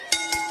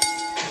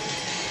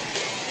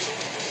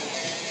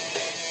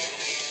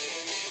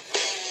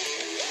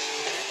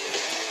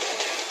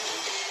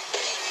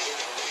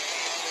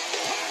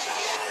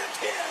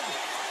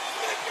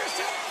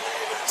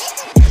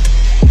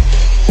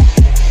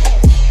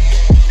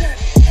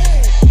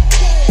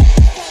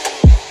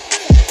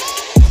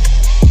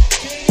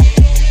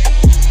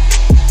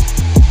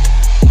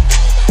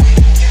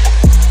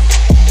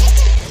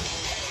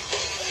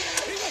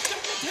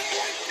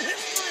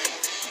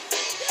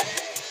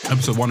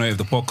episode 108 of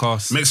the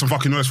podcast. Make some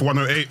fucking noise for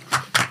 108.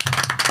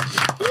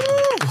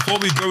 Before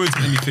we go into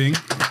anything,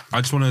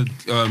 I just want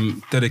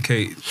to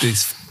dedicate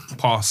this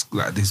past,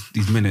 like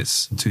these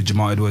minutes to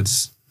Jamal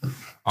Edwards.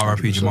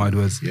 R.I.P. Jamal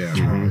Edwards.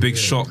 Yeah. Big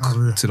shock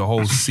to the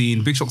whole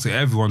scene. Big shock to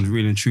everyone,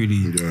 really and truly.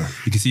 Yeah.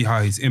 You can see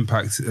how he's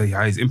impacted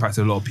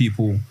a lot of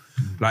people.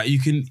 Like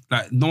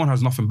no one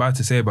has nothing bad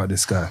to say about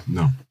this guy.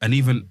 No. And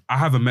even I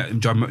haven't met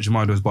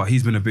Jamal Edwards, but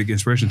he's been a big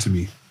inspiration to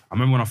me. I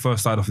remember when I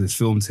first started off this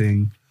film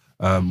thing.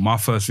 My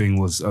first thing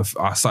was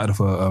I started off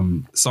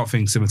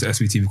something similar to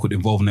SBTV called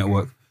Involve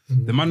Network.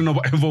 The man who know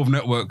about Involve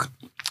Network,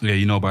 yeah,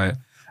 you know about it.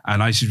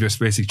 And I used to just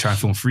basically try and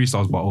film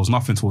freestyles, but it was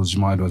nothing towards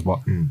Jamal Edwards,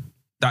 but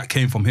that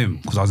came from him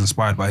because I was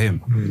inspired by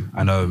him.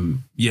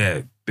 And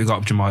yeah, big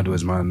up Jamal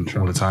Edwards, man,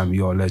 all the time.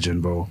 You're a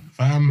legend, bro.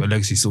 Your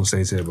legacy still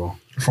stays here, bro.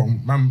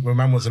 From when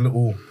man was a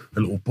little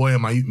boy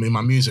in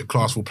my music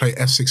class, we'll play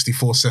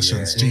F64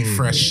 sessions,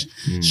 G-Fresh,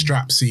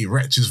 Strap C,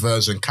 Wretch's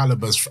version,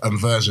 Caliber's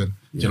version.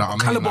 Do you know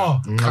what I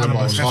mean? Caliber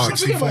Like, was hard.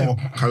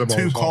 F64. Caliber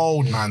Too was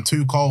cold, man.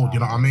 Too cold. You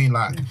know what I mean?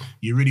 Like,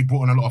 you really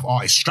brought in a lot of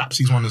artists.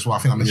 Strapsy's one as well. I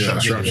think I mentioned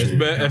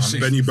Strapsy.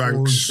 Benny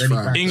Banks.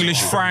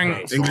 English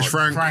Frank. English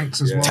Frank.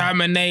 Franks as well.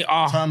 Terminator.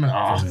 And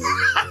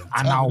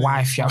our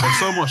wife, yeah. There's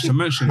so much to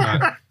mention,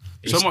 like,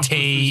 so It's much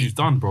tea. he's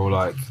done, bro.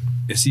 Like,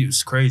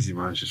 it's crazy,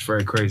 man. It's just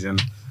very crazy.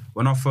 And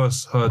when I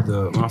first saw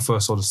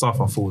the stuff,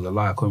 I thought it was a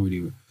lie. I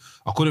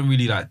couldn't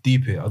really like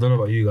deep it. I don't know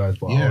about you guys,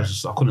 but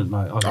I couldn't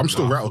like. I'm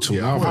still rattled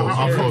till now. I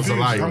thought it was a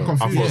lie. I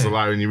thought it was a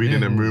lie when you're reading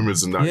them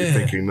rumours and that, you're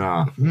thinking,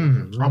 nah.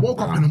 I woke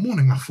up in the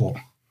morning, I thought,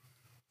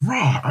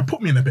 rah, I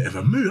put me in a bit of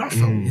a mood. I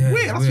felt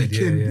weird. I was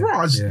thinking,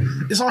 rah,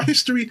 it's our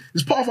history,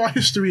 it's part of our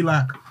history,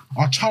 like,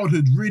 our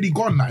childhood really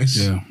gone. Like,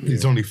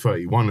 He's only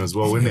 31 as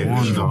well, isn't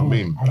it? You know what I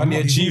mean? And he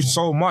achieved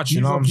so much, you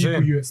know what I'm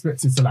saying? You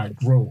expected to like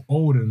grow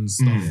old and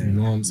stuff, you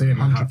know what I'm saying?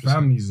 And have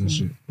families and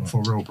shit.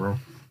 for real, bro.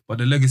 But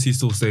the legacy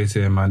still stays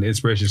here, man. The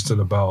inspiration is still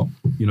about,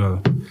 you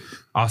know.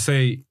 I'll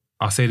say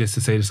this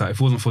to say this. Like, if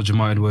it wasn't for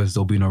Jamal Edwards,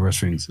 there'll be no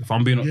Rest Rings. If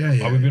I'm being, are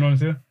we being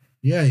honest here?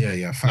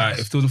 Yeah. Facts. Like,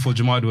 if it wasn't for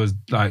Jamal Edwards,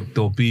 like,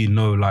 there'll be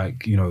no,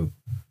 like, you know.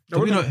 There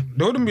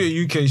wouldn't be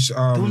a UK.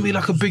 There wouldn't be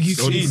like a big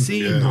UK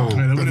scene, bro.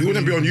 He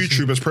wouldn't be on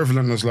YouTube as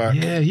prevalent as like.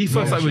 Yeah, he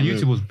first started when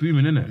YouTube was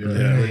booming, innit?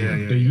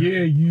 Yeah. The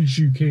year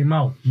YouTube came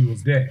out, he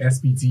was there,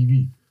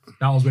 SBTV.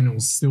 That was when it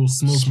was still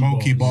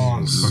Smokey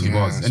Barnes.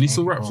 And he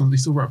still raps. He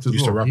still raps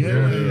as well.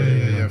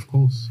 Yeah, of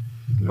course.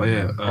 But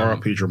yeah,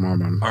 R.I.P. Jamal,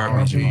 man.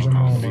 R.I.P.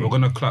 Jamal. We're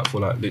gonna clap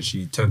for like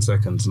literally 10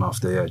 seconds and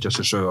after, just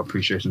to show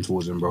appreciation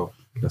towards him, bro.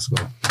 Let's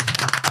go.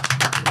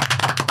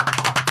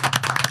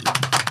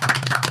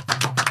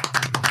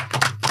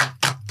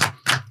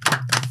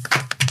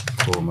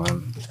 Cool,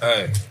 man.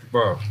 Hey,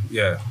 bro.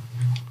 Yeah.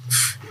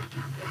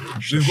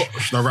 Should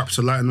I rap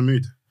to lighten the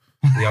mood?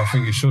 Yeah, I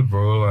think you should,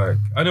 bro. Like,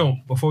 I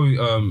don't. Before we,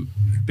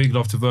 big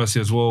love to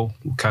Versi as well.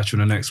 We'll catch you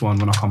in the next one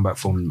when I come back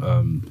from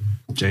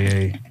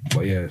JA.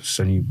 But yeah,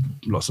 send you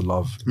lots of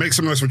love. Make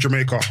some noise for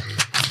Jamaica.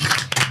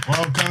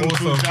 Welcome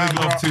Also, big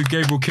love to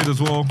Gabriel Kidd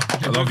as well.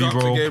 I love you,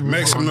 bro.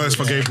 Make some noise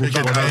for Gabriel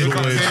Kidd. As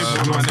always.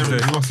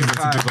 Who else is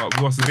there to big up?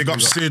 Big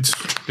up Sid.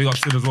 Big up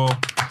Sid as well.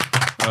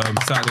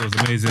 Saturday was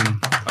amazing.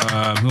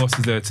 Who else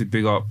is there to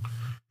big up?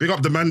 Big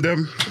up the man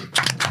them.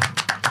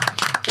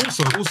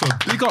 Also,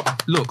 big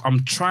up. Look,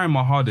 I'm trying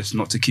my hardest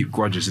not to keep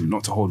grudges and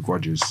not to hold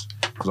grudges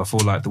because I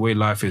feel like the way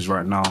life is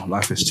right now,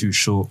 life is too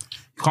short.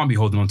 You can't be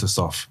holding on to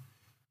stuff.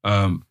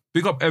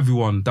 Big up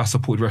everyone that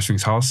supported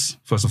Wrestling's House,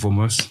 first and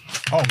foremost.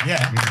 Oh,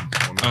 yeah.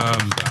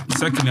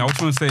 Secondly, I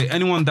just want to say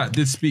anyone that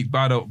did speak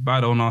bad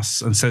on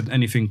us and said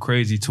anything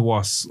crazy to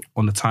us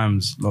on the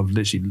times of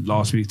literally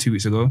last week, 2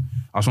 weeks ago,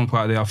 I just want to put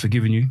out there, I've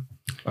forgiven you.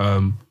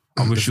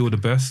 I wish you all the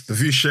best. The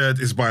view shared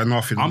is by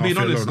nothing. I'm being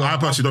honest. I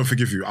personally don't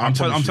forgive you. I'm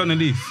turning to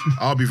leave.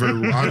 I'll be very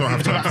real. I don't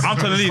have time. I'm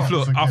turning to leave.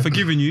 Look, I've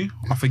forgiven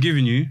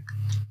you.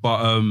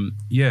 But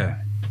yeah,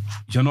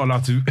 you're not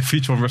allowed to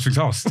feature on Wrestling's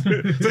House. So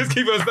let's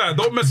keep it as that.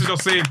 Don't message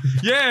us saying,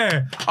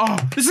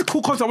 this is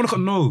cool content. I want to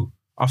no.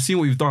 I've seen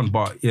what you've done,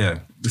 but yeah,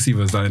 let's leave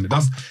it as that.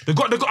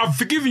 Innit? I've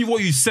forgiven you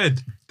what you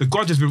said. The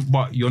grudge has been,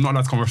 but you're not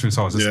allowed to come Wrestling's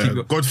House.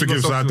 God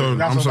forgives. I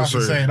don't. I'm so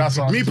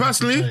sorry.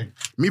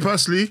 Me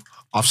personally,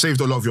 I've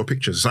saved a lot of your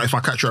pictures. So if I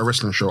catch you at a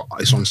wrestling show,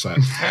 it's on site.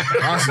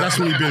 That's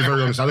me being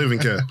very honest. I don't even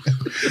care.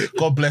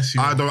 God bless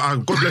you.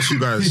 God bless you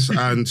guys,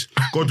 and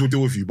God will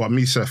deal with you. But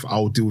me, Seth, I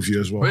will deal with you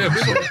as well.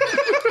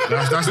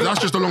 That's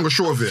just the long and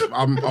short of it.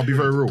 I'll be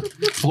very real.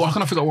 Well, I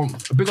kind of feel like one.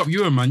 Big up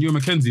Ewan, man.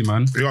 Ewan McKenzie,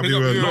 man. Big up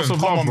Ewan. Lots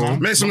of love, bro.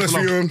 Make some noise for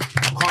Ewan.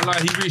 Can't lie,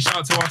 he reached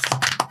out to us.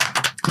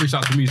 Reached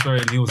out to me, sorry,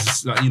 and he was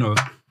just, like, you know,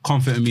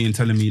 comforting me and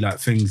telling me like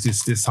things.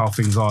 This how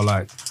things are.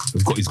 Like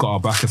he's got our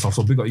back and stuff.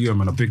 So big up you,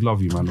 man. I big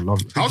love you, man. I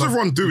love you. How's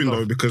everyone doing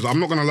though? Because I'm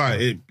not gonna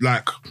lie,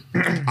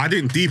 I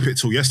didn't deep it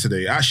till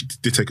yesterday. It actually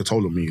did take a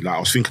toll on me. Like I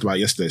was thinking about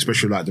it yesterday,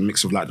 especially like the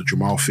mix of like the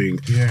Jamal thing,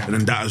 and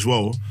then that as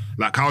well.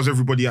 Like how's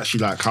everybody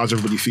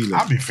feeling?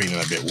 I've been feeling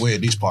a bit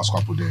weird these past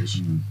couple of days.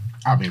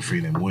 I've been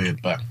feeling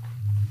weird, but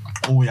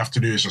all we have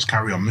to do is just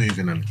carry on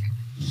moving and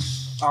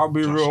I'll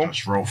be real.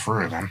 Just roll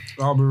through it, man.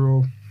 I'll be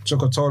real.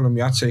 Took a toll on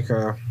me. I take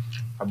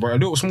brought a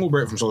little small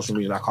break from social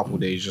media, like a couple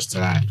of days, just to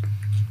like.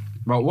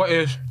 But what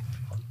if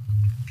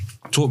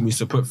taught me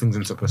to put things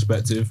into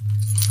perspective,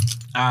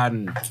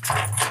 and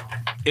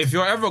if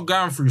you're ever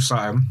going through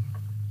something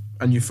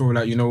and you feel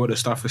like, you know what, the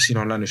stuff I've seen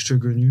online is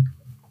triggering you,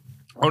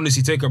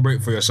 honestly, take a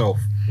break for yourself.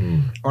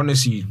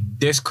 Honestly,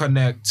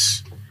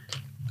 disconnect.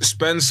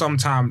 Spend some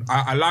time.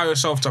 Allow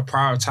yourself to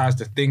prioritize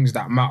the things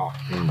that matter,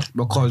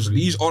 because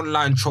these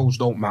online trolls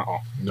don't matter.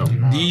 No.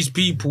 These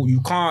people, you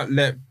can't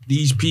let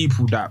these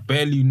people that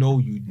barely know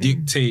you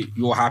dictate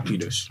your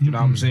happiness. You know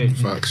what I'm saying?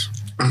 Facts.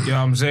 You know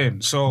what I'm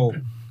saying? So,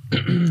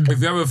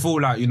 if you ever feel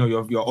like, you know,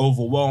 you're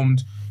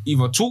overwhelmed,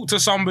 either talk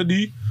to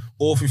somebody,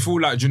 or if you feel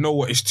like, you know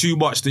what, it's too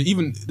much,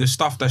 even the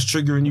stuff that's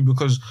triggering you,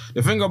 because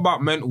the thing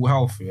about mental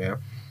health, yeah,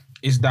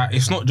 is that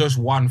it's not just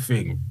one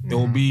thing.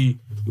 You'll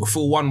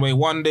feel one way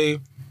one day,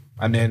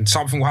 and then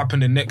something will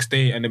happen the next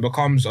day, and it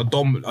becomes a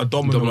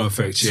domino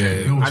effect.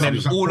 Yeah. And then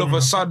all of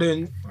a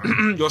sudden,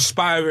 you're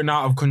spiraling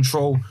out of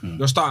control.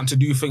 You're starting to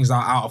do things that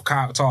are out of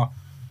character.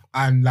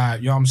 And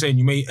like, you know what I'm saying,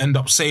 you may end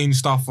up saying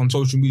stuff on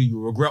social media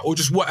you regret, or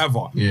just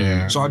whatever.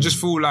 Yeah. So I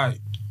just feel like,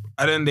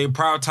 and then they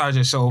prioritize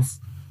yourself.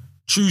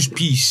 Choose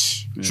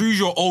peace. Yeah. Choose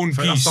your own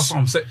peace. That's what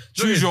I'm saying.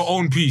 Choose your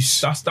own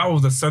peace. That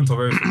was the center of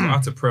everything. I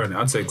had to pray on it.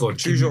 I'd say, God,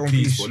 choose your own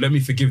peace. Bro. Let me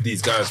forgive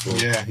these guys, bro.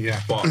 Yeah.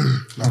 But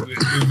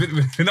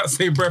in that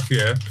same breath,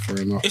 yeah,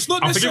 it's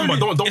not necessarily.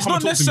 It's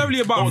not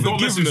necessarily about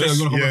forgiveness.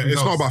 Yeah,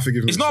 it's not about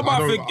forgiveness. It's not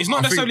about. It's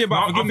not necessarily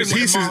about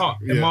forgiveness.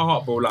 In my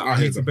heart, bro. Like, I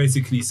need to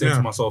basically say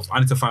to myself, I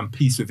need to find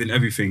peace within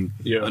everything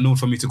in order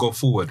for me to go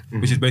forward.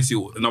 Which is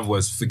basically, in other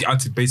words, I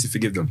had to basically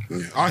forgive them.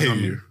 I hear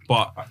you,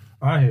 but.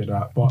 I hear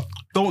that, but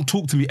don't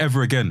talk to me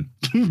ever again.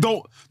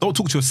 don't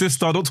talk to your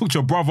sister. Don't talk to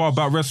your brother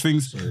about rest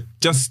things.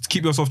 Just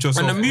keep yourself to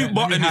yourself. And the mute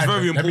button is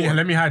very important.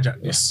 Let me hijack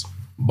this.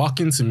 Buck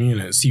into me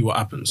and see what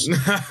happens.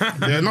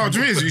 Yeah, no,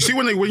 do you see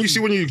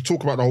when you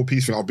talk about the whole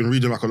peace thing? I've been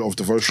reading like a lot of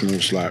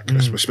devotionals, like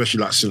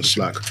especially like since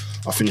like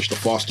I finished the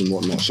fast and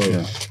whatnot.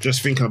 So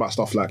just thinking about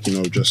stuff like, you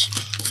know,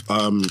 just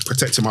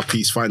protecting my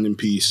peace, finding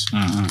peace,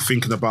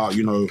 thinking about,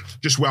 you know,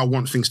 just where I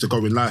want things to go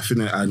in life,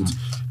 innit? And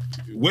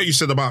what you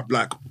said about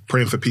like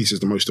praying for peace is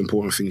the most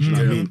important thing, do you know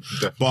what I mean?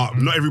 Definitely. But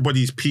not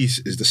everybody's peace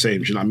is the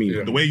same, do you know what I mean?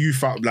 Yeah. The way you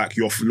felt like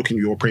you're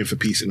praying for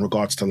peace in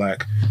regards to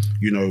like,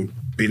 you know,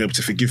 being able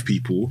to forgive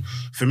people.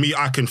 For me,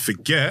 I can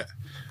forget.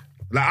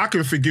 Like, I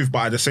can forgive,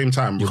 but at the same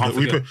time,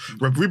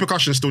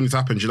 repercussions still need to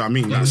happen, do you know what I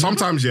mean? Like,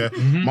 sometimes,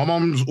 my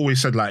mom's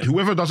always said, like,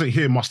 whoever doesn't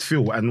hear must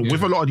feel. And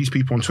with a lot of these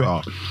people on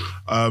Twitter,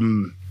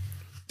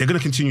 they're going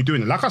to continue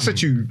doing it. Like I said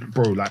to you,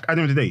 bro, like, at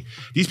the end of the day,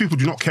 these people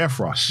do not care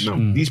for us.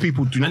 No. These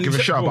people do not give a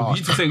shit about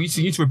us.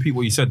 You need to repeat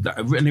what you said.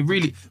 And it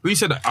really, when you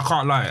said that, I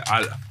can't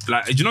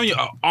lie. Do you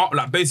know,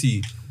 like,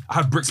 basically, I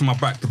had bricks on my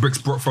back. The bricks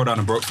fell down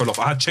and fell off.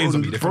 I had chains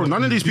on me. Bro,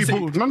 none of these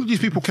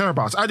people care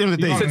about us. At the end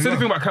of the day, say the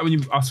thing about when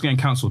you us getting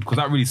cancelled, because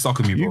that really stuck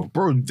with me,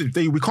 bro.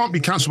 We can't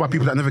be cancelled by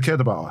people that never cared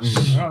about us.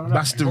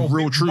 That's the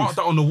real truth. Mark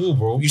that on the wall,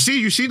 bro. You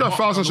see the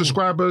 1,000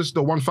 subscribers,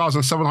 the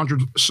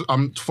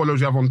 1,700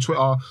 followers you have on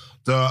Twitter,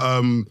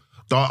 the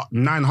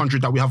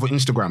 900 that we have on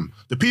Instagram.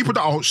 The people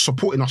that are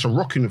supporting us and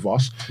rocking with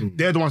us,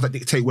 they're the ones that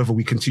dictate whether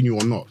we continue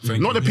or not.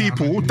 Not the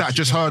people that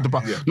just heard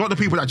about, not the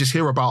people that just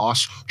hear about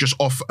us just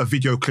off a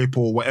video clip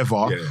or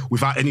whatever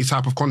without any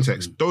type of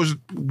context. Those,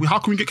 how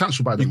can we get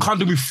cancelled by them? You can't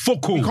do me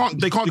fuck all.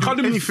 They can't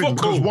do anything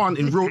because one,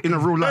 in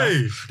real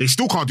life, they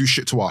still can't do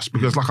shit to us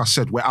because, like I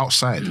said, we're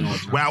outside.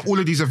 We're at all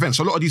of these events.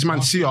 A lot of these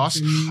men see us.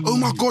 Oh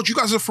my God, you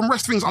guys are from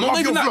Rest Things. I love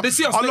your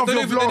vlogs. I love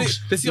your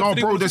vlogs. No,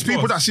 bro, there's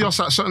people that see us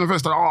at certain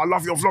events that, I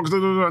love your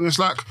vlogs. And it's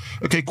like,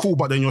 okay, cool,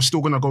 but then you're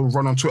still gonna go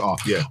run on Twitter.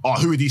 Yeah.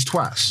 Who are these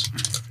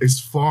twats? It's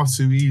far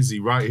too easy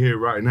right here,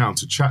 right now,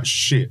 to chat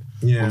shit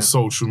on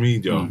social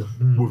media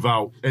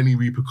without any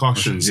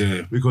repercussions.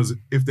 Yeah. Because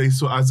if they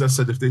saw, as I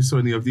said, if they saw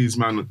any of these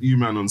man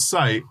on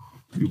site,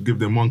 you give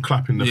them one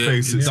clap in the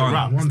face, it's a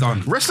wrap. It's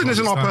done. Wrestling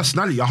isn't our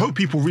personality. I hope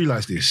people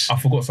realise this. I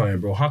forgot something,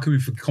 bro. How can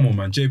we come on,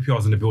 man.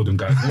 JPR's in the building,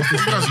 guys.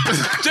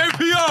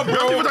 JPR,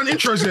 bro. We've done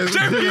intros here.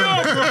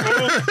 JPR,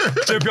 bro.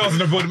 JPR's in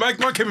the building.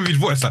 Man came with his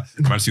voice like,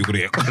 man, so you're going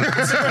to get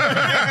clapped.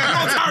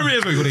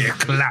 You're going to get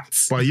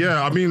clapped. But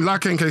yeah, I mean,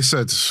 like NK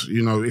said,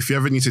 you know, if you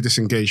ever need to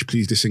disengage,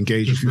 please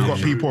disengage. If you've got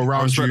people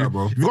around you,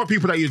 if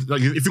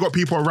you've got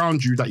people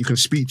around you that you can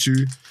speak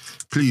to,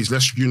 please,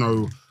 let's, you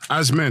know,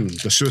 as men,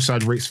 the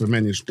suicide rates for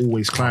men is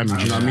always climbing.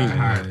 Do you know what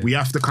I mean? We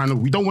have to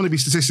we don't want to be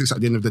statistics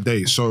at the end of the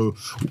day. So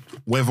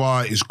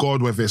whether it's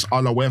God, whether it's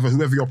Allah,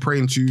 whoever you're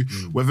praying to,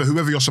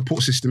 whoever your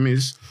support system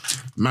is,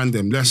 man,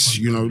 let's,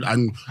 you know,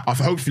 and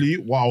hopefully,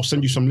 I'll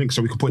send you some links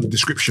so we can put in the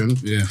description.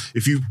 Yeah.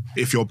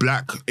 If you're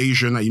Black,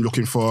 Asian, and you're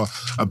looking for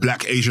a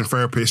Black Asian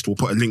therapist, we'll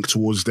put a link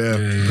towards there.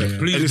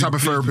 Any type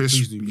of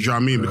therapist, you know what I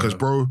mean? Because,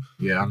 bro,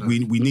 we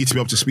need to be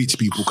able to speak to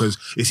people because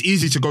it's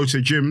easy to go to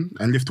the gym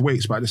and lift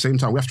weights, but at the same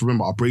time, we have to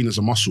remember our brain is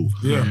a muscle.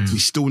 Yeah. We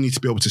still need to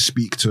be able to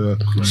speak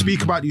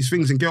about these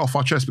things and get off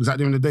our chest because at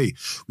the end of the day,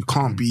 we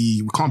can't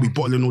be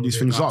bottling all these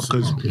things up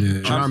because do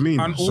you know what I mean?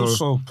 And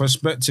also,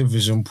 perspective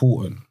is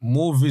important.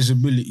 More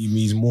visibility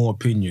means more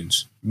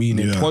opinions,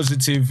 meaning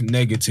positive,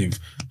 negative.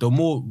 The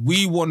more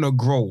we want to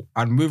grow,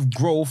 and with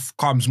growth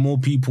comes more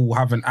people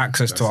having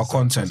access to our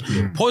content.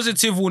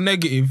 Positive or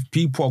negative,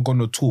 people are going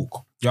to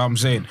talk. You know what I'm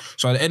saying?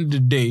 So at the end of the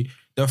day,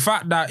 the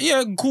fact that,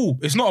 cool,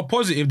 it's not a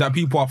positive that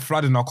people are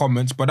flooding our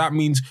comments, but that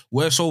means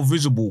we're so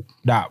visible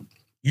that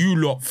you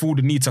lot feel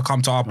the need to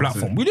come to our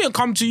platform. We didn't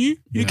come to you,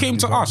 you came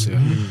to us.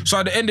 So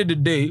at the end of the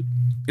day,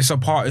 it's a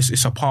part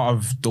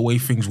of the way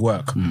things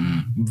work.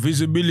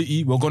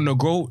 Visibility, we're gonna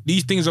grow.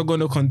 These things are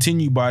gonna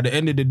continue, but at the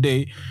end of the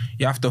day,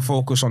 you have to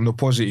focus on the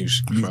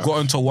positives. You've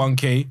gotten to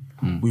 1K,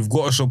 we've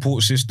got a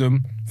support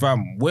system.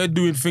 Fam, we're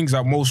doing things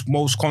that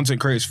most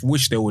content creators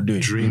wish they were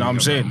doing. You know what I'm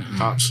saying?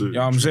 Absolutely. You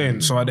know what I'm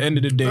saying? So at the end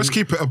of the day, let's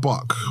keep it a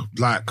buck.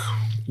 Like,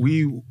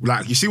 you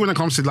see when it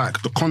comes to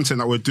like the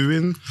content that we're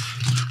doing,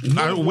 we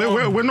didn't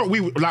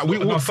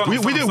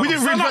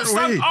reinvent.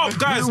 Stand up,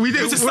 guys. We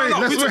didn't wait. Let's wait. Are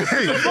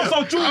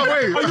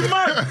you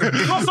mad?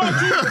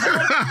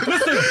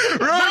 Listen,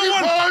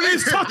 no one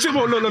is touching.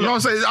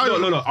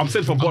 Look. I'm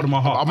saying from bottom of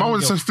my heart. I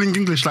want to fling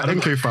English like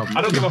NK fam.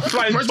 I don't give a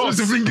flying toss.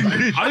 I don't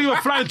give a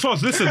flying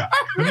toss. Listen,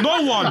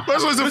 no one. I'm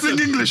supposed to fling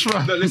English,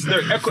 man. Listen,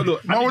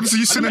 look. I want to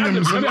see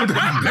synonyms. Let me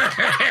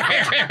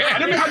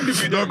ad-lib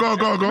you. No, go.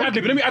 Let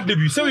me ad-lib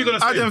you. Say what you're gonna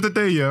say. At the end of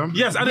the day,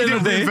 Yes, at the end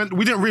of the day,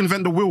 we didn't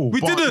reinvent the wheel.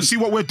 We didn't. You see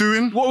what we're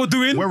doing?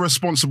 We're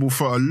responsible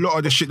for a lot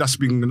of the shit that's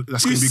going to be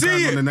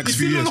going on in the next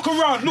few years. Look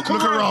around. Do you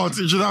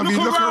know what I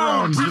mean? Look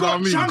around. Do you know what I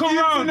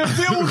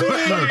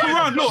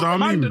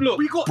mean?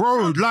 Look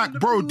around. Look,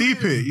 bro,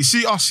 deep it. You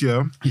see us,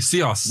 yeah? You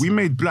see us. We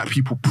made black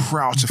people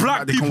proud to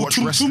black they can watch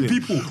wrestling.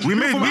 We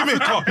made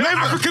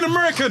African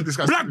American,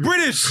 black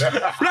British,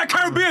 black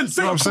Caribbean. You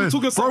know what I'm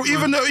saying? Bro,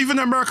 even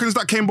the Americans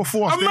that came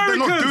before us, they're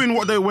not doing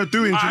what they were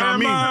doing. Do you know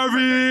what I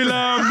mean?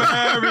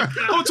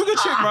 Oh, took a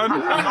chick, man. Do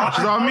you know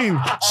what I mean?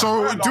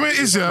 So, do it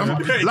is, yeah,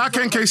 like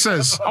NK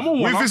says,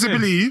 with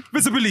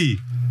visibility,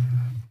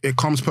 it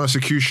comes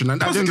persecution.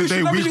 And at the end of the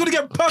day, you're gonna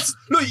get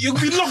look, you'll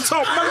be locked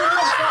up, man.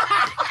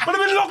 But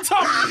I've been locked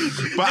up.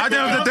 But at the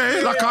end of the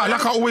day, like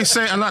I always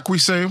say, and like we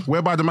say,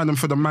 we're by the man and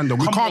for the man.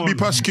 We can't be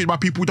persecuted by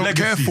people we don't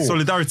care for.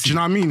 Solidarity. Do you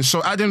know what I mean?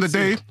 So at the end of the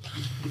day,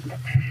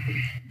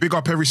 big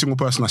up every single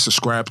person that's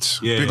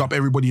subscribed. Big up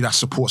everybody that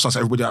supports us,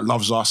 everybody that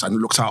loves us and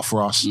looks out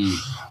for us.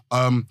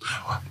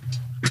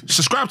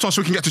 Subscribe to us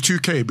so we can get to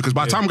 2K, because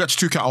by the time we get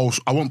to 2K,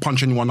 I won't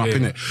punch anyone up,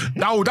 innit?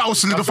 That will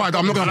solidify that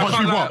I'm not going to punch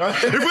people up.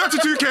 If we get to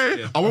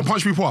 2K, I won't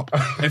punch people up.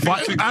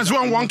 But as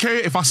well on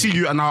 1K, if I see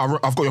you and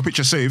I've got your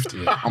picture saved,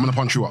 I'm going to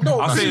punch you up.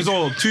 I'll say as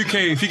well,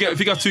 2K, if you get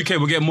 2K,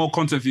 we'll get more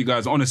content for you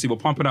guys. Honestly, we're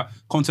pumping out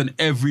content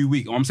every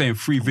week. I'm saying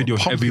free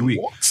videos every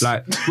week. What?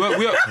 Like,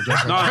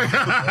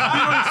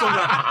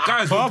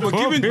 guys,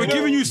 we're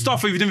giving you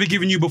stuff we've never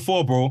given you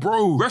before, bro.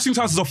 Wrestling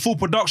House is a full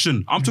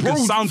production. I'm talking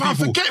sound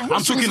people.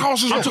 I'm talking,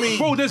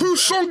 bro,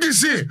 whose song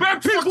is it?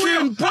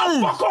 Fucking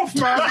bro. Fuck off,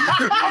 man.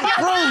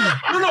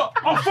 Look,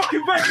 I'm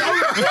fucking back.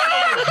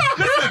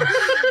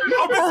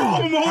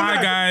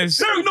 Hi, guys.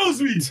 Derek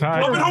knows me.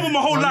 I've been humble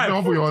my whole life.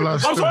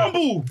 I was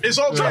humble. It's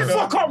all good.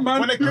 Fuck up,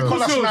 man. When they click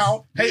on us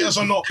now, haters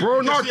or not.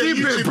 Bro, not deep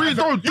it.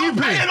 Don't deep it. You're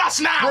paying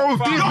us now. Bro,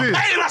 deep it. You're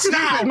paying us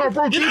now. No,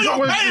 bro, deep it.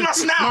 You're paying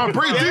us now. No,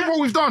 bro, deep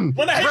what we've done.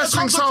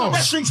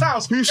 Wrestling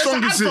House. Whose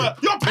song is it?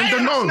 You're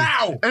paying us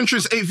now.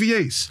 Entrance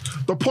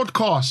 8v8s. The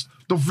podcast.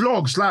 The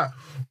vlogs. Like,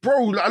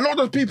 bro, like, a lot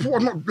of people are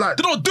not like...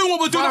 They're not doing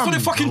what we're doing, that's why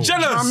they're fucking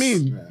jealous. You know what I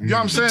mean? You know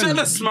what I'm saying?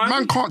 Jealous, man.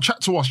 Man can't chat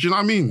to us, do you know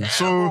what I mean?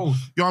 So, you know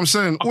what I'm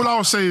saying? All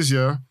I'll say is,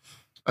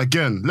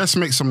 again, let's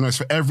make some noise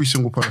for every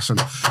single person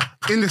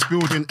in this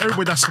building,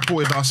 everybody that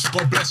supported us.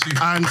 God bless you.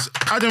 And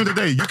at the end of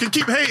the day, you can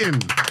keep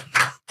hating,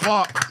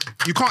 but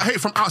you can't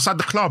hate from outside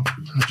the club. Do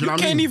you know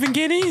what I mean? Even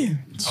get in.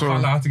 So I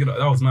had to get that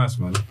was nice,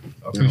 man.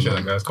 I appreciate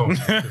that, guys. Come on.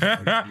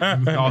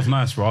 That was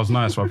nice, bro. I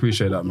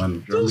appreciate that,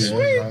 man.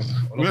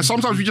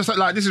 Sometimes we just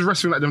like this is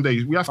wrestling at them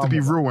days. We have to be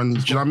real, and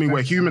do you know what I mean?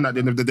 We're human at the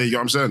end of the day. You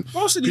know what I'm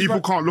saying?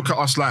 People can't look at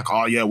us like,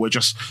 oh yeah, we're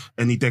just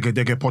any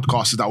degger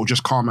podcasters that will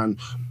just come and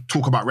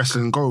talk about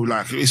wrestling and go.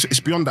 Like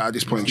it's beyond that at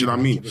this point. Do you know what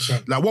I mean?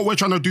 Like what we're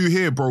trying to do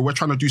here, bro. We're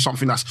trying to do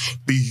something that's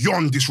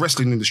beyond this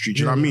wrestling industry.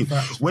 Do you know what I mean?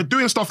 We're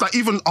doing stuff that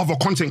even other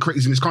content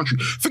creators in this country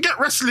forget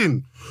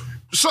wrestling.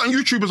 Certain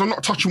YouTubers are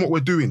not touching what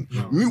we're doing.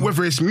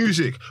 Whether it's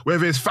music,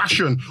 whether it's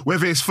fashion,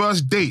 whether it's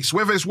first dates,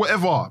 whether it's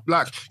whatever.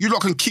 Like, you lot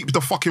can keep the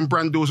fucking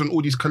brand deals and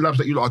all these collabs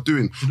that you lot are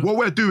doing. What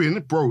we're doing,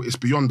 bro, is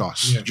beyond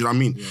us. Do you know what I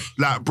mean?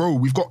 Like, bro,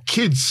 we've got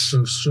kids.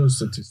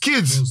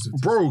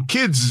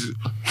 Kids.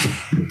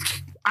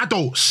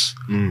 Adults.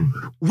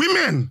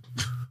 Women.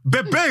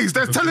 Bebes,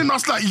 they're telling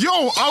us like,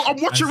 yo, I'm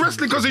watching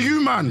wrestling because of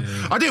you, man.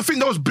 I didn't think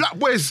those black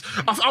boys.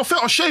 I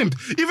felt ashamed.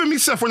 Even me,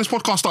 Seth, when this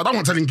podcast started, I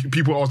wasn't telling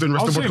people I was doing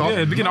wrestling podcast. Yeah, at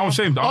the beginning I was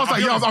ashamed. I was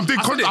like, yo, I'm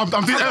doing.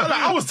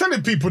 I was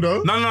telling people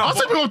though. I was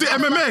telling people I was doing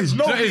MMA.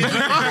 No, I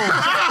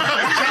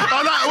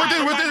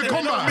we're doing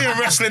combat. Me and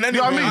wrestling You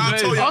know anyway.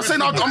 what I mean? I was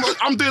saying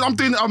I'm doing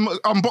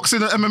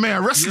boxing and MMA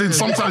and wrestling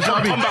sometimes. You know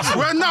what I mean?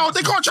 Where now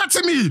they can't chat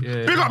to me.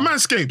 Big up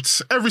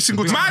Manscaped every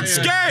single time.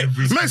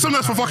 Manscaped! Make some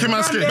noise for fucking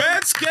Manscaped.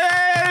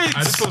 Manscaped!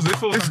 This feels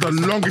This is the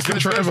longest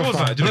intro ever.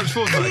 like. Do you know what it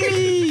feels like?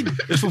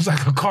 This feels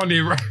like a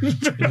Kanye rap.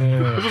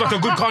 It feels like a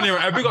good Kanye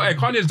rap.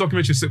 Kanye's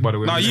documentary is sick, by the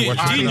way. Nah,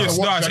 genius.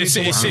 Nah, it's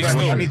sick I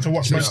still. need to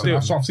watch it.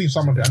 I've seen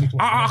some of it. I need to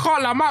watch I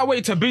can't lie, I might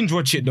wait to binge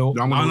watch it though.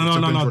 No,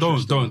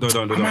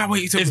 don't. I might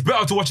wait It's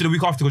better to watch it the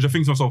week after because you're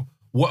thinking to yourself,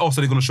 what else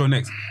are they going to show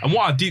next? And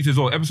what I deeped as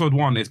well, episode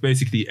 1 is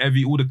basically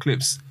all the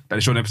clips that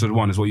they show in episode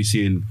 1 is what you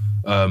see in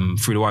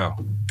Through the Wire.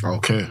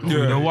 Okay.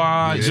 Through the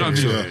Wire. You know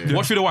the video?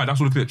 Watch Through the Wire,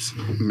 that's all the clips.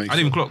 I didn't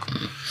even clock.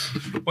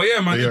 But yeah,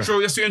 man, let's do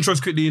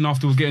intros quickly and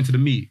after we'll get into the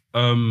meat.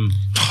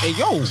 Hey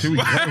yo!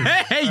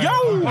 Hey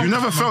yo! You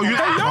never felt you.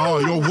 Oh,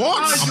 you're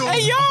what?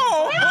 Hey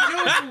yo!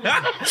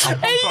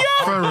 Hey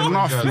yo! Fair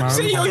enough, man.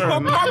 See yo, you're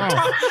pumped up.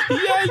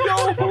 Yeah yo!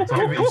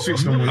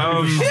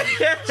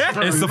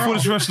 It's the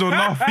Foolish Professional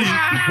Nafi,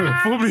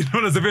 formerly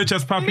known as the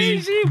VHS Pappy.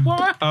 Easy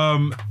boy.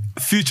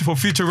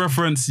 Future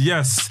reference,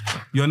 yes,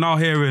 you're now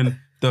hearing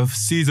the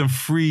season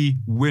 3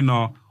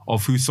 winner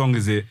of Whose Song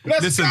Is It.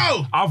 Listen,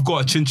 go! I've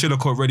got a chinchilla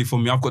coat ready for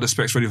me. I've got the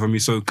specs ready for me.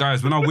 So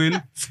guys, when I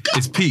win,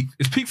 it's peak.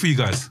 It's peak for you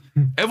guys.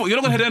 Everyone, you're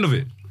not gonna hit the end of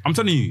it. I'm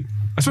telling you.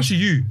 Especially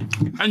you.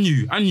 And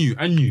you.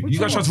 You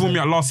guys tried to rule me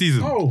out last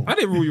season. Oh. I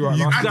didn't rule you out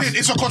last And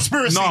it's a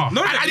conspiracy. Nah. And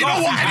you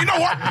know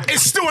what?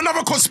 It's still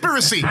another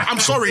conspiracy. I'm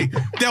sorry.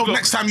 Del,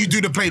 next time you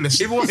do the playlist,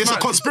 it's a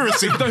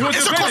conspiracy.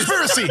 It's a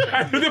conspiracy. Do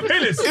the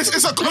playlist.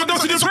 It's a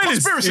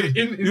conspiracy.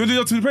 You want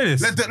to do the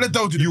playlist? Let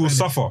Del do the You will playlist.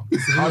 suffer.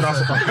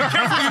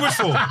 Careful what you wish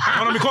for.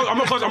 I'm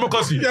not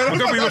cussing you. Careful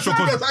what you wish for.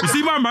 You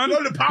see my man?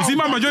 You see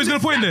my man? You know he's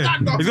going to put in there?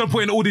 He's going to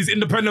put in all these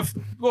independent...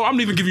 Well, I'm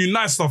not even giving you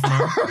nice stuff, man.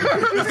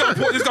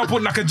 This guy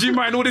put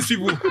Nakajima and all these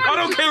people. I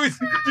don't care.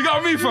 You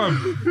got me, fam.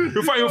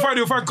 You'll find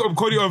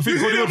Cody on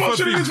first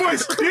thing.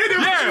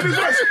 Yeah.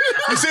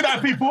 You see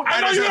that, people? I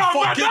know That is you a are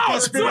fucking mad now.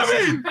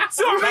 conspiracy.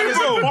 That is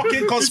a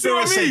fucking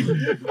conspiracy.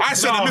 I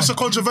said it, Mr.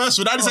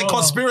 Controversial. That is a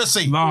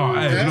conspiracy. Nah,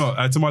 hey, no,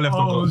 to my left.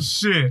 Oh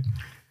shit.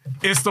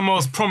 It's the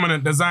most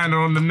prominent designer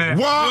on the net.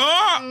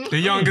 What? The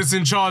youngest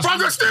in charge.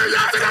 Brother Stu, you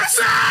have to get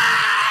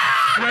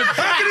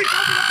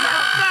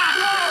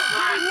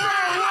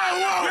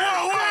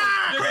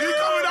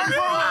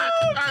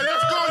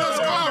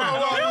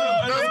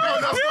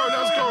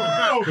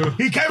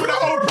He came with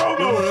that old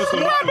promo.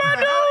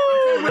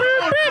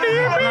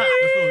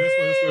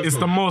 It's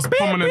the most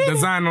prominent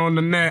designer on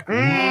the net.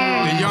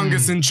 The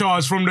youngest in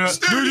charge from the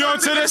studio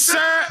to the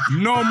set.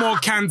 No more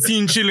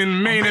canteen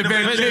chilling, main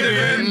event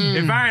living.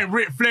 If I ain't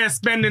Ric Flair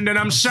spending, then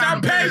I'm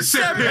champagne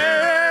sipping.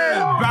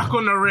 Back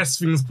on the Rest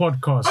Things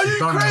podcast. Are you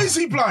Done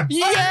crazy, blood?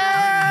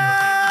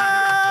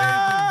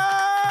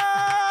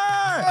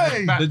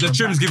 The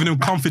trim's giving him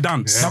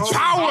confidence.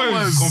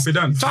 Powers.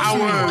 Confidence. I'm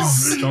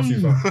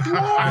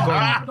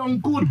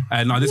good.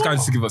 Nah, this guy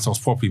needs to give us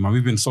properly, man.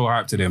 We've been so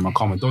hyped today, man.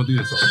 Come on, don't do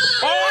this.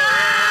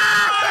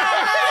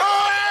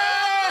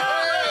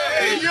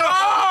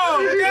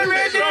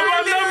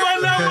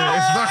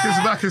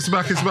 It's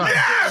back.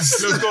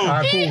 Yes! Let's go.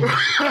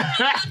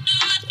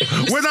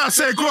 When I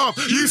say grow up,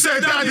 you say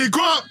daddy.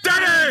 Grow up,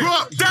 daddy. Grow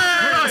up,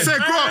 daddy. When I say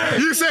grow up,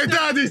 you say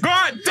daddy. Grow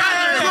up,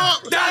 daddy. Grow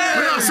up, daddy.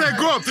 When I say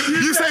grow up,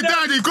 you say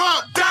daddy. Grow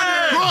up,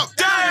 daddy. Grow up,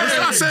 daddy.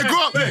 When I say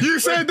grow up, you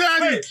say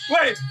daddy.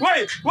 Wait.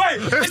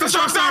 It's the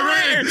Strong Star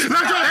rating.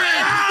 Let's go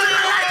ahead.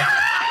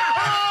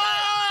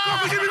 Don't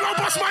forget me, my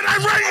boss, man.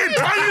 I'm rating.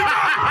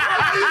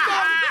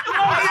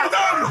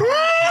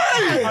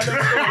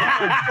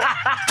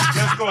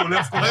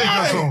 Let's go.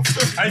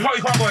 Hey, you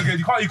can't go again.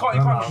 You can't give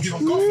up.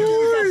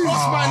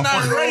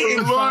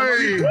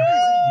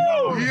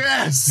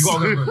 Yes. You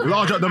gotta go.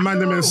 Large up the man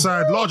them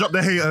inside. Large up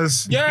the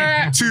haters.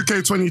 Yeah.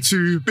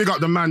 2K22. Big up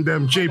the man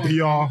them.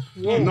 JPR.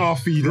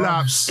 Nafi.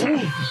 Laps.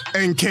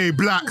 NK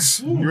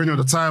Blacks. You already know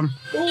the time.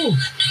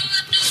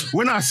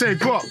 When I say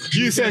go up,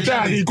 you say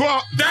daddy. Go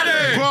up,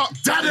 daddy. Go up,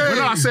 daddy. When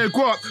I say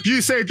go up,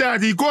 you say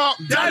daddy. Go up,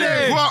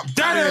 daddy. Go up,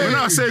 daddy. When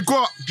I say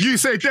go up, you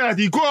say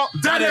daddy. Go up,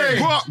 daddy.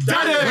 Go up,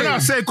 daddy. When I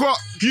say go up,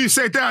 you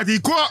say daddy.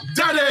 Go up,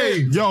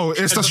 daddy. Yo,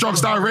 it's the Strong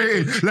Star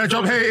rating. Let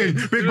drop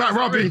hating. Big back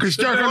rubbing. Chris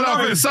Jericho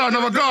loving. Son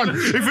of a gun.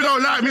 If you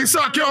don't like me,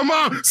 suck your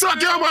mom.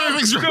 Suck your mom. God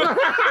forgive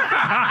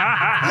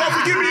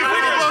me if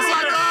I was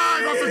like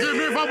that. God forgive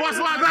me if I was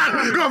like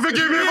that. God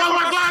forgive me if I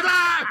was like that.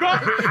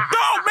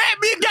 Don't make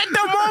me get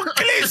the more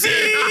glitzy.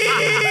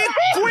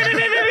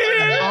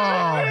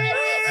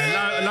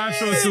 Live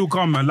show still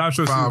come, man. Live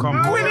show still come.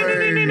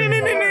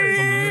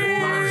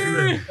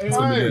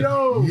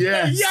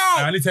 Yes.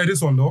 I need to hear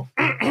this one though.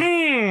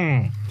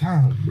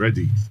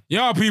 Ready.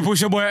 Yo, people,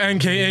 it's your boy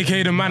NK,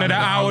 aka the man of the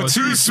hour.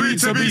 Too sweet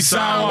to be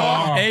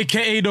sour.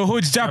 Aka the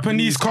hood's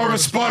Japanese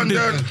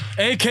correspondent.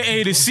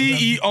 Aka the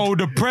CEO,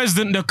 the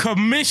president, the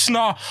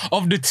commissioner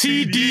of the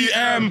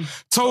TDM.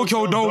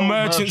 Tokyo Dome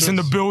merchants in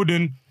the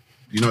building.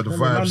 You know the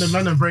vibes.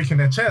 London breaking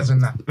their chairs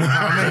and that.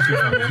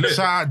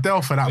 Shout out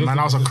Del for that, man.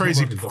 That was a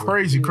crazy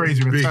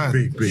return.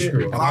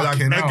 Big. I like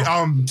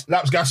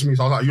Laps gassed me,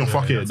 so I was like, you don't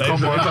fuck it.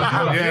 Come on.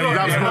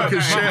 Laps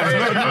fucking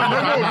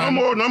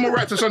shit. No more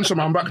right to censor,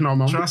 man. I'm back now,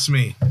 man. Trust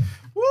me.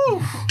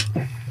 Woo.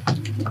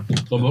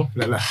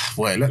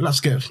 Let's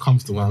get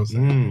comfortable. I'm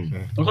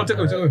gonna take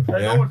it.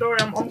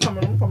 I'm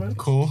coming.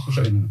 Cool.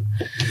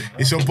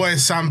 It's your boy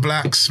Sam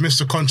Blacks,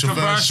 Mr.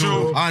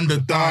 Controversial,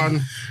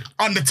 Underdone,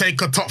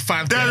 Undertaker top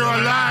 5, dead or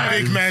alive,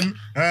 big man.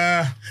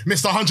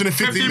 Mr.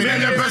 150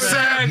 million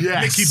 %.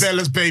 Yes. Nikki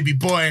Bella's baby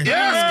boy.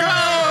 Let's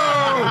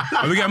go.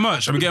 Are we getting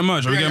merch?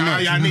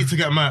 Yeah, I need to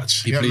get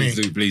merch. You get me?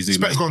 Please do.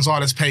 Spec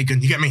Gonzalez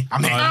Pagan. You get me?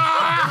 I'm here.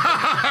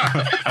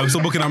 I'm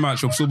still booking that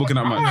match.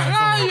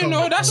 You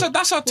know, that's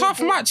a tough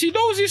match. He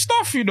knows his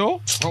stuff, you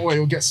know. Don't worry,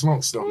 you'll get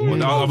smoked still.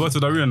 Alberto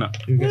Dario and that.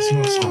 You'll get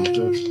smoked.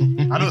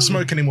 I don't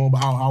smoke anymore,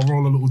 but I'll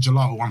roll a little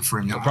gelato one for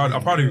him. Yeah.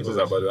 I'm proud of you for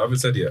that, by the way. I haven't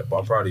said it yet, but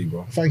I'm proud of you,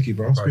 bro. Thank you,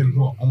 bro. It's been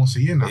almost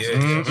a year now.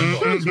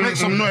 Make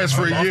some noise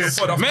for a year.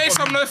 Make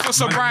some noise for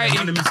sobriety.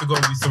 I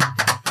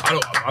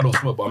don't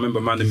smoke, but I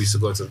remember man used to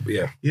go to,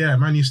 Yeah,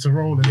 man used to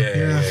roll. I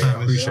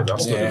appreciate that.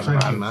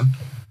 Thank you, man.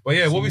 But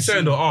yeah, what we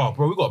saying though?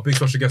 Bro, we got a big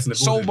special guest in the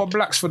building. Sober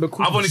Blacks for the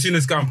cool. I've only seen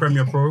this guy on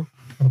Premiere Pro.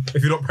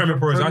 If you're not Premiere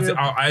Pro,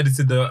 I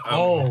edited the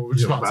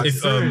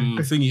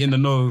thingy in the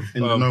know.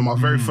 My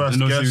very first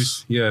guest.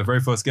 Series. Yeah, very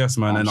first guest,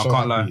 man. And I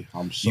can't lie,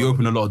 you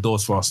opened a lot of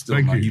doors for us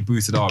still, man. You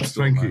boosted up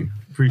still, Thank man. you.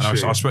 Appreciate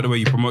it. I respect the way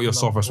you promote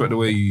yourself. I respect the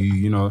way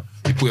you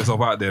put yourself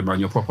out there, man.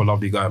 You're a proper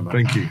lovely guy, man.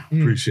 Thank you.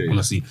 Appreciate it.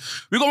 Honestly.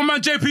 We got my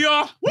man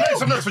JPR. Make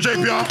some noise for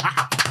JPR.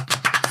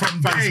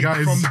 Thanks,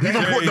 guys.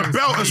 Even brought the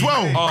belt as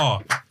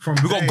well.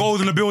 We got gold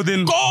in the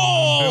building.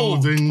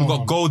 Building. We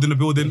got gold in the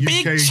building.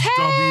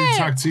 UKW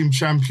Tag Team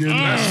Champion.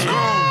 Let's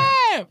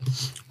go.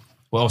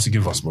 What else you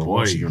give us, bro?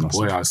 Boy,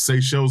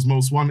 Seychelles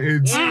Most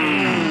Wanted.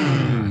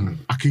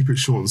 I keep it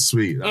short and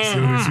sweet. That's the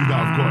only two that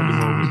I've got at the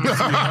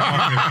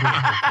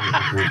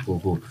moment.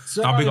 Cool.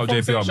 Now big up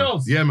JPR,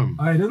 man. Yeah, man.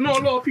 There's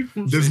not a lot of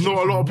people. There's not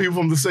a lot of people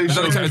from the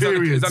Seychelles. Is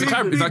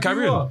that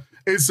Caribbean?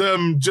 It's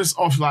just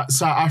off like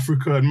South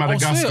Africa and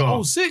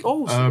Madagascar. Sick.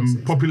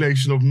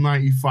 Population of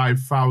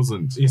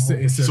 95,000.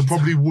 So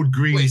probably Wood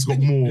Green's got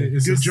more.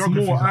 It's a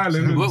small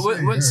island.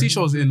 Went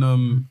Seychelles in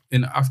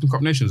African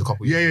Cup Nations a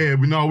couple years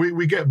ago.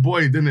 We get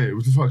buoyed, innit?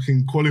 With the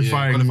fucking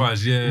qualifying.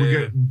 We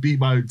get beat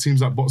by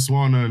teams like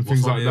Botswana and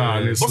things like that.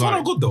 And it's Botswana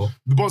like, are good though.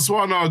 The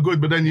Botswana are good,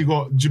 but then you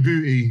got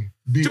Djibouti.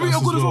 Djibouti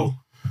are good as well.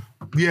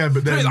 Yeah,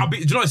 but then... Do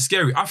you know it's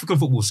scary? African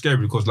football is scary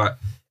because like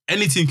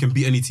any team can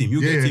beat any team.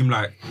 You'll get a team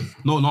like,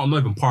 not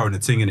even par in the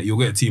thing, innit? You'll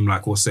get a team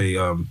like, we'll say...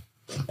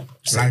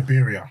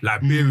 Liberia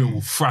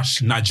will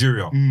thrash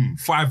Nigeria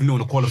 5-0 in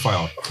the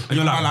qualifier, and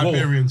you're like, whoa,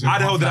 how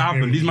the hell did that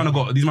happen? These man have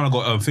got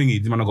thingy.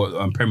 These man have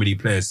got Premier League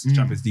players,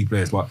 Champions League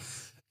players, but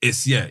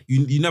it's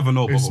you never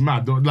know. It's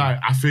mad. Like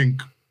I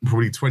think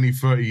probably 20,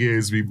 30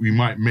 years we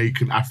might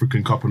make an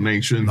African Cup of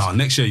Nations. Nah,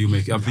 next year you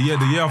make it. The year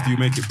after you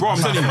make it, bro. I'm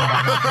telling you,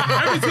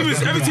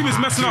 every team is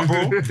messing up,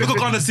 bro. Look at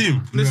Ghana's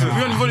team. Listen,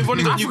 we've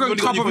only got African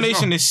Cup of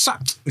Nations is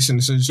sacked. Listen,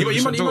 you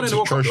might in the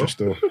World Cup.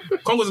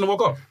 Congo's in the World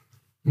Cup.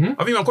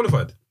 Have you even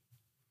qualified?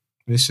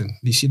 Listen,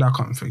 you see that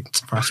country?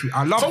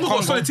 I love Congo. Got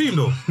a solid team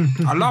though.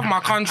 I love my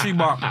country,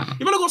 but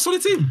you better got a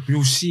solid team.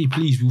 You'll see,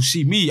 please. You'll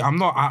see. Me, I'm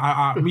not.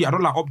 I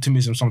don't like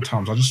optimism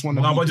sometimes. I just want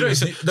to. No, but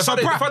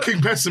the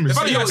fucking pessimist.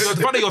 The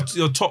fact that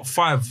your top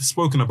 5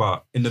 spoken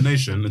about in the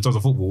nation in terms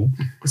of football,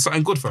 it's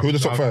something good for us. Who are the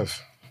top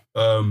 5?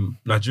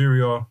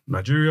 Nigeria,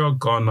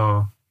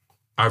 Ghana,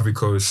 Ivory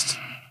Coast.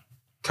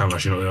 Cameroon,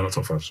 actually, no, they're not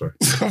top 5, sorry.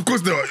 Of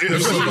course they are. Egypt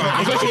is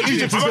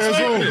there as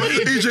well.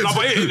 Egypt,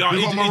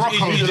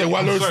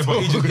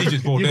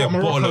 bro. They're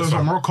bottlers.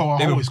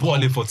 They were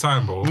bottling for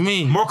time, bro.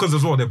 Moroccans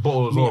as well, they're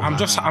bottlers as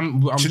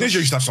well. Tunisia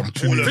used to have some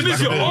ballers.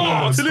 Tunisia.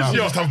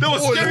 They were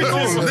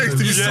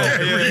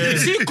scary. You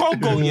see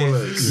Congo,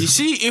 you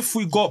see if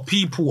we got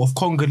people of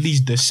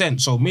Congolese descent,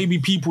 so maybe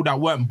people that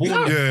weren't born.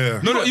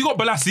 No, you got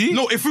Balassi.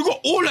 No, if we got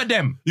all of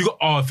them. If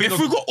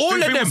we got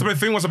all of them.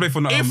 Finn wants to play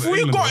for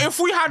If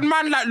we had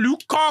man like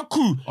Lukaku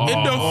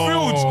in the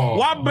fields,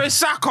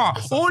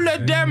 Wan-Bissaka, all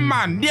of them,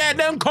 man,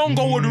 then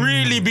Congo would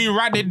really be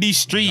riding these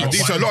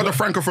streets. A lot of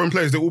the francophone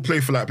players, they all play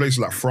for like places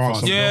like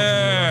France.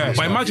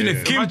 But imagine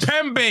if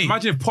Kimpembe.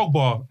 Imagine if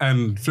Pogba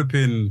and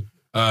flipping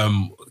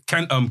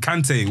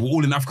Kante were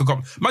all in Africa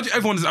Cup. Imagine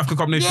everyone is Africa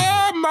Cup nation.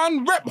 Yeah,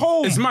 man, rep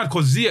home. It's mad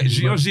because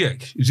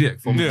Ziyech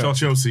from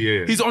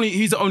Chelsea. He's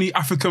the only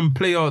African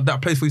player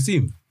that plays for his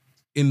team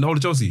in the whole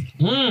of Chelsea.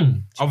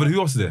 Other than who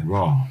else is there?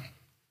 Wow.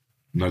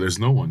 No, there's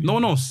no one. No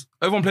one else.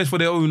 Everyone plays for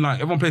their own, like,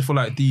 everyone plays for,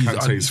 like, these...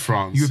 Kante's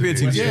France. European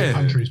teams,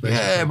 countries,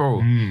 yeah,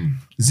 bro.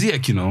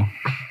 Ziyech, you know,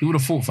 you would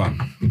have thought,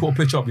 fam. You put a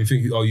picture up, you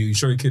think, you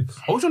show your kid,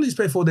 which one of these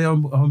play for their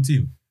home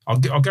team? I'll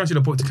guarantee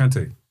they'll put it to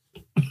Kante.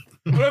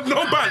 No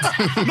bad.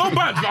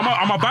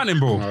 I'm a banning,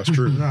 bro. No, that's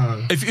true.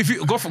 If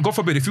you God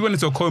forbid, if you went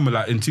into a coma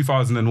like in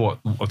 2000 and what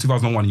or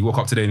 2001, you woke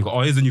up today and you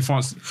go, here's the new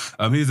France,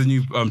 here's the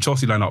new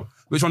Chelsea lineup.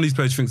 Which one of these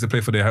players thinks they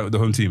play for the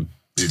home team?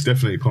 You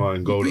definitely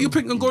can't N'Golo. You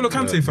pick N'Golo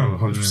Kante, fam.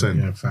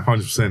 100%.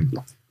 100%.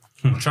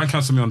 Try and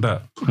cancel me on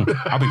that.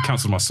 I've been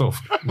cancelled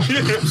myself. But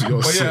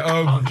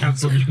yeah,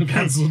 cancelled.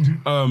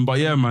 but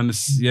yeah, man,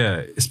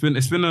 it's been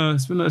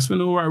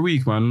an alright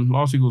week, man.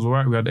 Last week was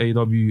alright. We had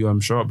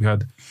AEW show up. We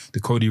had the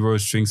Cody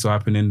Rhodes thing still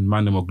happening.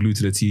 Man, them were glued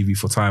to the TV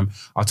for time.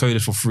 I'll tell you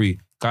this for free,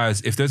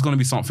 guys. If there's gonna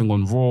be something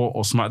on Raw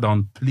or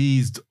SmackDown,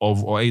 please, or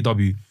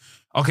AEW.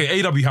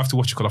 Okay, AEW you have to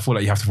watch it because I feel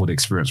like you have to for the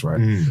experience, right?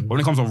 But when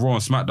it comes on Raw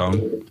and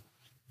SmackDown,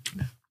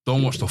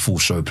 don't watch the full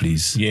show,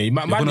 please. Yeah, you're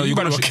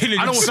gonna kill it.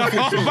 I don't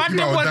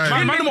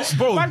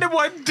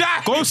want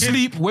to. Go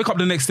sleep, wake up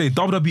the next day.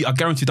 WWE, I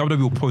guarantee WWE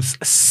will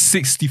post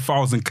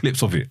 60,000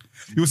 clips of it.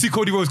 You'll see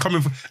Cody Rhodes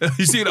coming.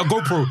 You see a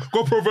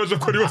GoPro version of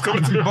Cody Rhodes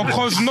coming to me.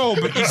 Because no,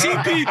 but you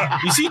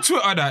see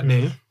Twitter that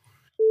day.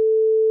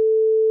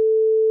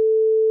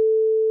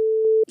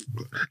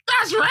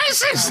 That's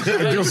racist.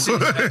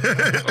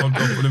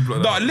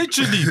 No,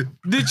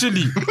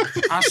 literally.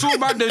 I saw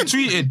man they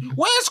tweeted,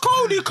 "Where's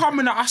Cody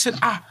coming out?" I said,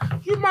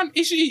 you man,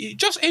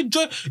 just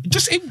enjoy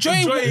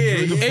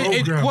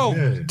it. Well,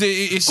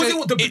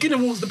 the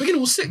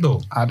beginning was sick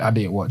though. I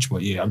didn't watch,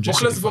 but yeah, I'm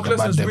just. Brock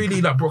Lesnar's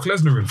really like Brock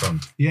Lesnar in fam.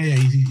 Yeah,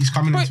 he's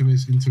coming into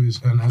his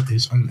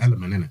own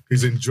element, innit?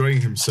 He's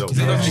enjoying himself.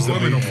 He's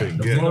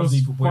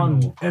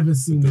Fun ever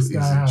seen this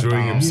guy. He's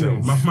enjoying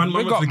himself. My man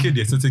went to the kid,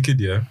 yeah. So the kid,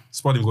 yeah.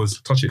 Spot him,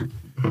 goes, touch it.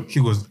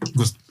 He goes,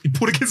 he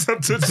pulled the kid's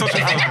hand to touch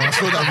it. I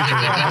saw that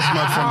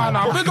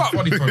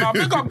video. That's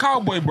big up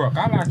Cowboy Brock.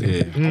 I like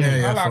it.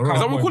 Yeah, I like Cowboy. Is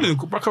that what we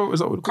call him? Is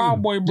that what we call him?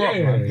 Cowboy Brock?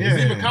 Yeah.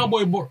 It's either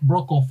Cowboy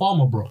Brock or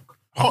Farmer Brock.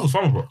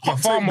 Farmer Brock. Hot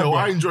take though,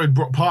 I enjoyed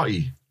Brock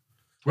Party.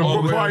 When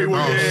Brock Party was,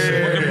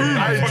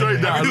 I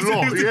enjoyed that a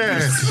lot.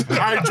 Yeah,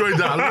 I enjoyed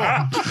that a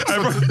lot.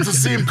 So to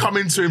see him come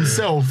into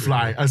himself,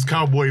 like as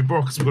Cowboy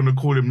Brock, as we're gonna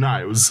call him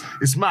now,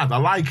 it's mad. I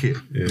like it.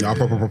 Yeah, I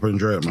proper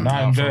enjoy it, man.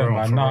 I enjoy it,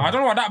 man. No, I don't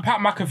know why that Pat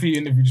McAfee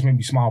interview just made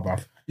me smile,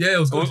 bruv. Yeah, it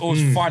was good. It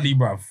was funny,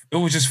 bruv. It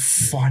was just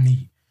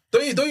funny.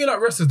 Don't you like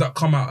wrestlers that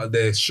come out of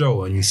their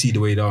show and you see the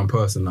way they are in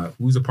person? Like,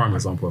 who's the prime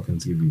example I can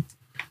give you?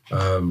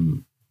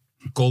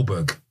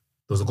 Goldberg.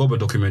 There was a Goldberg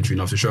documentary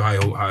enough to show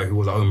how he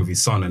was at home with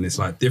his son, and it's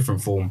like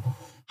different from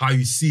how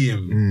you see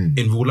him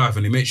in real life,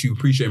 and it makes you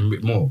appreciate him a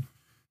bit more.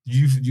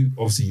 You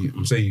obviously,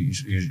 I'm saying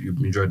you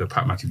enjoyed the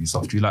Pat McAfee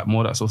stuff. Do you like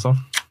more of that sort of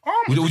stuff?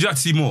 Would you like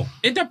to see more?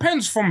 It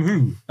depends from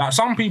who. Like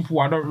some people,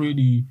 I don't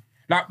really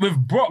like with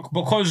Brock,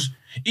 because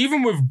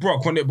even with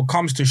Brock, when it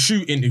comes to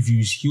shoot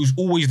interviews, he was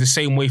always the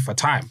same way for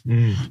time.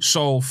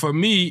 So for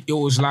me, it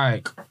was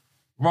like,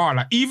 wow,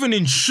 like even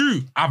in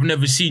shoot, I've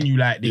never seen you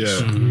like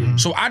this. Yeah.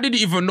 So I didn't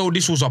even know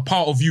this was a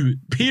part of you,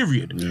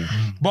 period. Yeah.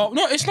 But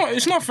no, it's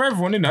not for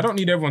everyone, innit? I don't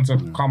need everyone to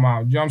come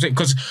out. You know what I'm saying?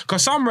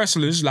 Because some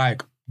wrestlers,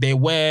 like, they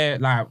wear,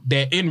 like,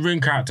 their in-ring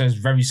characters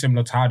very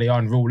similar to how they are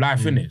in real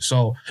life, innit?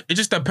 So it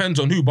just depends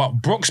on who.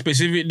 But Brock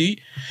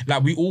specifically,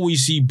 like, we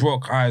always see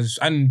Brock as,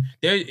 and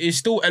there is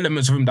still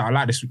elements of him that I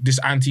like, this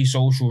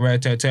anti-social, rare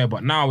tear.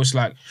 But now it's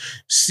like,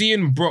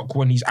 seeing Brock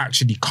when he's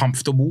actually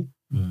comfortable,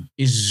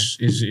 is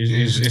something.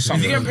 Is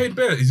he getting paid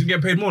better? Is he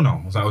getting paid more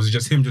now? Or is it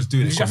just him just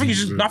doing it? I think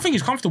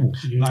he's comfortable.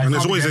 Yeah. And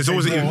there's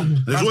always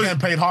getting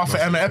paid half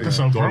an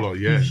episode, bro.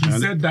 Yeah. He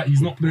said that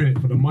he's not doing it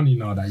for the money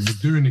now, that he's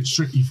doing it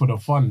strictly for the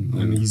fun,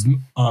 and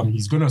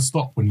he's gonna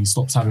stop when he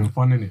stops having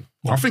fun in it.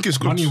 I think it's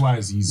good.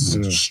 Money-wise, he's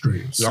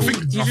straight. Yeah, I think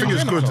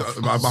it's good.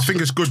 I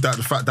think it's good that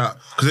the fact that,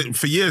 because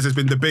for years there's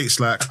been debates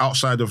like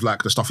outside of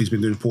like the stuff he's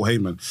been doing with Paul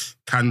Heyman,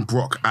 can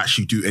Brock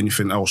actually do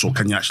anything else, or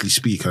can he actually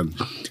speak? And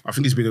I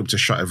think he's been able to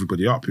shut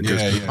everybody up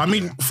because I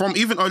mean, from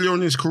even earlier on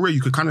in his career,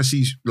 you could kind of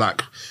see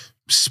like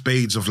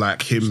spades of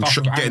like him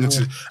getting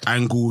into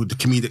angle, the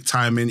comedic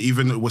timing,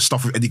 even with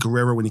stuff with Eddie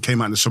Guerrero when he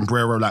came out in the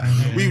sombrero. Like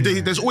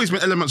there's always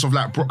been elements of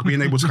like Brock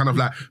being able to kind of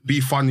like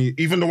be funny.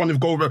 Even the one with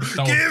Goldberg,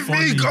 give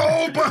me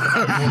Goldberg.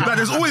 Like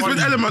there's always been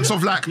elements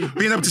of like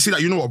being able to see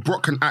that, you know what,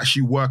 Brock can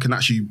actually work and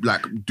actually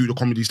like do the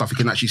comedy stuff. He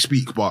can actually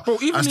speak. But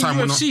even as in time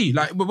UFC,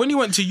 like when he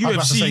went to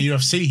UFC,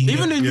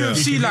 even in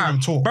UFC, like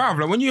bruv,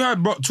 like when you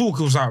heard Brock talk,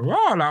 it was like,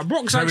 wow, like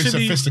Brock's very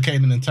actually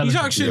sophisticated and intelligent.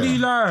 He's actually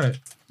like.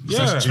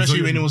 Yeah,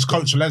 especially when he was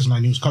coaching Lesnar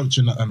and he was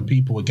coaching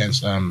people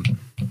against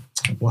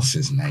what's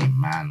his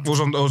name, man? It was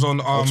on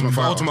Ultimate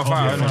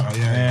Fighter.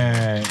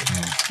 Yeah,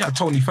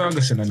 Tony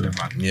Ferguson and them,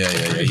 man. Yeah.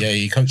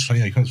 He coached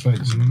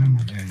Ferguson and them,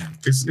 man.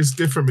 It's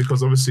different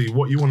because obviously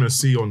what you want to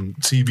see on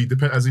TV,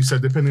 as you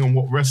said, depending on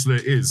what wrestler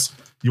it is,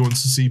 you want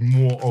to see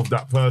more of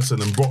that person.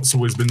 And Brock's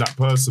always been that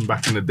person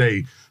back in the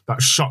day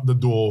that shut the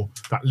door,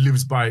 that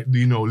lives by,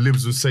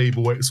 lives with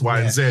Sable X,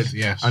 Y, and Z.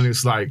 Yes. And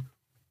it's like,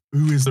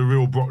 who is the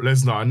real Brock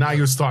Lesnar? And now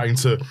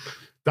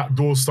that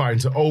door's starting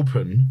to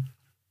open,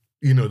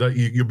 that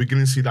you're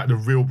beginning to see that the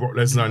real Brock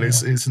Lesnar, and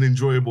it's an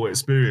enjoyable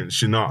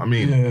experience, you know what I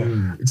mean?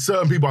 Yeah. It's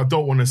certain people, I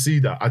don't want to see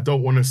that. I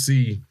don't want to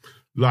see,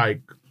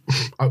 like,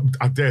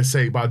 I dare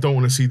say, but I don't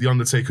want to see The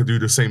Undertaker do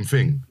the same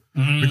thing.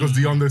 Because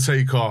The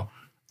Undertaker,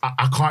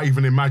 I can't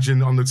even imagine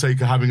The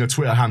Undertaker having a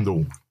Twitter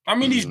handle. I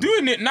mean, he's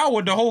doing it now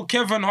with the whole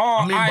Kevin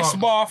Hart, Ice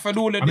Bath and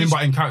all of this.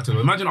 But in character,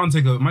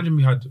 imagine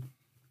we had,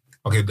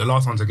 the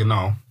last Undertaker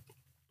now,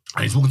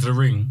 and he's walking to the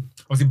ring.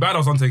 Obviously,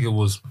 Badass Undertaker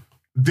was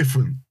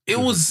different. It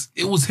was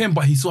him,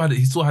 but he still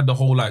had the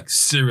whole like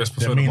serious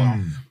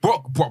persona.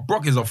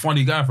 Brock is a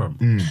funny guy, fam.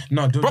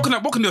 No, Brock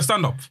can do a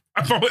stand up.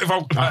 I feel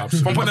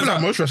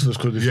like most wrestlers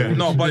could.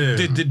 No, but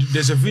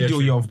there's a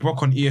video of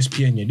Brock on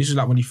ESPN. Yeah, this is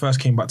like when he first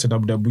came back to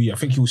WWE. I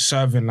think he was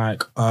serving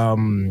like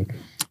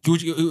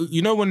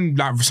you know when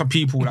like some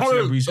people like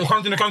celebrities in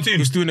the canteen. He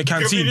was doing the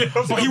canteen,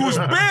 but he was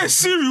bare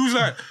serious. He was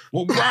like,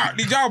 "Well, bruh,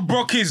 the guy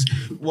Brock is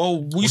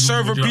we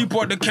serving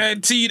people at the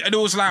canteen," and it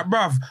was like,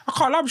 "Bruv, I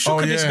can't lie, I'm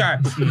shook at this guy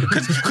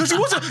because he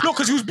wasn't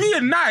because he was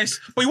being nice,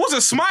 but he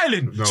wasn't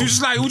smiling. So he was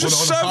just like he was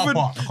just serving.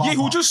 He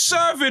was just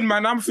serving,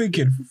 man. I'm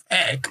thinking,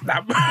 heck,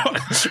 like, bro,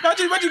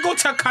 imagine go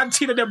to a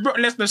canteen and then Brock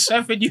Lesnar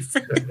serving you.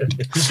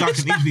 This guy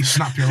can easily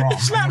snap your arm.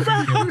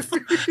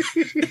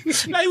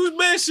 Like he was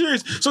very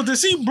serious. So to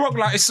see Brock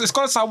like it's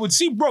because I would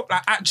see Brock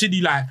like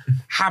actually like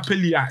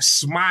happily like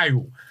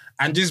smile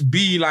and just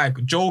be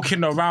like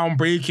joking around,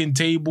 breaking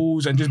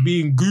tables and just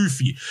being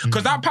goofy.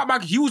 Because that Pat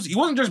McAfee, he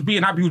wasn't just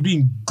being happy, he was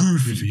being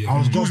goofy. He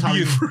was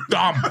being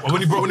dumb.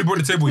 When he brought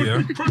the table,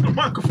 yeah. Put the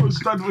microphone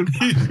stand with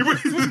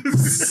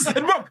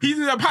And Brock, he's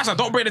in a passer,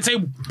 don't break the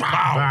table.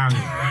 Bang.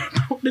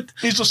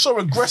 He's just so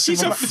aggressive.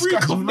 He's a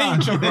freak of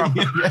nature, bro.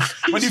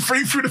 When he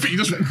threw the thing, he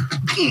just went,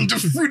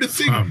 just threw the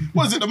thing.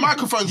 What is it, the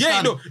microphone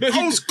stand?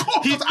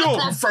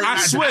 I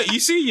swear, you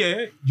see,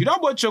 yeah, you know how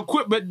much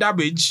equipment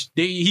damage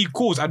he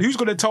caused, and who's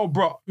gonna tell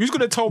Brock? Who's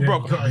gonna tell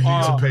Brock?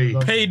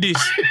 Pay this.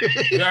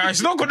 Yeah,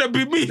 it's not gonna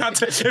be me.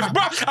 If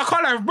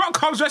Brock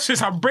comes wrestling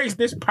and breaks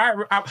this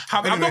pirate, I'm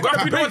not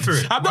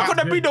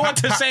gonna be the one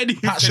to say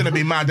anything. Pat shouldn't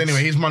be mad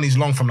anyway. His money's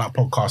long from that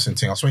podcasting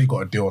thing. I swear he got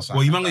a deal or something.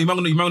 Well, you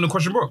man gonna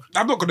question Brock?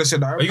 I'm not gonna say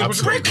that. Are you gonna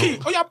break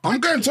it? I'm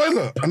going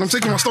toilet and I'm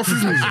taking my stuff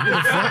with me.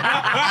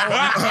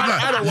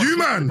 You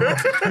man,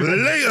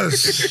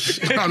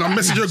 laters. And I'm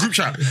messaging a group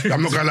chat.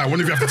 I'm not gonna lie. One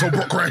of you have to tell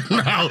Brock right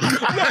now.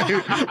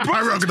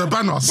 Brock's gonna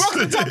ban us. Brock's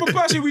the type of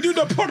person we do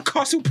the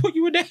podcast who put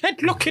you in the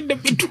headlock in the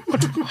middle.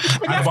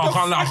 I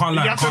can't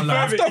lie. You have to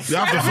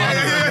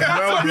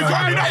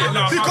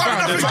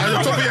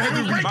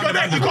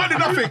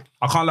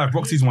I can't lie.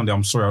 Brock sees one day.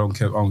 I'm sorry. I don't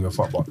care. I don't give a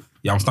fuck. But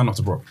yeah, I'm standing up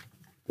to Brock.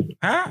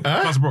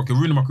 That's Brock. You're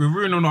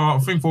ruining our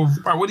thing for.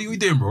 Right, what are you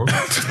doing, bro?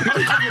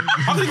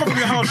 How can you come from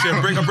your house here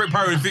and break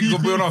pirate and think you're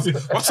going on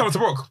us? What's up to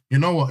Brock? You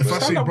know what? If I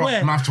see Brock,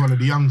 I'm after one of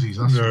the young G's.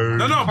 No, Sam.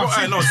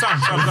 I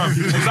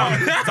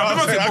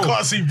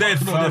can't see. There's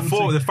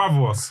 5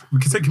 of us. We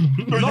can take him.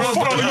 No,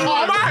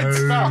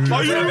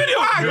 are you in the video?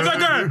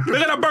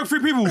 They're gonna bug 3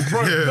 people. Do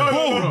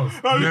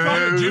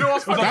you know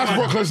what's funny? That's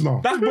Brock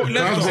Lesnar. That's Brock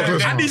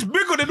Lesnar. And he's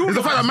bigger than all. It's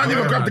the fact that man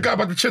even grabbed the guy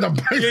by the chin and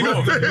banged him.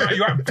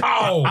 You're like,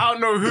 pow. I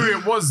don't know who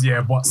it was,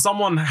 but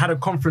someone had a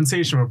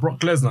confrontation with Brock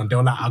Lesnar and they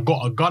were like, I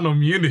got a gun on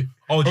me, innit?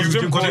 Oh, do you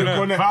think I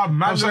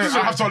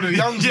have to the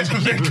young G's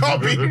because they can't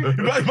be.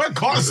 Man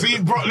can't see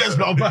Brock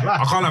Lesnar.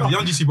 I can't have the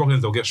young GC Brock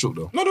Lesnar, they'll get shook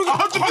though. No,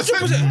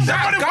 100%.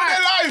 That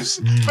their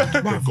lives.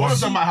 One of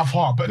them might have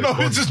heart, but no,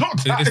 it's just not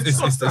that. It's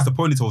the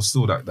ponytail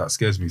still that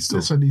scares me still.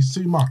 Listen, he's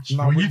too much.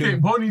 No, you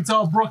think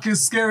ponytail Brock is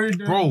scary?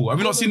 Bro, have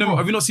you not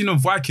seen them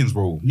Vikings,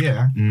 bro?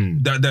 Yeah.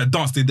 They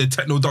dance, they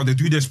techno dance, they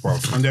do this, bro.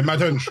 And they're mad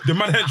hench. They're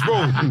mad hench,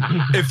 bro.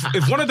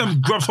 If one of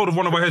them grabs hold of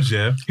one of our heads,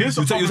 yeah, here's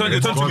the problem.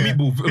 Here's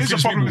the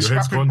problem with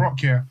scrapping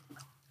Brock, yeah.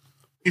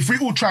 If we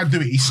all try to do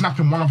it, he's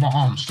snapping one of our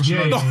arms.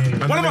 One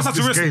of us has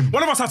to risk.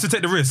 One of us has to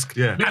take the risk.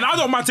 Yeah. And I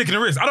don't mind taking the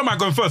risk. I don't mind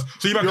going first.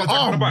 So you might go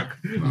from the back.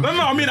 No,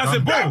 I mean, I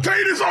said, bro.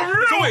 This on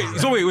real.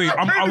 So wait.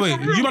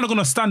 You man are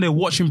gonna stand there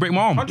watching break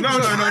my arm. No. You man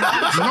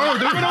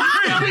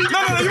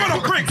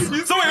are pricks.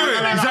 So wait.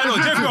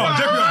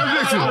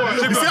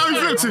 You see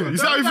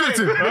how he flipped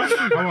it?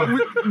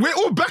 We're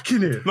all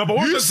backing it. No,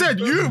 but you said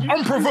you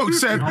unprovoked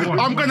said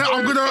I'm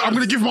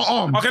gonna give my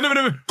arm. Okay, no.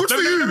 Good for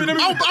you.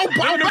 I'll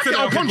back it.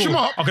 I'll punch him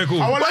up. Okay,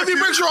 cool. Why did he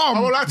break your arm? I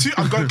will lie to you.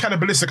 I'm going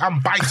cannibalistic. I'm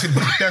biting.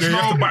 There's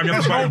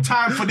no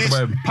time for this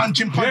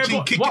punching,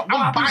 kicking.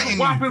 I'm biting.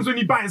 What happens when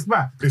he bites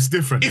back? It's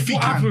different. If he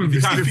can.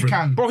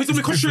 Bro, he's gonna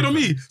be concentrating on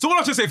me. So what I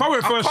have to say, if I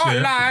went first,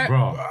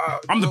 bro,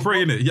 I'm the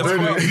prey, innit?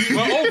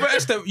 Well, over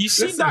Esther, you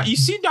see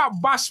that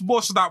bass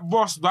boss that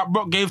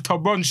Brock gave to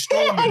Braun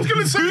Strowman. I was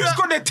gonna say who's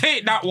gonna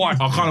take that one?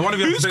 I can't. One of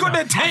you. Who's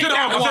gonna take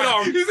that one?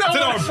 Who's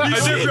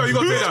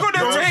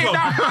gonna take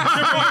that?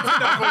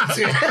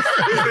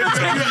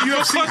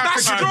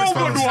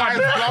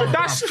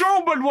 That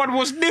Strowman one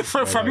was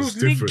different from you.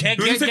 Who's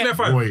taking that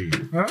 5?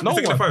 No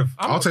one.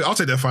 I'll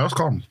take that 5. That's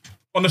calm.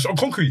 On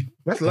concrete.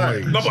 That's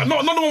like no, but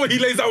not the one where he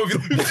lays out with you.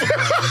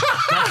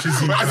 I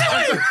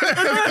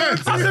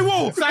said,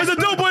 whoa, there's a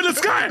dope boy in the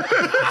sky.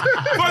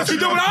 What's he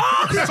doing?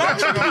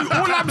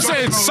 All I'm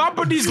saying,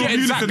 somebody's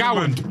getting Zach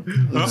Gowen.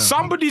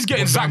 Somebody's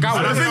getting Zach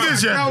Gowen. The thing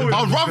is,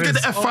 I'd rather get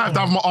the F5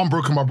 than have my arm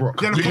broken by Brock.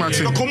 The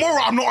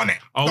Kimura, I'm not on it.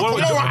 I'm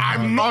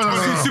not on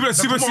it.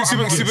 Super.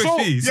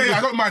 Yeah,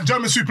 I got my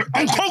German super.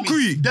 On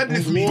concrete.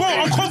 Deadlift me. Bro,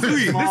 on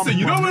concrete. Listen,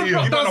 you know when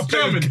Brock does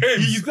German,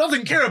 he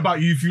doesn't care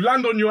about you if you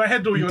land on your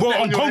head or your neck.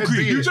 On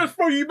concrete. You just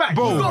throw you back.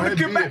 Bro, he's not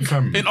looking back.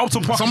 In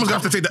Upton Park. Someone's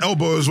gonna have to take the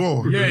elbow as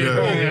well. Yeah.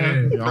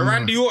 The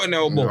Randy Orton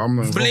elbow.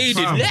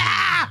 Bladed.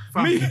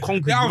 Me, I'll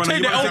take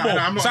the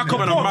elbow so I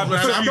can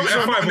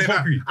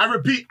I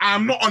repeat,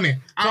 I'm not on it.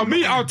 For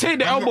me, I'll take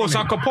the elbow so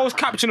I can post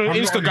caption on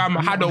Instagram.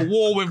 I had a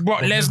war with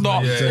Brock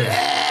Lesnar.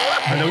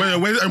 And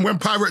then when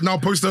Pirate now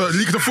posts the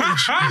leak of the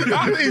footage,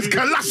 he's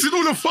collapsing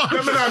all the fun.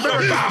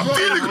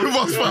 Dealing with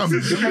us, fam.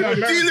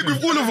 Dealing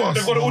with all of us.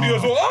 They've got the audio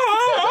as well.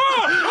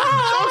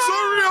 I'm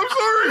sorry.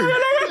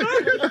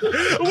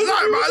 I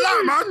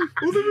like,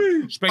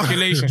 man.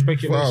 Speculation.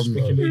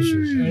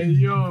 Hey,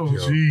 yo.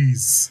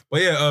 Jeez.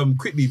 But yeah,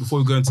 quickly before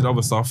we go into the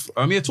other stuff,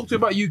 talk to me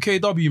about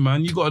UKW,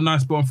 man. You got a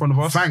nice belt in front of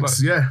us.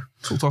 Thanks, yeah.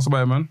 Talk to us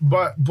about it, man.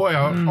 But boy,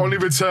 I only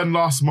returned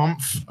last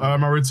month. I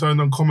returned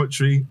on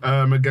commentary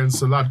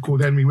against a lad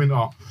called Henry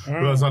Winter, who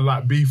I was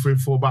like beef with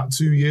for about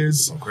 2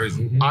 years.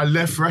 Crazy. I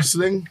left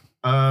wrestling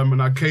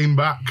and I came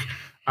back,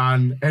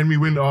 and Henry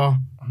Winter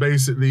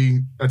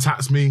basically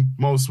attacks me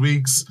most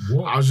weeks.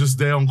 I was just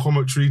there on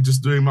commentary,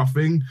 just doing my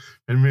thing,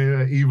 and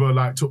either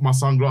like took my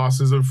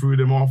sunglasses and threw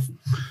them off.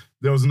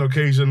 There was an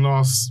occasion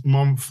last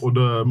month or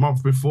the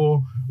month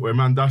before where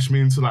man dashed me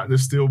into like the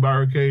steel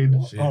barricade,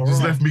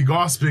 just left me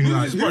gasping.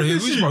 Like,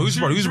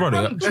 Who's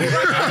brother? This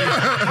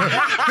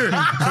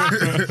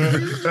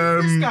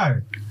guy.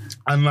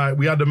 And like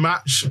we had a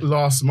match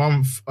last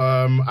month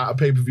at a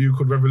pay-per-view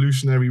called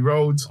Revolutionary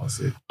Road.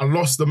 I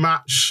lost the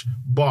match,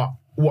 but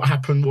what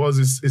happened was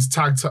his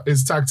tag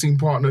team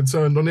partner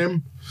turned on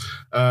him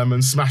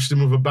and smashed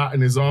him with a bat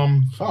in his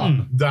arm.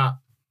 That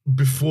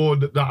before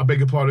that, I beg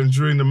your pardon,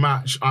 during the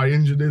match, I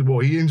injured him. Well,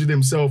 he injured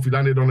himself. He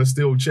landed on a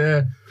steel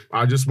chair.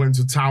 I just went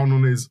to town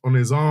on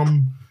his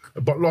arm,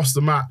 but lost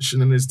the match.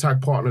 And then his tag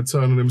partner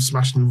turned on him,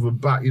 smashed him with a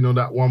bat. You know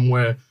that one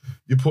where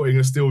you're putting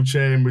a steel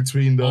chair in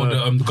between the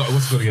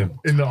what's it called again?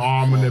 In the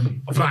arm, and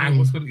then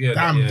bang,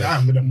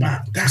 Damn, with a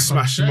bat.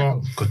 smash him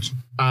up.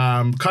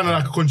 Kind of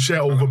like a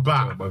concerto with a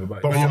bat,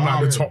 but on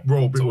like the top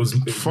rope. It was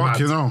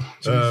Fucking hell.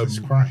 Jesus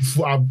Christ.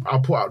 I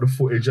put out the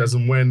footage as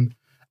and when.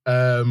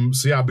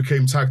 So yeah, I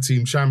became tag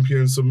team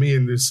champion. So me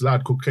and this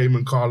lad called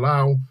Cayman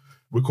Carlisle,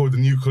 we're called the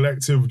New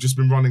Collective. We've just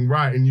been running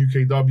right in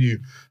UKW.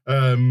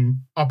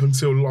 Up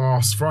until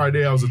last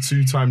Friday, I was a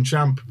 2-time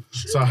champ.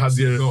 So I had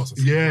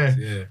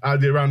I had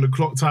the Around the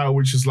Clock title,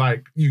 which is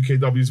like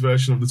UKW's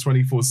version of the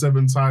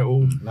 24/7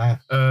 title. Nice.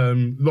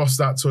 Lost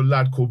that to a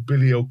lad called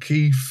Billy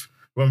O'Keefe,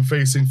 who I'm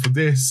facing for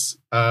this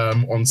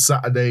on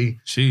Saturday.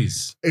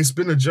 Jeez. It's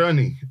been a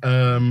journey.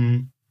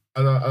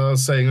 As I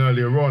was saying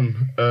earlier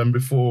on,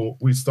 before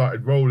we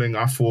started rolling,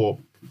 I thought,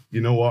 you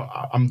know what,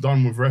 I'm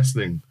done with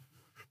wrestling.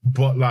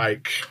 But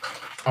like,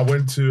 I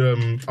went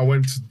to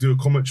do a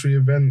commentary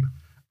event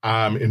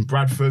in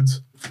Bradford,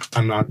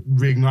 and I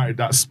reignited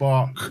that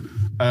spark.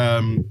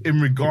 In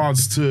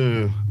regards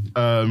to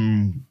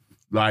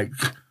like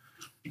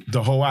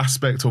the whole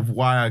aspect of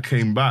why I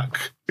came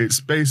back, it's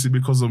basically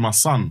because of my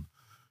son.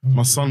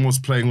 My son was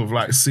playing with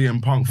like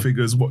CM Punk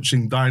figures,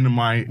 watching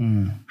Dynamite,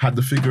 had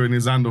the figure in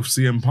his hand of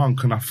CM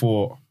Punk, and I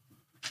thought,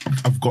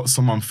 I've got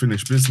some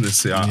unfinished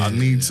business here. I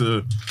need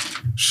to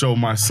show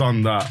my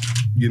son that,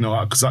 you know,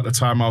 because at the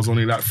time I was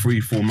only like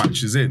 3-4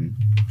 matches in,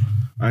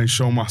 and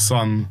show my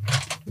son,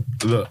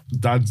 look,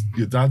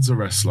 your dad's a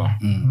wrestler.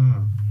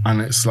 And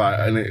it's like,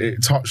 and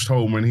it touched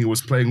home when he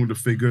was playing with the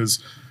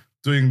figures,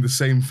 doing the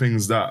same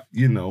things that,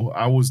 you know,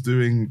 I was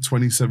doing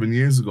 27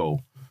 years ago.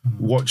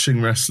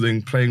 Watching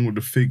wrestling, playing with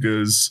the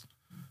figures,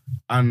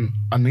 and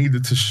I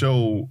needed to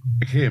show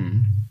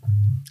him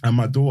and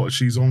my daughter,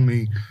 she's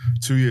only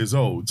 2 years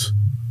old,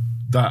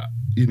 that,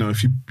 you know,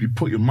 if you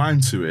put your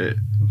mind to it,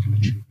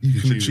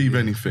 you can achieve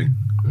anything.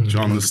 Do you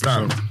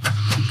understand?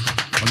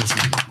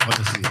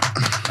 Honestly.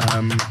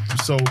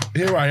 So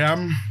here I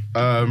am,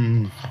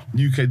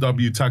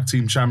 UKW Tag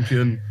Team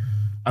Champion,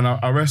 and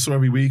I wrestle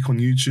every week on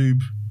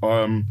YouTube.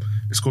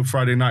 It's called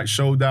Friday Night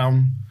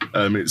Showdown.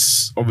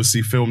 It's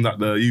obviously filmed at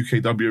the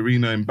UKW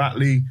Arena in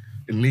Batley,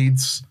 in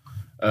Leeds.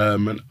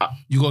 And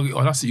you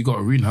got You got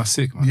arena. That's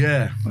sick, man.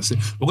 Yeah, that's it.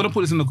 We're gonna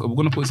put this in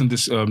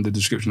the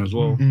description as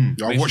well.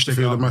 I watched a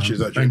few of the matches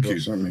that Thank you.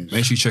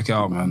 Make sure you check it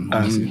out, man.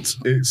 Honestly. And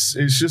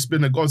it's just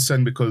been a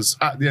godsend, because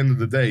at the end of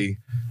the day,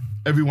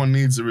 everyone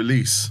needs a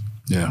release.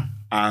 Yeah.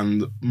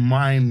 And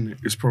mine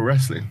is pro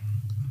wrestling.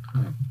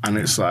 And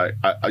it's like,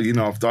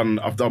 I've done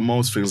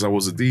most things. I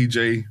was a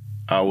DJ.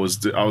 I was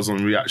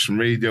on Reaction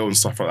Radio and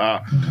stuff like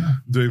that,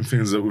 doing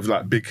things with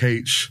like Big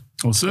H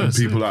and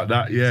people like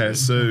that. Yeah.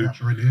 So,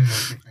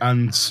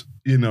 and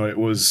you know,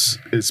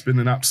 it's been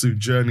an absolute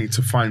journey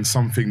to find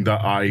something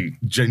that I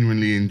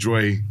genuinely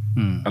enjoy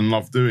and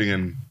love doing,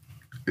 and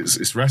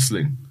it's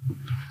wrestling.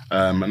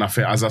 And I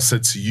think, as I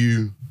said to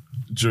you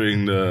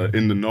during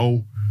in the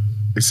know,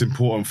 it's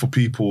important for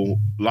people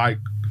like,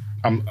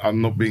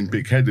 I'm not being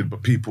big-headed,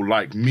 but people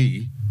like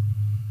me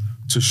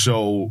to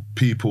show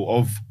people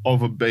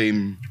of a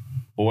BAME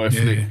or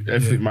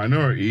ethnic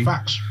minority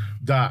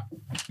that,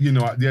 you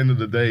know, at the end of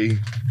the day,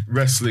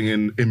 wrestling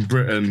in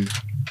Britain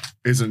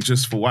isn't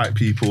just for white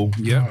people.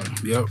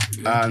 Yep.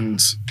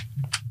 And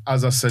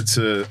as I said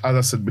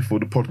before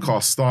the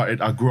podcast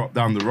started, I grew up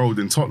down the road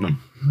in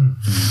Tottenham.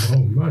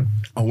 Oh man.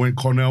 I went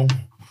Cornell.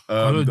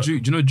 do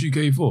you know Duke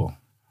 84?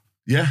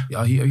 Yeah.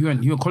 Yeah, you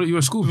went college, you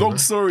went to school. Long bro.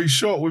 story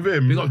short with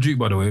him. Big up Duke,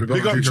 by the way.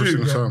 Big up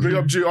Duke. Big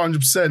up Duke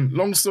 100%.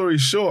 Long story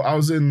short, I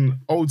was in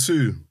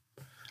 02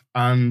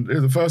 and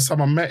the first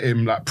time I met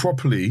him, like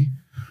properly,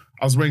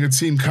 I was wearing a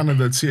Team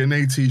Canada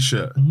TNA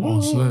t-shirt.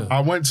 I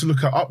went to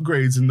look at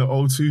upgrades in the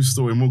O2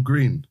 store in Wood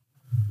Green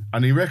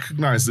and he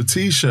recognised the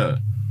t-shirt.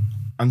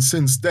 And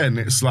since then,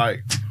 it's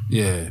like,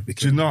 Yeah.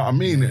 do you know what I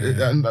mean?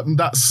 And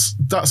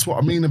that's what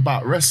I mean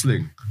about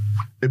wrestling.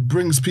 It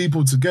brings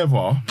people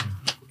together.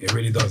 It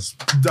really does.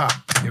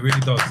 It really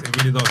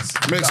does.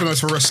 Make some noise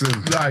for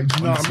wrestling. Like, do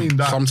you know what I mean?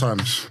 That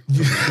Sometimes.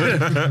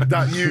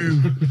 that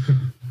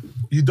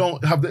you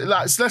don't have the,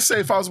 like, let's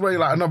say if I was wearing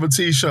like another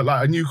t-shirt,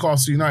 like a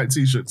Newcastle United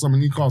t-shirt, because I'm a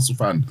Newcastle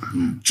fan,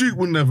 Duke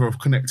would never have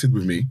connected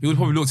with me. He would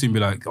probably look to him and be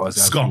like, "Oh, it's a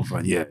Scum. Arsenal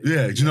fan." Yeah.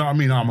 Yeah, do you know what I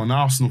mean? I'm an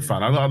Arsenal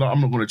fan. I'm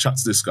not going to chat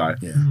to this guy.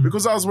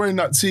 Because I was wearing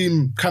that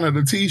Team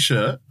Canada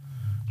t-shirt,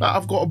 like,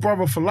 I've got a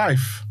brother for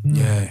life.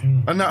 Yeah.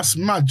 And that's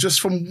mad. Just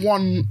from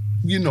one,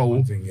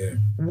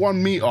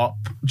 one meet-up,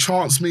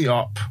 chance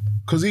meet-up,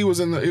 because he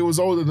was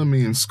older than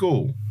me in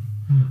school.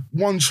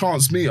 One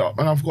chance meet-up,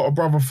 and I've got a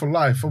brother for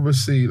life.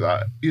 Obviously,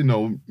 like,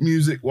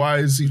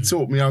 music-wise, he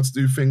taught me how to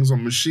do things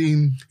on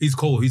machine. He's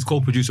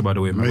co-producer, by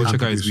the way, man. Go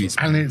check out his beats.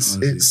 And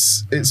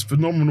it's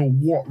phenomenal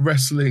what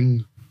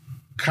wrestling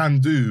can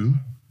do,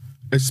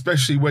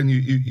 especially when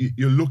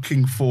you're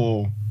looking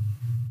for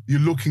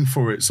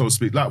it, so to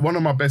speak. Like, one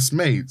of my best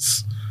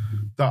mates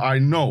that I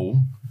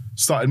know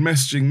started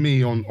messaging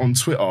me on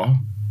Twitter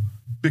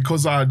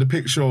because I had the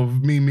picture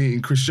of me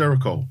meeting Chris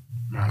Jericho.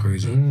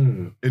 Crazy.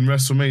 In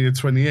WrestleMania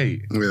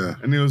 28. Yeah.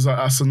 And he was like,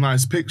 that's a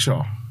nice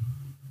picture.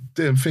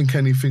 Didn't think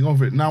anything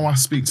of it. Now I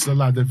speak to the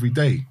lad every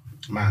day.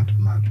 Mad.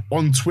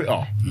 On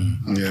Twitter.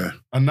 Yeah.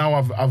 And now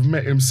I've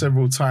met him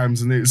several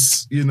times and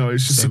it's,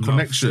 it's just Same a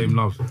connection. Same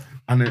love.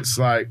 And it's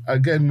like,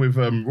 again, with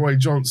Roy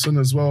Johnson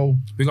as well.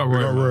 Big up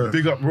Roy.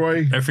 Big up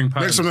Roy. Everything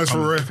pattern. Make some noise for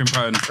Roy. Everything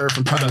pattern.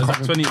 Everything pattern. Is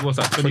that 20, what's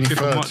that,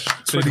 25th of March?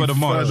 23rd of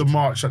March. 23rd of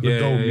March at the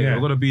Dome, yeah.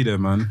 We've got to be there,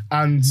 man.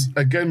 And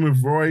again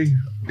with Roy,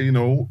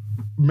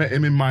 met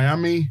him in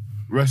Miami,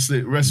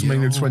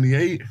 WrestleMania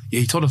 28. Yeah,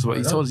 he told us about it.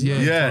 He told us,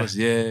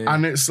 yeah.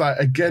 And it's like,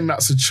 again,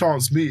 that's a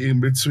chance meeting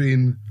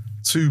between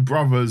two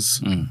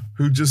brothers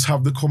who just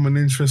have the common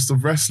interest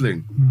of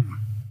wrestling.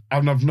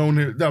 And I've known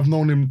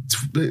him,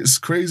 it's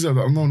crazy that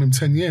I've known him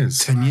 10 years.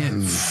 10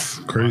 years.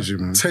 Crazy,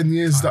 man. 10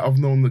 years that I've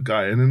known the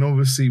guy. And then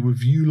obviously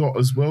with you lot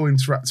as well,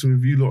 interacting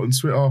with you lot on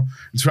Twitter,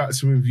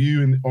 interacting with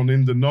you on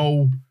In The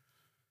Know,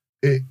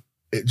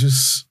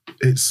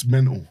 it's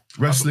mental.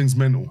 Wrestling's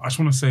mental. I just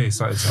want to say,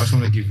 I just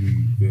want to give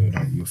you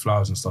your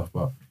flowers and stuff,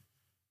 but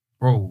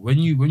bro, when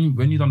you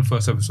done the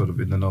first episode of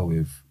In The Know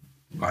with,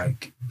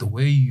 like, the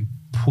way you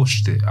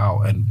pushed it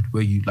out and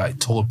where you like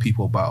told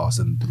people about us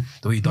and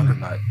the way you done it,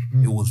 like,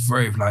 it was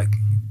very like,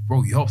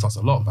 bro, you helped us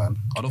a lot, man.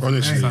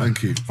 Honestly,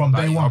 thank you. From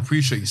day one. I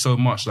appreciate you so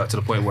much, like, to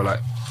the point where, like,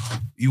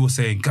 you were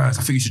saying, guys,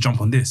 I think you should jump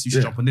on this. You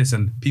should jump on this,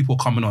 and people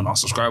coming on. Our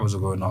subscribers are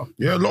going up.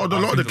 Yeah, a lot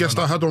of the guests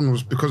I had on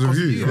was because of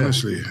you,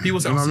 honestly. People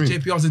say, You know what I mean?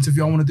 JPR's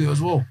interview, I want to do it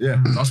as well.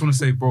 Yeah. I just want to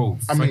say, bro,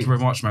 thank you very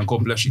much, man.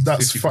 God bless you.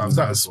 That's 50 times,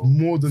 that's bro.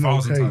 more than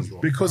 1,000 okay. times, bro.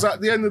 Because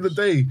at the end of the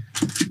day,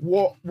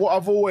 what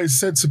I've always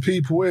said to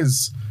people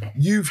is,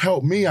 you've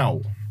helped me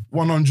out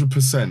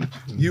 100%.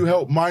 You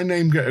helped my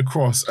name get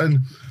across, and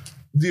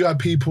you had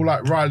people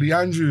like Riley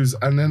Andrews,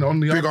 and then on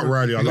the Big up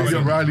Riley, I love you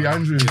had him. Riley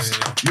Andrews.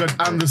 You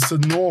had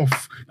Anderson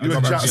North. You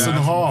had Jackson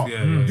Hart.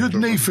 You had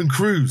Nathan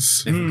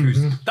Cruz.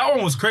 That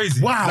one was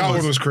crazy. Wow. That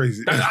one was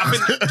crazy. I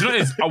think, do you know what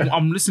it is?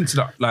 I'm listening to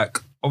that, like,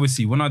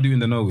 obviously when I do In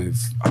The Know with,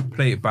 I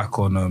play it back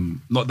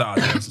on, not that I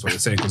don't listen to what you're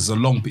saying, because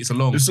it's a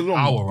long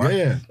hour, right?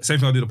 Yeah. Same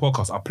thing I do the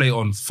podcast, I play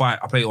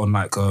it on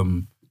like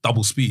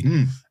double speed,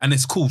 and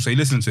it's cool, so you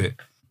listen to it.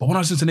 But when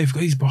I listen to Nathan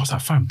Cruz, bro, I was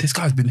like, fam, this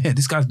guy's been here,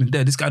 this guy's been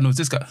there, this guy knows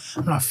this guy.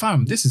 I'm like,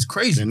 fam, this is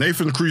crazy. Yeah,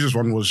 Nathan Cruz's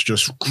one was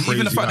just crazy.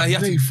 Even the fact that he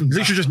had to,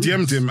 literally just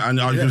DM'd him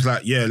and I was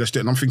like, yeah, let's do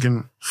it. And I'm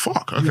thinking,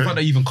 fuck, okay. the fact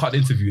that he even cut the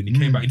interview and he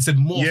came back, he said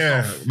more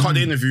stuff. Cut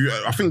the interview.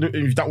 I think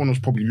that one was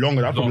probably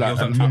longer. That was Long,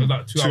 probably it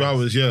was like 2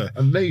 hours, yeah.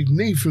 And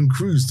Nathan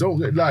Cruz,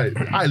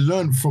 I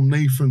learned from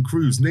Nathan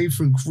Cruz.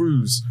 Nathan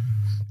Cruz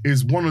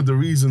is one of the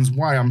reasons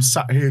why I'm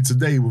sat here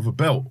today with a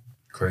belt.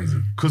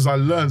 Crazy. Because I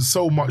learned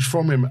so much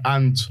from him,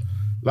 and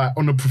like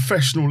on a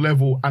professional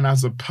level and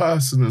as a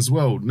person as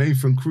well,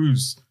 Nathan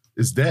Cruz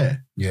is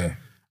there. Yeah.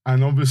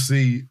 And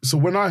obviously, so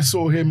when I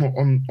saw him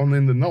on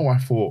In The Know, I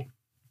thought,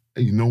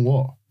 hey, you know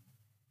what?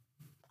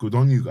 Good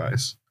on you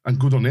guys, and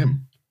good on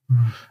him.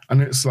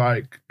 And it's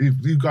like, if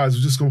you guys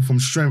have just gone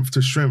from strength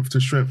to strength to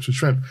strength to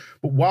strength.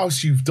 But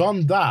whilst you've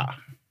done that,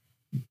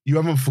 you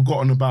haven't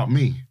forgotten about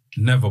me.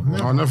 Never, bro.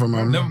 Oh, never,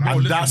 man. Never, bro. And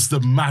Listen. that's the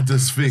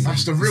maddest thing.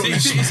 That's the real You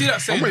see that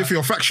saying? I'm waiting for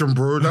your faction,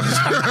 bro.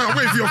 I'm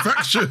waiting for your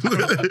faction.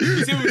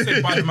 You see when we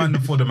say by the man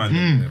before the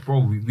man, bro,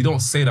 we don't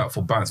say that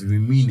for bands. We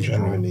mean it,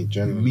 bro.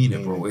 We mean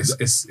it, bro.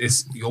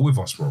 It's you're with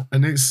us, bro.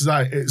 And it's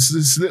like, it's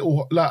this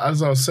little, like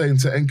as I was saying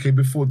to NK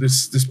before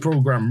this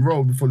program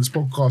rolled, before this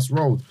podcast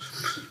rolled,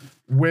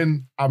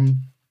 when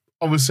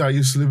obviously I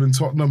used to live in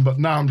Tottenham, but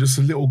now I'm just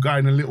a little guy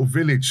in a little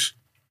village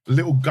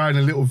little guy in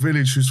a little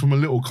village who's from a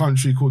little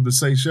country called the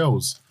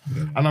Seychelles.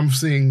 Yeah. And I'm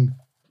seeing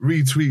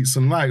retweets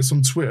and likes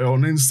on Twitter,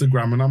 on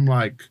Instagram, and I'm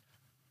like,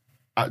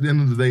 at the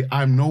end of the day,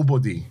 I'm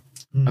nobody.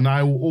 And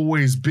I will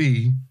always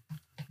be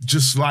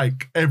just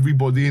like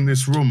everybody in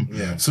this room.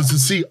 Yeah. So to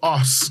see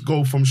us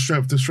go from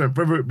strength to strength,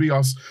 whether it be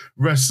us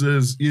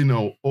wrestlers, you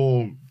know,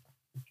 or,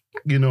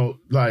 you know,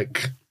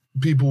 like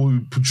people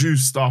who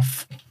produce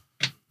stuff,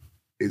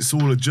 it's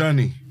all a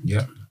journey.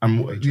 Yeah.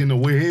 And, you know,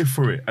 we're here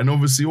for it. And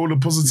obviously all the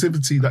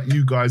positivity that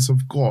you guys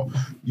have got,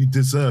 you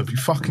deserve. You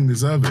fucking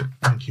deserve it.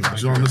 Thank you.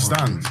 Do you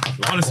understand?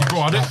 Honestly,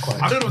 bro, I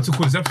don't know what to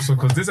call this episode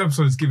because this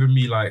episode is giving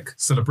me like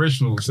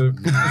celebrational. It's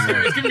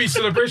giving me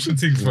celebration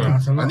things, bro.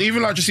 And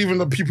even like, just even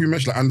the people you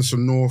mentioned, like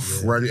Anderson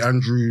North, Riley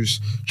Andrews,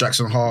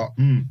 Jackson Hart,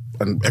 and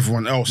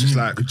everyone else, it's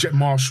like Jet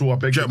Marshall,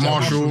 big up.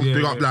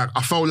 Like,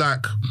 I felt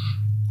like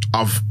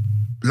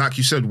like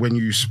you said, when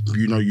you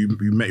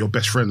met your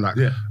best friend, like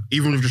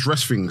even with just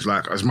rest things,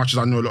 like as much as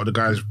I know a lot of the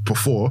guys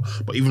before,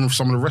 but even with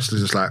some of the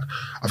wrestlers, it's like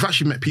I've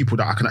actually met people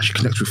that I can actually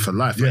connect with for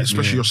life, like,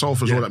 especially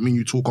yourself as well. That mean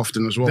you talk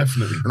often as well.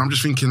 Definitely. And I'm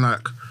just thinking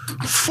like,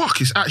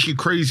 fuck, it's actually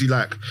crazy.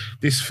 Like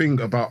this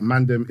thing about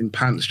mandem in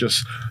pants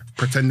just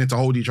pretending to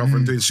hold each other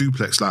and doing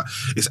suplex, like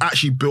it's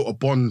actually built a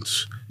bond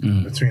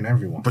between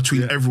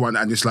everyone.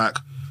 And it's like,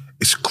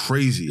 it's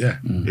crazy. Yeah.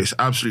 It's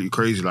absolutely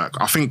crazy. Like,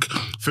 I think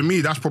for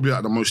me, that's probably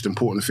like the most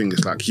important thing.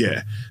 It's like,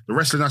 the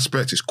wrestling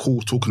aspect is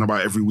cool. Talking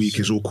about it every week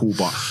is all cool.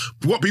 But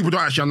what people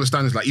don't actually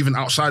understand is like, even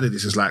outside of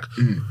this is like,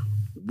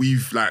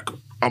 we've like,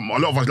 a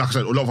lot of us, like I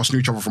said, a lot of us knew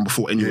each other from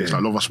before anyway. It's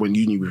like a lot of us went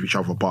uni with each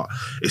other, but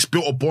it's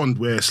built a bond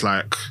where it's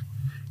like,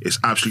 it's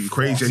absolutely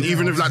crazy. And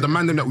even with like the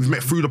man that we've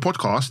met through the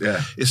podcast,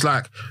 it's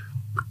like,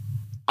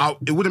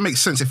 it wouldn't make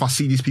sense if I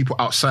see these people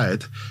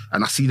outside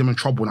and I see them in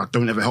trouble and I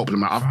don't ever help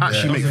them. Like,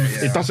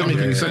 it doesn't make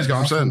any sense, you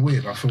know what I'm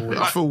saying?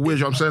 I feel weird,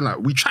 you know what I'm saying? Like,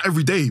 we chat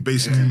every day,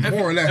 basically.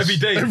 More or less. Every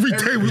day. Every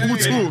day we all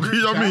talk, you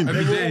know what I mean?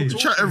 Every day. We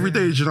chat every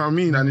day, do you know what I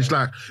mean? And it's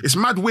like, it's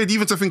mad weird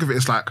even to think of it.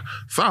 It's like,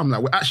 fam,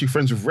 like, we're actually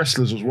friends with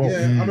wrestlers as well.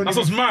 That's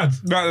what's mad.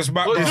 It's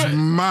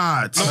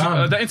mad.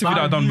 The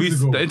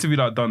interview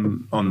that I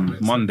done on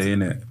Monday,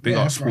 innit? Big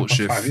up Sports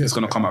Shift. It's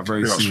gonna come out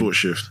very soon. Big up Sports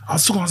Shift. I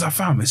was talking, I was like,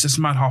 fam, it's just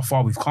mad how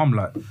far we've come.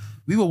 Like,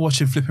 we were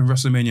watching flipping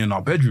WrestleMania in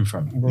our bedroom,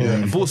 fam.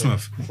 In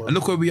Portsmouth. And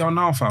look where we are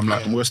now, fam.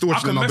 Like, we're still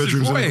watching in our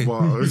bedrooms.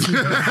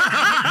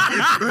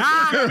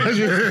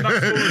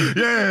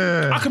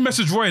 I can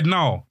message Roy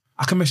now.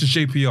 I can message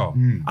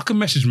JPR. I can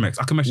message Mex.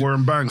 I can message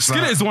Warren Banks.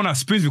 Skillet is the one that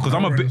spins because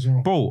I'm a bit,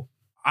 bro.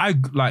 I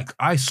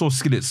saw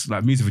Skillet's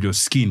like music videos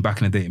skiing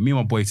back in the day. Me and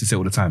my boy used to say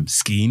all the time,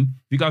 skiing.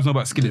 If you guys know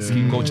about Skillet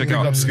skiing, go check it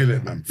out.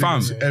 Skillet, man.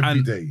 Fam,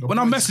 every day. When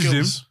I messaged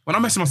him,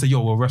 I said,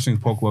 yo, we're wrestling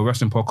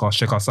podcast,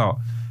 check us out.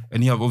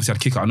 And he obviously had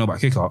Kick Out, I know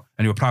about Kick Out.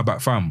 And he replied back,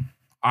 fam,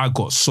 I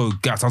got so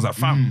gassed. I was like,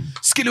 fam,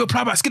 Skillet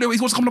replied back, Skillet, he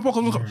wants to come to the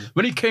podcast.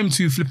 When he came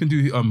to flipping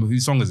do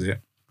whose song is it?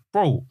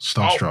 Bro,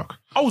 starstruck.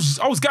 I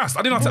was gassed.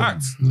 I didn't know how to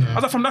act. I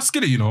was like, fam, that's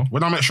Skillet, you know.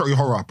 When I met Shotty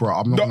Horror, bro,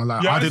 I'm not gonna lie,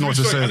 I didn't know what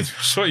to say.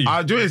 Shotty.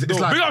 I do it. It's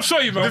like, big up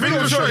Shotty, man. The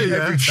thing with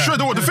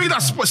Shotty, the thing that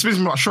spins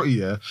me about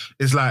Shotty,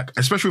 is like,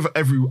 especially with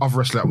every other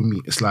wrestler that we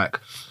meet, it's like,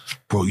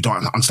 bro, you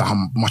don't understand how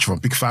much of a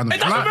big fan of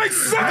it doesn't make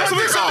sense.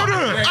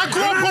 I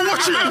grew up on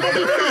watching it. I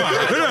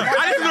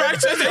didn't know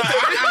actually. The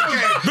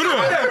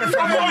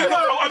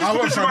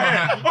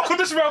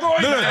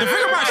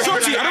thing about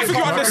Shotty, I don't think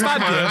you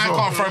understand,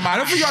 I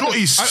don't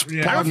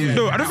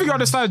think you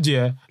understand,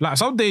 yeah. Like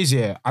some days,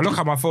 yeah, I look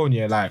at my phone,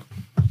 yeah, like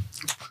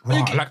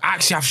I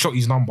actually have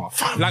Shotty's number.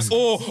 Like,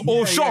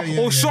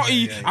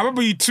 Shotty. I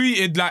remember you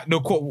tweeted like the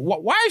quote.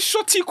 Why is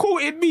Shotty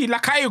quoting me?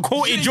 Like I ain't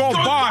quoted your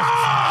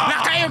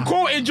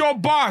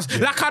bars.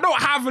 Like I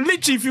don't have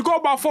literally. If you go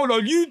on my phone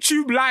on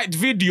YouTube liked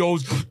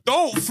videos,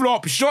 don't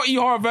flop. Shotty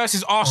Horror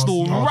versus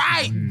Arsenal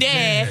right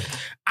there.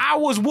 I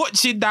was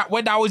watching that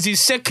when I was in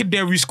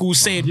secondary school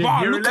saying, you're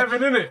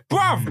 11, innit?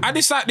 Bruv, and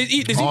it's like,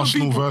 there's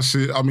Arsenal even people...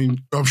 versus,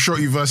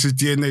 Shotty versus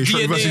DNA,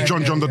 Shotty versus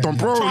John the Don,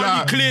 bro.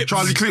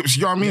 Charlie Clips,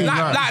 you know what I mean?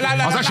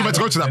 I was actually meant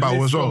to go to that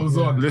battle as well.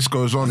 List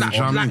goes on, you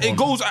know what I mean? It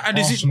goes, and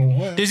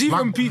there's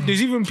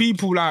even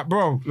people like,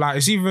 bro, like,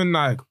 it's even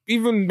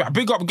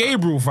big up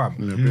Gabriel,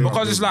 fam.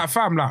 Because it's like,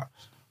 fam, like,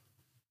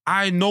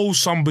 I know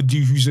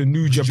somebody who's a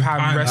New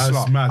Japan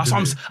wrestler. That's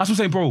what I'm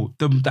saying, bro.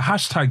 The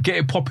hashtag, get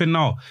it popping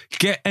now.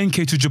 Get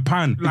NK to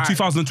Japan in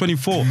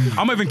 2024.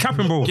 I'm not even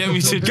capping, bro. Get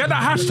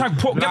that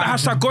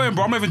hashtag going,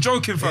 bro. I'm not even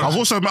joking, fam. I've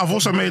also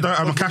made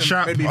a cash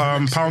app,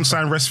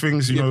 #sign rest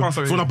things. You know, if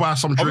you wanna buy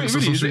some drinks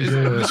or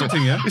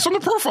something. It's on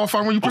the profile,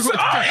 fam. When you put it.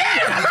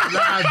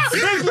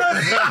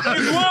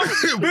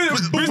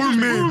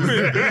 Booming. Do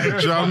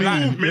you know what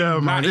I mean? Yeah,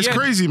 man. It's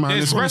crazy, man.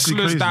 There's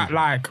wrestlers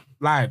that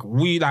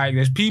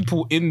there's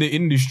people in the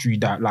industry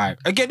that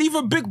again,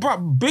 even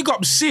big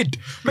up Sid.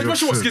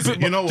 Especially what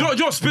Sid, you know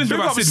what spins me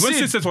about Sid? When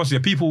Sid says to us,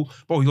 people,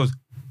 bro, he goes,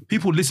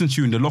 people listen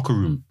to you in the locker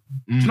room,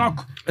 Do you know,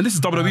 and this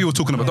is WWE we're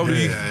talking about.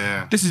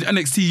 WWE. This is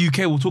NXT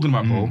UK we're talking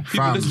about, bro.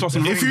 People listen to us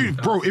in if you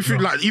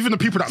like, even the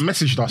people that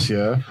messaged us,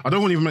 I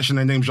don't want to even mention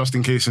their names just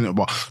in case, innit?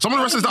 But some of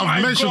the wrestlers that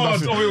have mentioned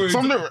us, are you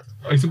talking about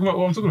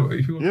what I'm talking about?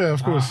 Yeah,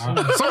 of course. Some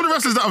of the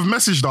wrestlers that have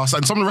messaged us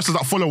and some of the wrestlers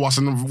that follow us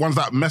and the ones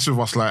that mess with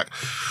us, like,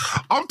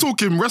 I'm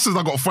talking wrestlers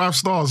that got 5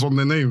 stars on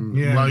their name.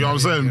 You know what I'm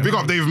saying? Big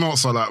up Dave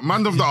Meltzer, like,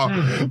 man them that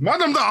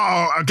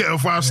are getting a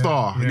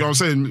 5-star. You know what I'm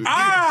saying? Big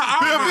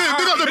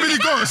up the Billy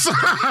Goats.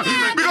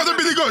 Big up the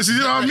Billy Goats, you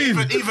know what I mean?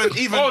 Even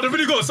the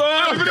Billy Goats.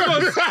 Billy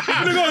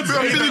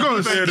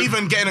Goats.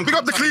 Even getting Big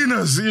up the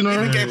cleaners, you know?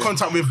 Even get in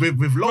contact with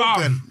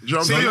Logan.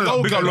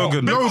 Big up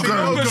Logan.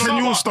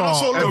 Ken All-Star.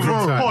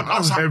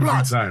 Every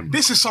time.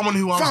 This is someone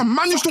who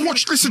man used to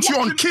listen to you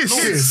on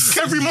Kiss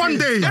every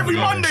Monday. Every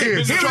Monday.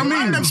 Kiss. You know what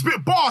I mean? Them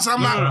spit bars.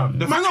 And I'm like,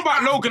 the thing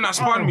about Logan that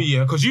spun me,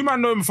 because you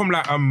man know him from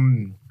like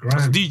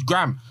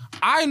Graham.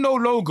 I know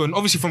Logan,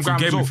 obviously from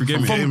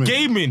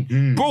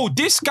gaming. Bro,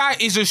 this guy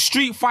is a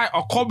Street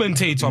Fighter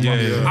commentator,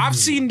 man. I've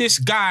seen this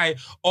guy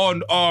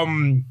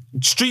on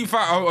Street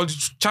Fighter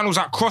channels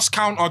like Cross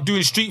Count are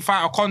doing Street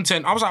Fighter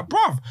content. I was like,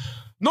 bruv,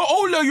 not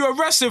only are you a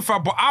wrestling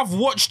fan, but I've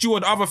watched you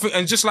on other things,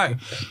 and just like,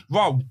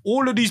 wow,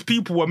 all of these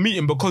people were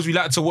meeting because we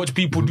like to watch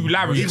people do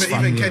lariats.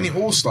 Even Kenny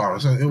All-Star.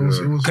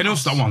 Kenny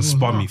All-Star one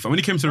spun me. When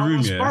he came to the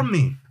room, spun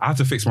me. I had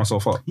to fix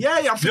myself up.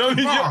 I'm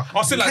thinking,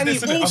 I'll sit like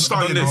this. Kenny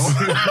All-Star, you know.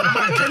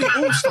 Kenny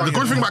All-Star. The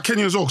good thing about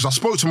Kenny as well, because I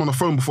spoke to him on the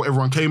phone before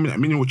everyone came in,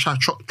 and me and him were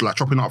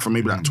chopping up for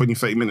maybe like 20,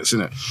 30 minutes,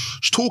 innit?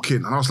 Just talking,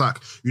 and I was like,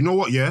 you know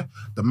what, the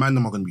man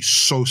them are going to be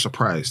so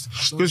surprised.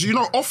 Because, you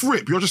know, off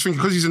rip, you're just thinking,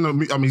 because he's in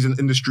the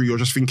industry, you're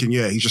just thinking,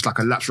 he's just like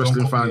a lapsed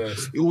wrestling fan.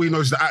 All he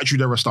knows is the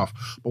attitude era stuff.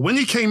 But when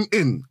he came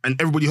in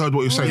and everybody heard what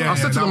he was saying, I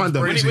said to the man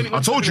then,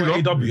 I told you,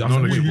 you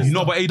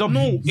know about AW?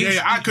 No.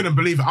 I couldn't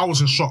believe it. I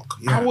was in shock.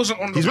 I wasn't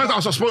on the...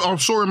 I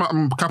saw him at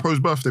Capo's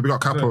birthday. Big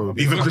up Capo.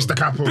 Even Chris the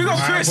Capo. Big up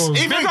Chris.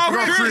 Big up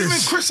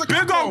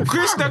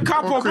Chris the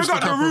Capo. Big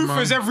up the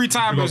Roofers every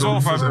time as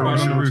well,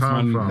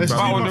 fam. It's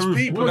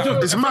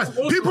mad.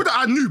 People that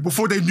I knew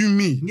before they knew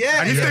me.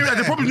 And if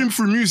they probably knew me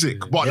through music.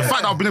 But the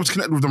fact that I've been able to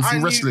connect with them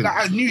through wrestling.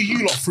 I knew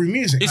you lot through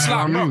music. It's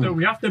like,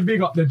 we have to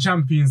big up the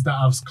champions that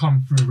have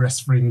come through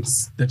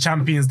wrestlings, the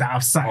champions that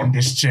have sat in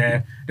this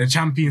chair, the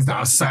champions that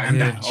have sat in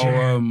that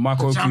chair,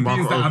 the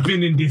champions that have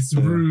been in this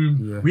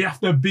room. We have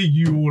to big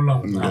you all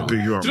up.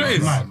 Big you up.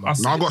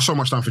 I got so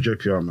much time for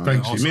JPR, man.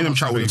 Thank you. Me and him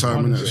chat all the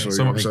time,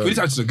 innit? We need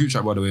to add to the group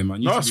chat, by the way,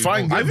 man. No, it's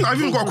fine. I've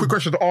even got a quick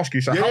question to ask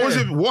you. So, how is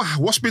it?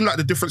 What's been like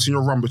the difference in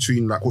your run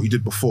between like what you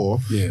did before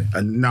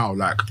and now?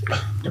 Like,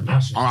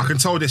 I can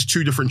tell there's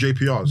 2 different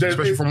JPRs,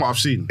 especially from what I've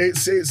seen.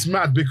 It's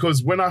mad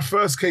because when I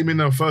first came in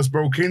and first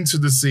broke into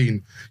the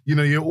scene, you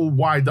know, you're all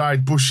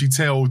wide-eyed,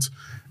 bushy-tailed.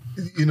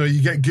 You know,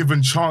 you get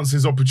given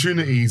chances,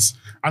 opportunities,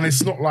 and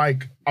it's not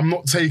like I'm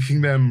not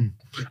taking them.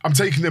 I'm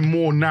taking them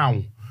more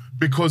now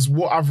because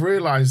what I've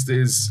realised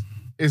is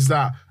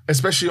that,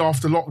 especially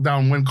after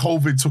lockdown, when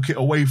COVID took it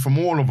away from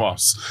all of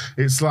us,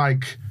 it's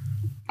like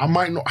I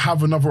might not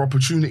have another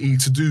opportunity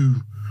to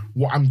do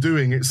what I'm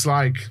doing. It's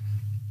like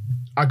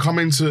I come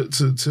into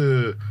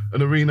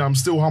an arena, I'm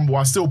still humble,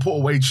 I still put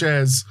away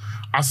chairs,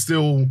 I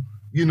still,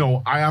 you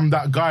know, I am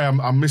that guy, I'm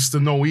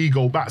Mr. No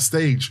Ego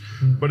backstage.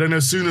 But then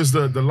as soon as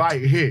the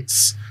light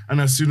hits,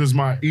 and as soon as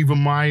my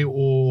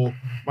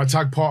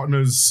tag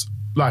partner's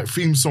like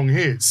theme song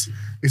hits,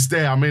 it's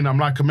there. I mean, I'm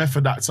like a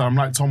method actor, I'm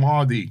like Tom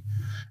Hardy.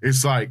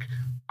 It's like,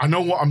 I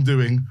know what I'm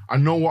doing, I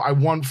know what I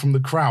want from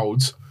the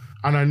crowd,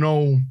 and I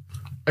know,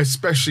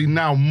 especially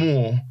now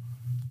more,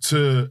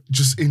 to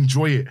just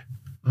enjoy it.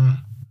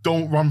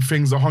 Don't run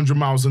things 100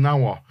 miles an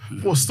hour.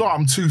 For a start,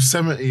 I'm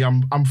 270.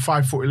 I'm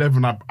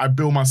 5'11". I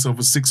build myself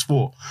as 6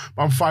 foot.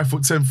 But I'm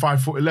 5'10",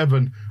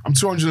 5'11". I'm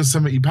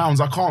 270 pounds.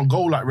 I can't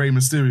go like Rey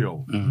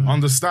Mysterio.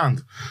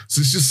 Understand?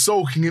 So it's just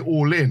soaking it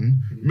all in,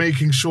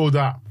 making sure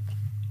that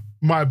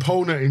my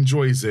opponent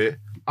enjoys it,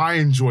 I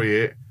enjoy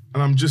it,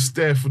 and I'm just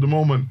there for the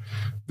moment.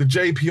 The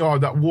JPR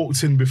that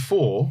walked in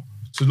before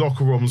to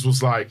locker rooms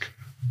was like,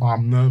 oh,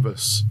 I'm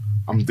nervous.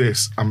 I'm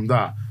this, I'm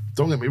that.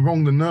 Don't get me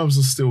wrong, the nerves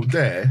are still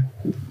there,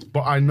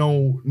 but I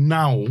know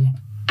now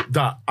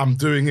that I'm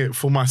doing it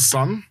for my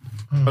son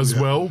as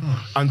well,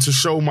 and to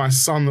show my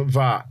son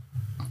that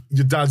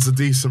your dad's a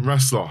decent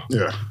wrestler,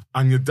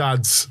 and your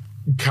dad's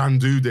can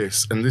do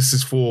this, and this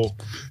is for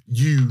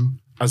you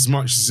as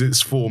much as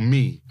it's for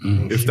me,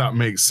 if that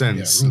makes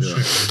sense.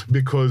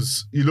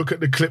 Because you look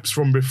at the clips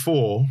from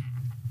before,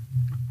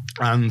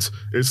 and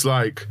it's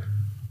like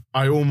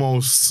I'm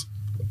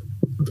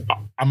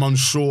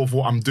unsure of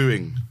what I'm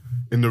doing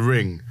in the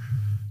ring.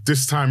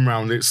 This time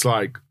round, it's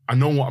like, I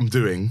know what I'm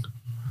doing,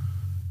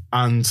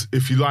 and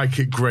if you like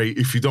it, great.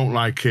 If you don't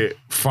like it,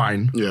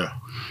 fine.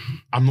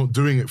 I'm not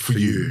doing it for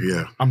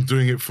you. I'm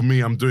doing it for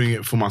me. I'm doing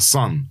it for my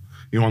son.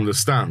 You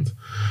understand?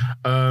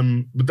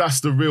 But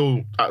that's the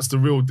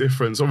real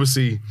difference.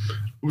 Obviously,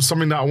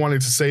 something that I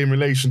wanted to say in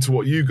relation to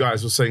what you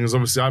guys were saying is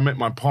obviously I met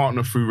my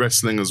partner through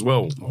wrestling as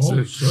well.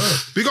 Oh, sure.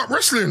 Big up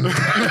wrestling.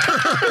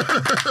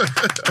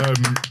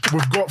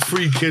 We've got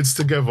 3 kids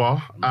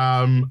together,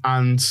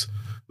 and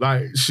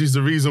Like, she's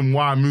the reason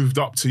why I moved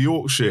up to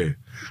Yorkshire.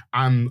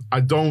 And I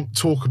don't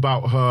talk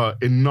about her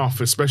enough,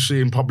 especially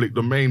in public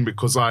domain,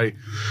 because I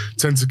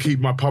tend to keep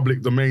my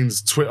public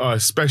domains, Twitter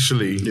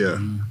especially,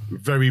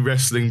 very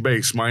wrestling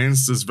based. My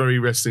Insta's very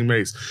wrestling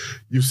based.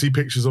 You see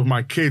pictures of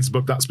my kids,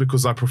 but that's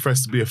because I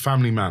profess to be a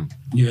family man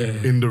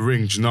in the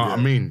ring. Do you know what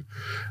I mean?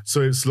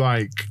 So it's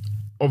like,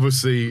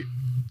 obviously,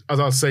 as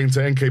I was saying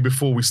to NK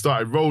before we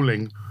started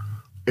rolling,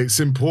 it's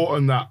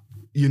important that,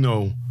 you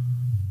know,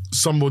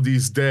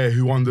 somebody's there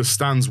who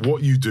understands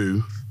what you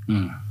do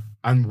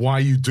and why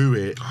you do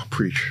it.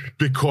 Preach.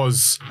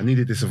 Because I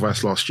needed this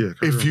advice last year.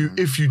 if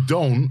you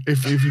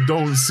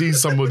don't see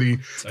somebody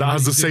that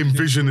has the same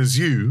vision as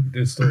you,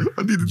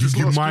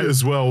 you might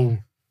as well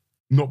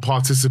not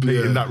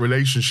participate in that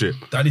relationship.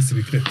 That needs to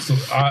be clear. So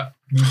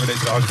we relate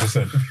to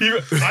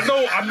 100%. I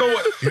know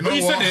what. When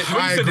you said it,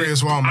 I agree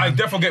as well, man. I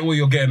definitely get what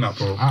you're getting at,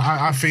 bro.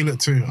 I feel it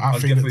too. I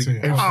feel it too.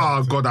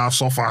 Oh, God, I've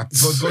suffered.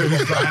 God's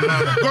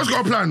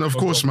got a plan, of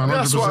course, man.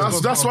 That's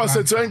what I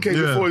said to NK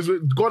before. Is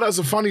God has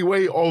a funny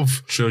way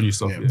of showing you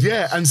stuff.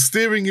 and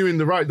steering you in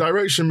the right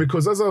direction.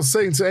 Because as I was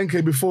saying to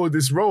NK before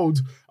this road,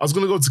 I was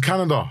going to go to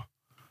Canada.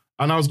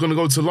 And I was going to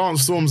go to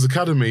Lance Storm's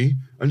Academy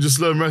and just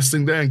learn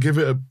wrestling there and give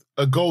it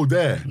a go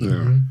there.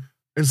 Yeah.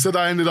 Instead,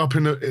 I ended up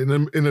in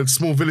a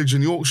small village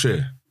in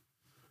Yorkshire.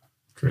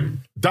 Great.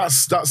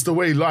 That's the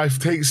way life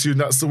takes you,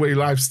 and that's the way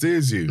life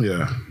steers you.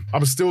 Yeah.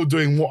 I'm still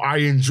doing what I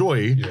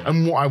enjoy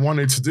and what I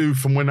wanted to do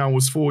from when I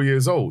was 4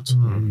 years old.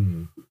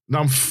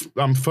 Now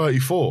I'm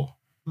 34.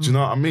 Do you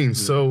know what I mean?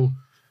 So,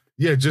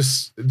 yeah,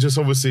 just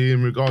obviously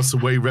in regards to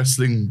the way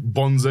wrestling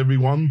bonds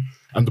everyone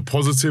and the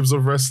positives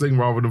of wrestling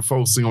rather than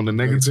focusing on the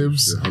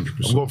negatives. Yeah,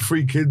 100%. I've got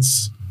 3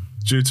 kids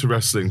due to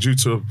wrestling, due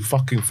to a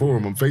fucking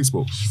forum on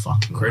Facebook. It's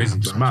fucking Crazy.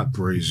 It's mad.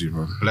 Crazy,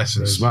 man.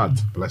 Blessings. It's mad.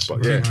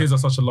 Blessings. Yeah. Kids are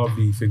such a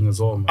lovely thing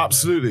as well, man.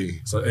 Absolutely.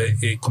 So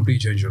it completely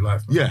changed your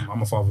life, man. Yeah.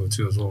 I'm a father of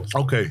 2 as well. So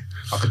Okay.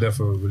 I could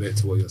definitely relate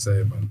to what you're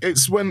saying, man.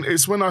 It's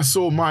when I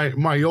saw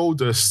my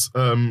oldest,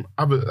 as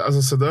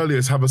I said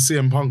earlier, have a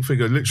CM Punk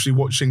figure literally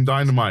watching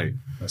Dynamite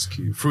That's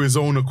cute. through his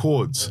own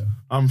accords. Yeah.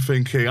 I'm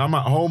thinking, I'm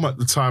at home at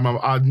the time.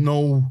 I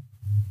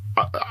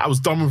was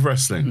done with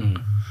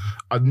wrestling.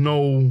 I'd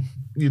no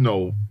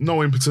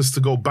impetus to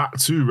go back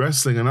to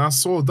wrestling. And I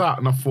saw that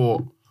and I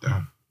thought,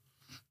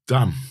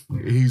 damn,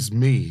 he's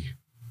me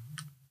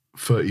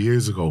 30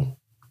 years ago.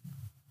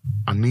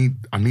 I need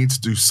to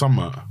do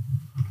something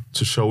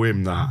to show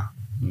him that.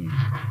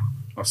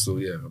 I still,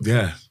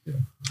 Yeah.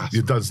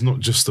 Your dad's not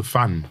just a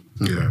fan.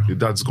 Yeah. Your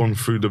dad's gone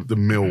through the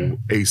mill,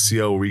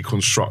 ACL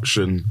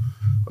reconstruction.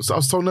 I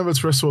was told never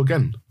to wrestle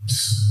again.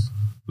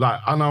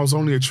 And I was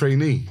only a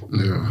trainee.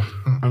 Yeah.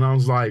 And I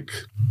was like,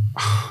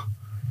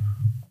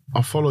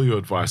 I'll follow your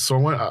advice. So I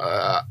went,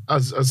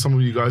 as some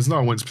of you guys know,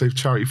 I went to play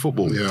charity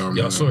football.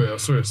 I saw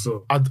it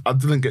still. I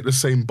didn't get the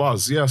same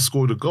buzz. Yeah, I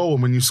scored a goal.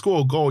 And when you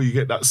score a goal, you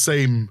get that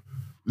same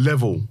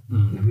level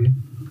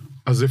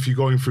as if you're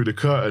going through the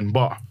curtain.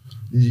 But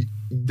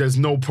there's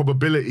no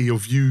probability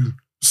of you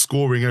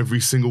scoring every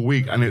single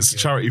week. And it's a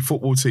charity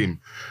football team.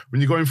 When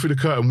you're going through the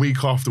curtain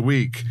week after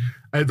week,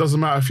 and it doesn't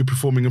matter if you're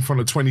performing in front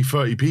of 20,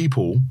 30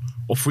 people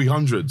or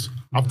 300.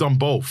 I've done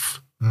both.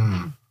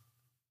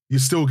 You're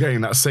still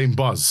getting that same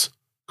buzz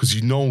because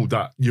you know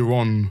that you're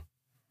on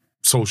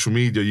social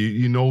media.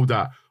 You know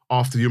that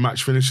after your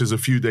match finishes, a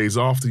few days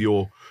after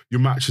your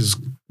matches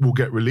will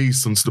get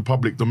released onto the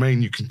public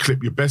domain, you can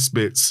clip your best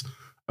bits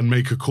and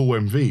make a cool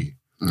MV.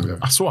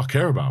 That's what I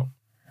care about.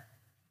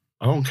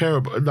 I don't care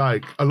about,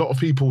 like, a lot of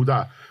people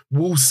that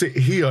will sit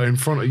here in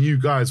front of you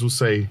guys will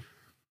say,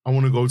 I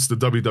want to go to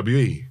the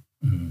WWE.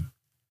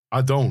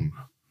 I don't.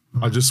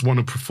 I just want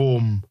to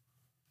perform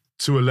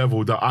to a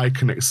level that I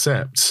can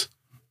accept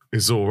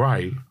is all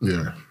right.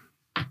 Yeah.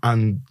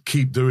 And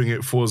keep doing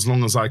it for as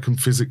long as I can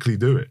physically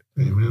do it.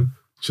 Do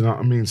you know what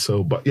I mean?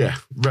 So, but yeah,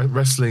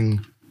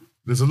 wrestling,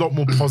 there's a lot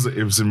more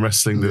positives in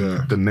wrestling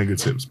than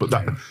negatives. But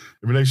that, in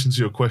relation to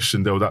your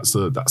question, though, that's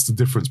the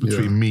difference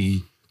between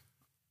me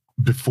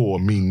before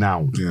and me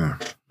now. Yeah.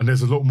 And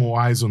there's a lot more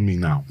eyes on me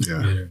now.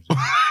 Yeah.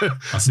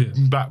 I see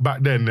it.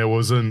 Back then, there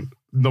wasn't,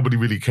 nobody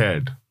really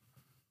cared.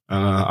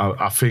 And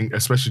I think,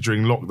 especially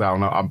during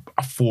lockdown,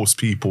 I forced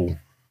people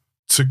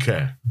to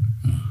care.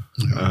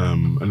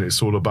 And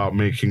it's all about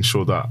making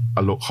sure that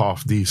I look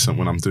half decent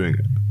when I'm doing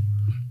it.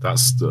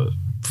 That's the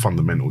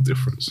fundamental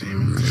difference.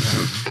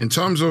 In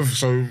terms of,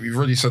 so you've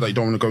already said that you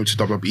don't want to go to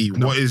WWE.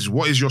 No.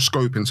 What is your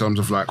scope in terms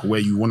of like where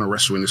you want to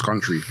wrestle in this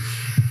country?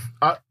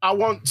 I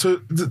want to,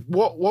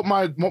 what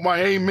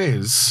my aim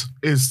is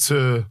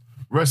to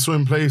wrestle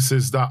in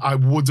places that I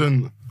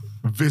wouldn't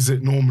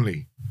visit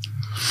normally.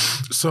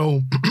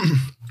 So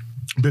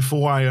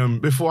before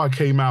I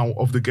came out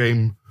of the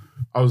game,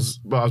 I was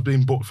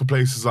being booked for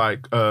places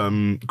like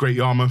Great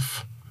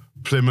Yarmouth,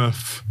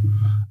 Plymouth,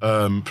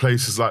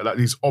 places like that,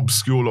 these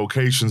obscure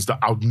locations that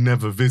I would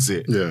never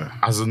visit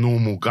as a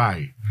normal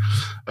guy.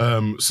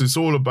 So it's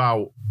all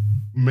about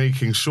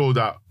making sure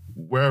that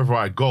wherever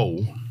I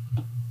go,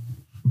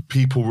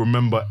 people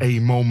remember a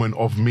moment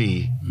of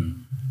me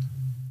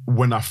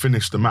when I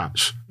finish the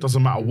match.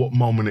 Doesn't matter what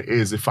moment it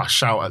is. If I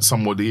shout at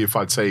somebody, if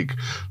I take,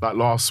 like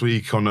last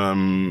week on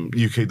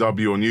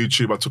UKW on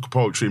YouTube, I took a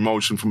poetry in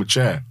motion from a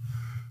chair.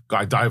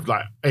 Guy dived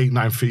like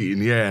 8-9 feet in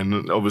the air,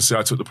 and obviously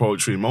I took the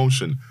poetry in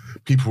motion.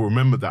 People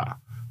remember that.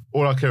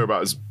 All I care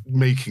about is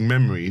making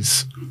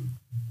memories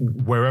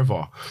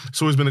wherever.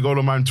 It's always been a goal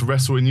of mine to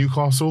wrestle in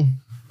Newcastle.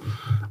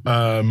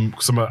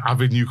 Because I'm an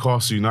avid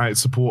Newcastle United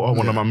supporter.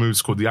 One of my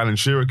moves called the Alan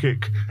Shearer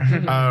kick.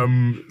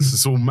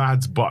 It's all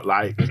mad, but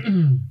like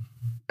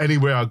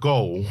anywhere I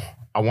go,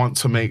 I want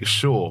to make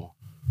sure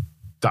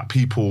that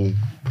people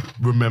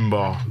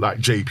remember like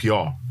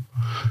JPR.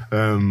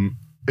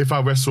 If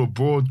I wrestle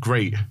abroad,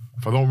 great.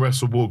 If I don't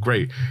wrestle abroad,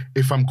 great.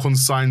 If I'm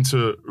consigned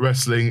to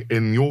wrestling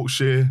in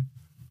Yorkshire,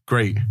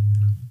 great.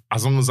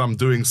 As long as I'm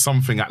doing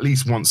something at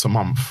least once a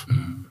month,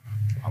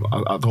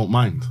 I don't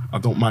mind. I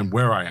don't mind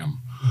where I am.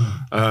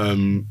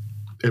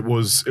 It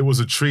was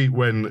a treat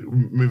when,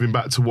 moving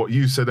back to what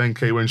you said,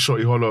 NK, when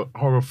Shotty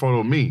Horror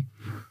followed me,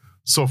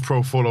 Soft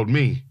Pro followed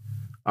me.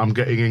 I'm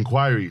getting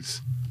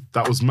inquiries.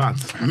 That was mad.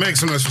 Make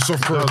some noise for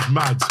Soft Pro. That was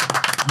mad.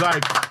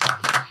 Like,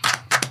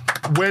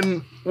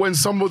 when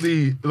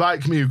somebody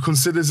like me who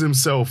considers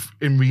himself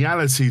in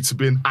reality to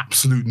be an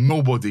absolute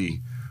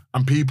nobody,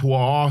 and people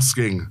are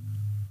asking,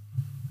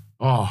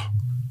 oh,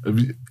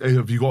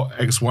 have you got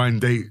X, Y,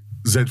 and date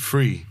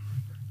Z3?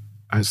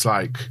 And it's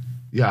like,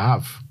 yeah, I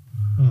have.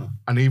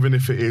 And even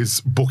if it is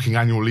booking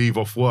annual leave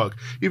off work,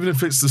 even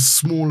if it's the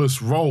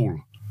smallest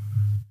role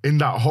in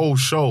that whole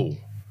show,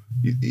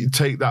 you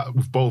take that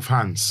with both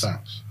hands.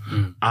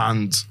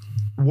 And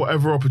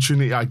whatever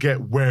opportunity I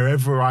get,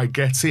 wherever I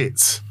get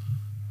it,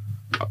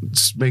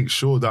 just make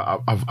sure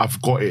that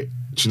I've got it.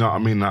 Do you know what I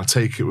mean? I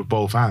take it with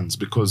both hands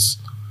because,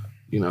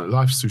 you know,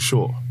 life's too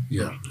short.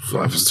 Yeah.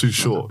 Life is too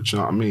short. Do you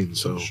know what I mean?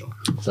 So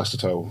that's the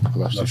title.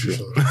 Life's too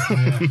short.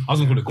 I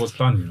was gonna call it God's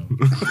plan, you know.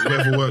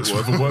 Whatever works.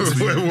 whatever works for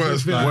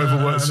you.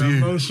 Whatever works for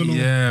you.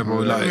 Yeah, bro.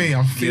 Like,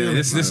 I'm feeling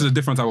this is a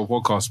different type of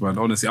podcast, man.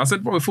 Honestly, I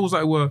said, bro, it feels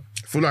like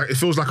It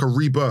feels like a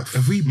rebirth.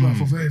 of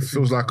everything. It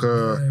feels like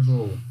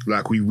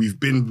we've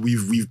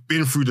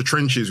been through the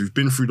trenches, we've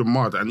been through the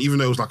mud, and even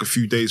though it was like a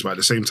few days, but at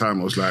the same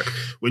time, I was like,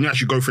 when you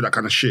actually go through that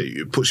kind of shit,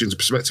 it puts you into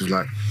perspective.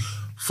 Like,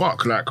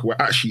 fuck, like we're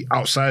actually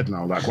outside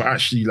now. Like we're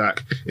actually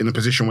like in a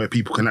position where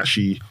people can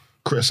actually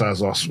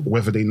criticize us,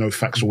 whether they know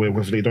facts or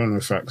whether they don't know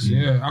facts.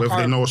 Yeah, whether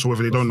they know us or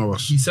whether they don't know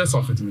us. He said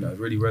something to me that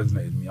really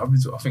resonated with me.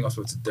 I think I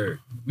spoke to Derek.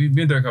 Me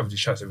and Derek have these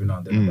chats every now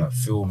and then about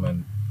film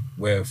and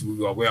where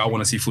I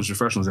want to see footage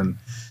professionals. And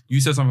you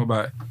said something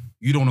about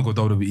you don't want to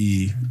go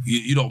WWE.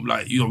 You don't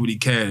really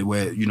care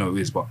where it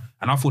is.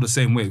 And I feel the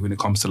same way when it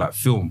comes to like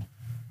film.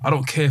 I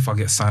don't care if I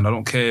get signed. I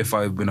don't care if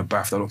I win a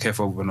BAFTA. I don't care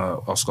if I win an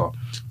Oscar.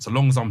 So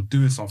long as I'm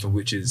doing something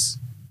which is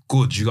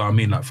good, you know what I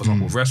mean? Like, for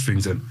example,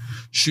 wrestlings and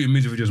shooting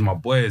music videos with my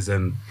boys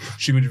and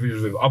shooting music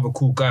videos with other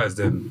cool guys,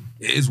 then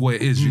it is what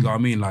it is, you know what I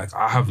mean? Like,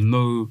 I have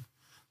no,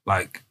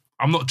 like,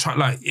 I'm not trying,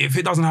 like, if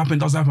it doesn't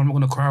happen, I'm not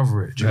going to cry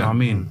over it, do you know what I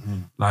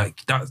mean?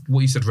 Like, that,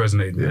 what you said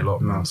resonated with me a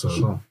lot, man.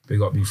 So,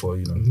 big up you for,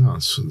 No,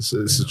 it's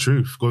the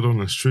truth. God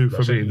honest truth.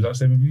 Is that the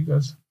same with you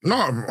guys? No,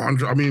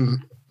 I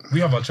mean... We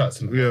have our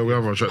chats. Yeah, we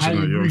have our chats in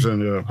there, you know what I'm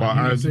saying? Yeah.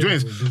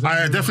 But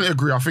I definitely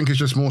agree. I think it's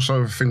just more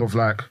so a thing of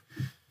like,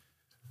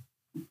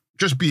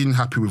 just being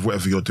happy with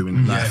whatever you're doing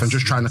in life and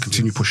just trying to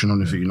continue pushing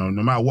on with it, no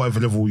matter whatever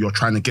level you're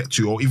trying to get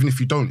to, or even if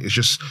you don't, it's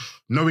just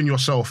knowing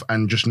yourself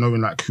and just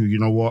knowing like who, you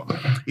know what,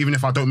 even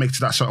if I don't make it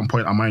to that certain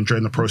point, am I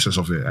enjoying the process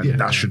of it? And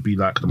that should be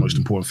like the most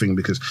important thing,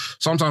 because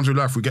sometimes in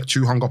life we get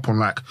too hung up on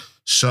like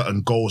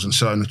certain goals and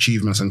certain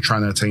achievements and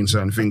trying to attain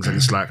certain things, and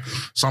it's like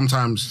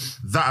sometimes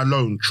that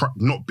alone,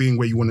 not being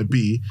where you want to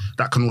be,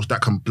 that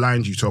can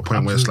blind you to a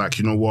point where it's like,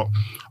 you know what,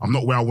 I'm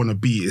not where I want to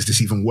be, is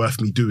this even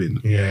worth me doing?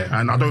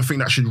 And I don't think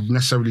that should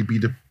necessarily be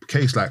the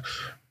case. Like,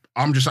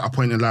 I'm just at a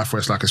point in life where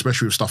it's like,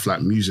 especially with stuff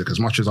like music, as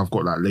much as I've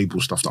got like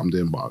label stuff that I'm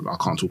doing, but I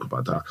can't talk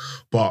about that,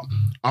 but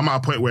I'm at a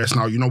point where it's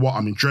now, you know what,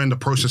 I'm enjoying the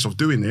process of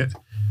doing it,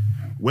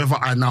 whether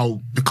I now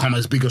become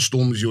as big a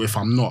storm as you, if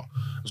I'm not,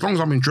 as long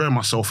as I'm enjoying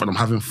myself and I'm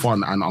having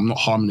fun and I'm not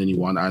harming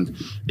anyone, and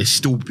it's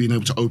still being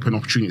able to open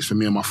opportunities for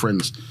me and my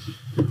friends,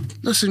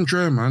 let's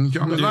enjoy, man.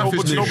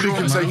 Nobody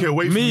can take it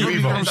away from you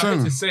either. I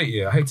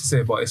hate to say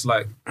it, but it's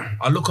like,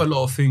 I look at a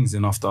lot of things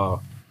and after,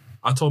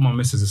 I told my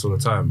missus this all the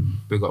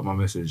time, big up my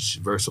missus,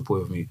 very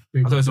supportive of me.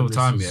 I tell her this all the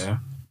time, yeah.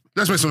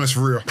 Let's make some of this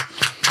for real.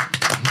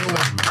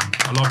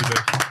 I love you,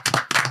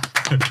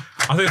 babe.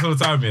 I say this all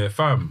the time, yeah,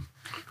 fam.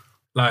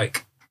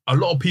 Like, a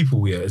lot of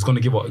people, yeah, is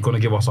gonna give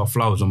us our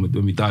flowers when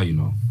we die, you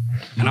know,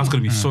 and that's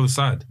gonna be so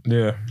sad.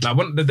 Yeah. Like,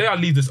 when the day I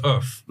leave this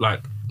earth,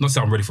 like, not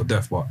say I'm ready for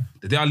death, but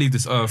the day I leave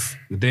this earth,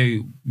 the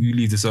day you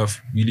leave this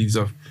earth,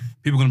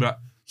 people are gonna be like,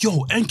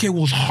 yo, NK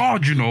was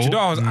hard, you know. Do you know,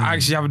 I was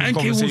actually having this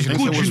conversation was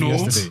good, you know.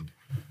 yesterday.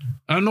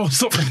 I know,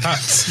 stop that.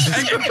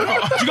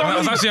 I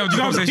was actually having a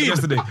conversation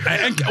yesterday.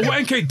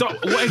 What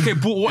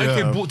NK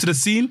brought to the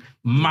scene,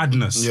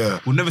 madness. Yeah.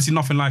 We'll never see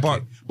nothing like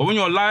it. But when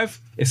you're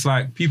alive, it's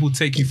like people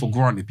take you for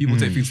granted. People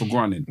take things for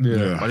granted.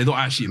 Yeah. But they don't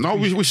actually. No,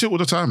 we see it all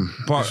the time.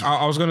 But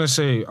I was gonna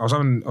say, I was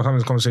having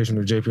this conversation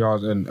with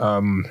JPR and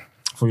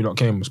before you lot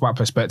came. It's about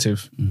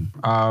perspective.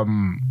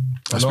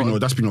 That's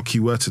been your key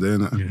word today,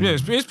 isn't it? Yeah,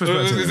 it's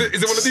perspective.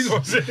 Is it one of these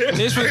ones? You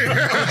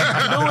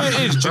know what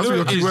it is? That's been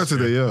your key word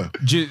today, yeah.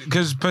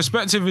 Because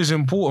perspective is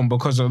important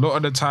because a lot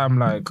of the time,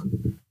 like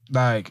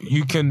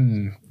you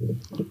can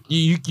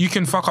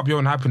fuck up your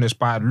own happiness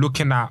by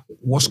looking at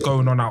what's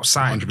going on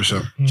outside.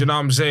 100%. Do you know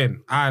what I'm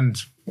saying?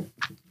 And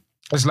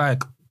it's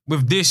like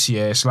with this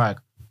year, it's like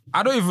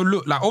I don't even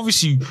look like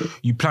obviously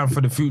you plan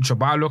for the future,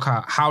 but I look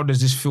at how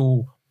does this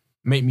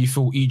make me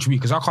feel each week.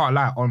 Because I can't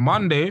lie, on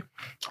Monday,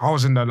 I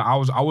wasn't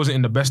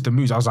in the best of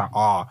moods. I was like,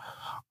 I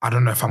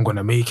don't know if I'm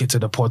gonna make it to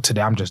the pod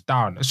today. I'm just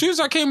down. As soon as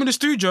I came in the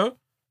studio, it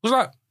was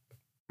like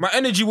my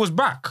energy was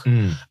back.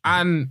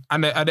 And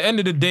at the end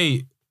of the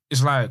day,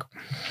 it's like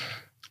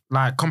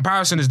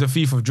comparison is the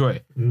thief of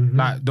joy.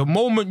 Like the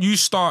moment you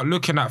start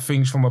looking at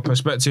things from a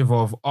perspective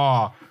of,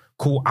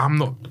 cool,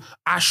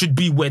 I should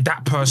be where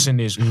that person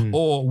is.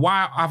 Or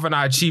why haven't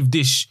I achieved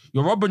this?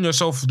 You're robbing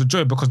yourself of the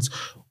joy because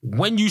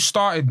when you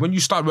started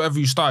wherever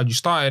you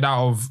started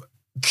out of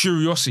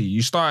curiosity.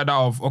 You started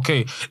out of,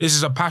 okay, this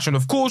is a passion.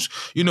 Of course,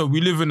 we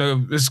live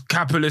in this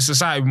capitalist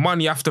society.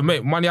 Money have to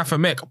make.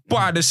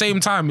 But at the same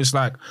time, it's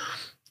like,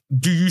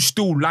 do you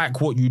still like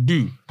what you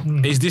do?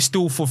 Is this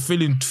still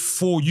fulfilling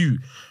for you?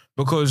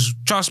 Because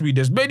trust me,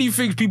 there's many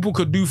things people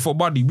could do for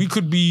money. We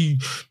could be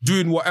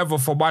doing whatever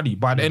for money,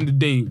 but at the end of the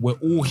day, we're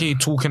all here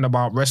talking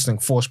about wrestling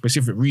for a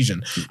specific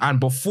reason.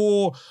 And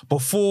before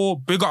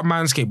big up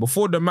Manscaped,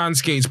 before the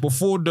Manscapes,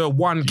 before the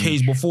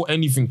 1Ks, before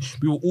anything,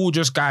 we were all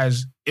just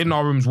guys in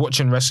our rooms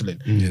watching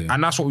wrestling.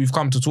 And that's what we've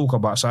come to talk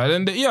about. So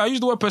then, I use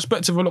the word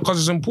perspective a lot because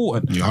it's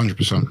important. Yeah,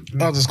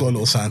 100%. I just got a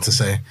little something to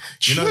say.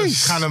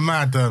 It's kind of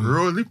mad.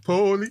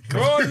 Roly-poly.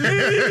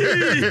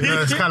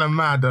 It's kind of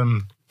mad.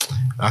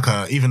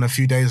 Even a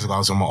few days ago, I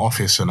was in my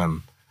office and I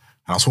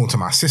was talking to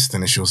my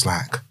assistant and she was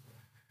like,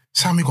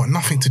 Sam, we got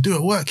nothing to do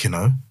at work,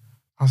 I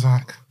was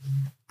like,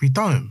 we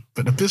don't,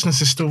 but the business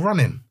is still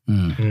running.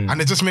 And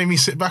it just made me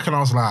sit back and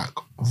I was like,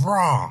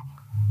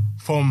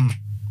 from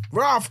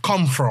where I've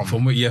come from.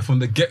 From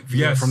the get.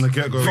 Yeah, from the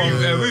get-go.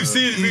 We've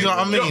seen. You know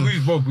what I mean?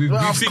 We've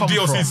seen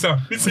DLC Sam.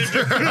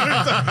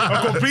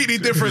 A completely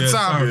different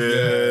Sam.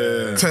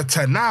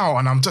 To now,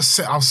 and I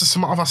said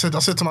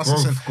to my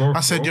assistant,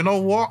 I said, you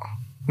know what?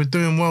 We're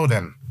doing well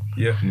then.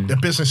 Yeah. The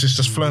business is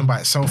just flowing by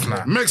itself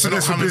now. Makes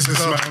sense for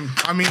business, man.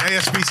 I mean,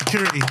 ASB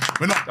security.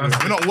 We're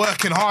not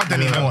working hard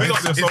anymore. Big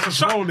up yourself.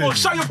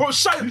 Shut your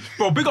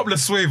bro. Big up Le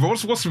Suave.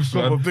 What's big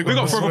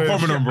up Forever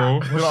Prominent, bro.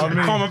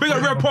 Come on, big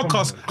up Rare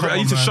Podcast. I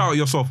need to shout at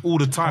yourself all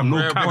the time.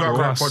 No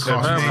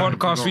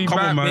podcast. We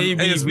back,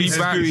 baby. We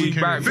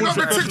back. Big up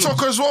the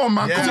TikTok as well,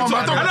 man. Come on,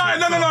 man. No.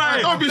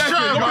 Don't be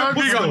shy, man.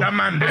 Big up that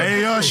man. Hey,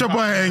 yo, it's your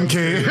boy NK.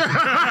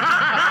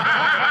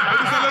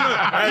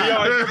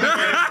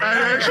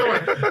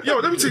 Yo,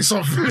 let me take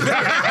something. Big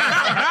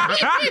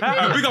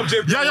up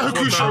James. Yeah,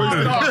 who show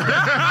is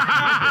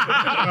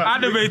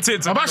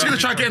Animated. I'm actually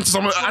gonna try to get into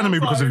some anime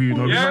because of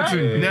you. Yeah.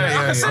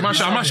 I'm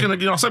actually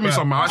gonna send me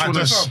some. I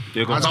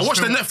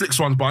watched the Netflix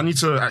one, but I need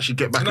to actually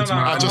get back into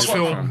my. I just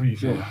feel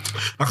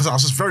because I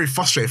was just very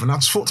frustrated, and I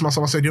just thought to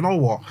myself, I said, you know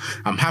what?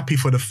 I'm happy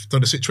for the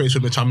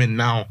situation which I'm in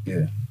now.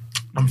 Yeah.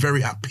 I'm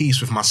very at peace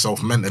with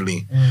myself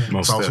mentally.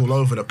 So I was all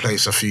over the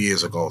place a few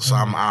years ago. So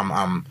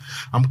I'm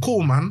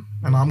cool, man,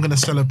 and I'm gonna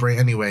celebrate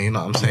anyway. You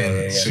know what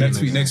I'm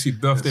saying? Next week,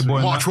 birthday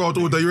boy. March World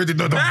Order. You already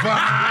know the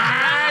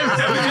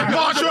vibes.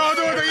 March World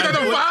Order. You know the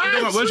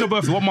vibes. When's your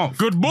birthday? What month?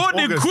 Good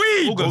morning,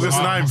 Queen. August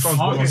 9th.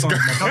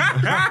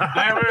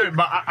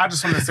 But I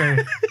just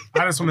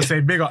want to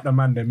say, big up the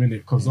man them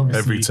minute because obviously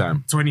every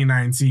time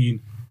 2019.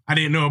 I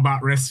didn't know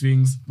about rest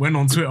things. Went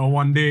on Twitter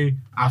one day.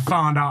 I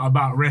found out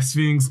about rest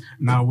things.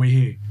 Now we're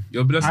here.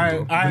 You're blessed.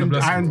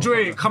 I enjoy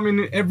it coming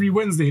in every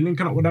Wednesday,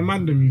 linking up with a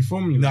man. You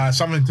feel me? Nah,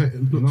 something to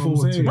look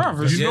forward to.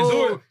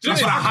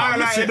 Just like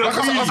highlighting as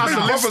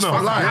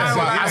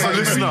a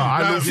listener,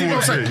 I look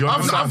forward to it.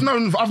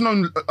 I've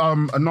known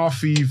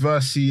Anafi,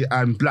 Versi,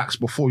 and Blacks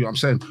before. You know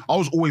what I'm saying? I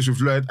was always with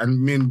Lloyd, and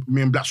me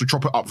and Blacks would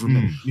chop it up with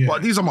them.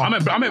 But these are my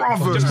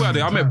brothers.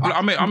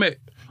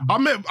 I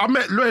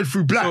met Lloyd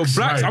through Blacks. So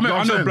Blacks, I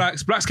know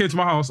Blacks. Blacks came to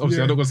my house.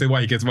 Obviously, I'm not gonna say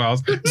why he came to my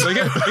house. So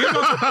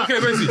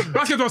basically,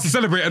 Blacks came to us to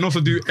celebrate and also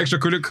do extra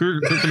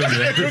curriculum.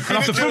 And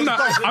after film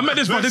that, I met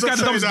this guy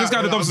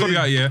that dumps something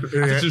out here.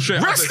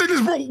 Wrestling is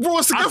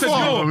brought us together.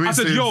 I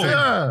said, yo.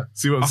 I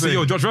said,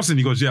 yo, George Wrestling.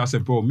 He goes, yeah. I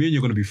said, bro, me and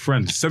you're gonna be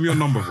friends. Send me your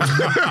number, bro. And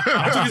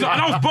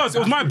I was buzzed. It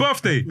was my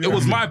birthday.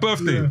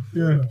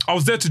 I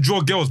was there to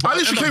draw girls. I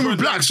literally came with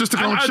Blacks just to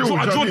come and chill.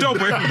 I draw Del,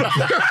 bro.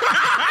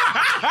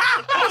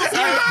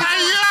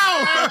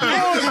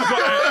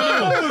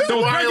 There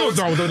was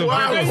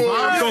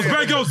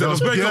bad girls. I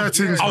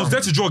was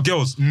there to draw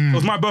girls. It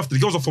was my birthday.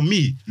 The girls are for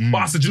me. But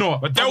I said, you know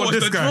what? But there was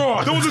this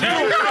guy. There was a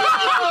draw.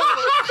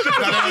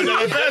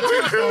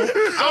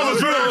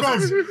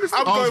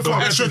 I'm going for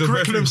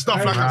extracurricular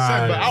stuff, like I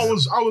said, but I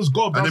was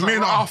God. And then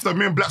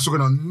me and Blacks were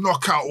gonna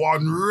knock out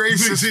one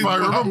racist guy.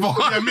 Remember?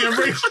 Yeah, me and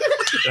racist.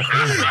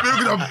 We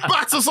were gonna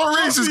batter some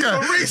racist guy.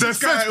 The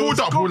feds pulled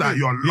up. We're like,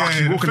 you're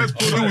lucky. We're gonna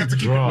kill you.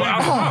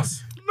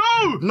 No,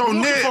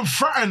 Nick from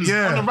Fratton's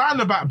Yeah. on the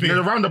roundabout bit. Yeah,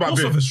 the roundabout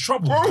bit. It's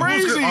trouble. Bro,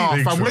 Crazy.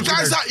 fam, The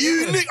guy's like,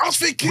 you Nick. I was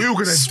thinking, we were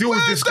gonna deal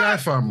with this guy,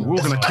 fam. We were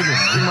gonna kill him.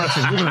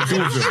 We're gonna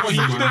deal with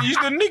him. He's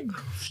the nigga.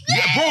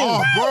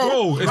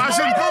 Bro. it's I not-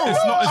 said, bro.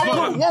 it's not- it's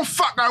not- One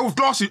fat guy with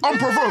glasses,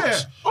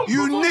 unprovoked.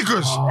 You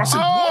niggas. I said,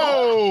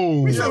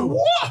 whoa. he said,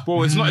 what?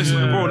 Bro, it's not.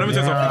 Bro, let me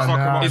tell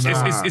you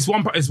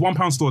something. nah. It's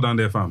 £1 store down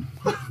there, fam.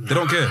 They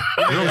don't care.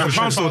 They don't give a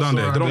pound store down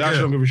there. They don't They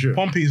actually don't care. give a shit.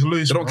 Pompey's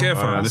loose. They don't care,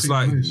 fam. It's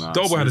like Nah,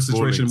 Doughboy had a it's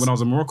situation ballings. when I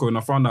was in Morocco, and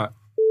I found out.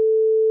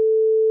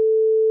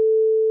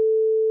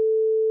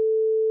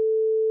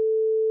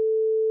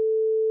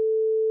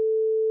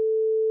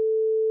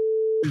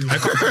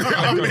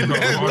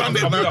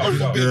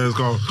 Yeah, let's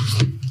go.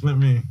 Let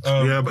me.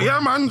 Yeah, but yeah,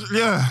 man.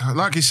 Yeah,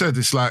 like he said,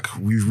 it's like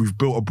we've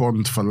built a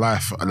bond for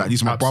life. Like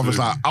these are my brothers.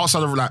 Like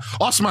outside of like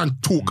us, man,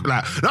 talk.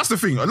 Like that's the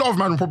thing. A lot of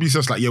man will probably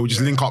says like, yeah, we just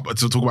link up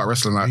to talk about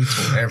wrestling. Like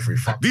Every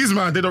fuck. these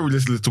man, they don't really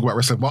listen to talk about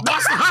wrestling. But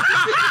us,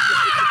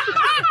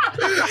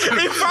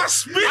 If I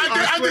speak,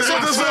 I did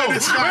something as well.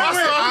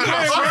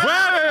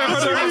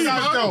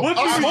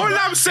 all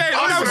I'm saying,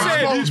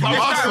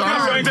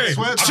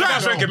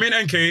 Trash, me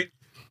and NK.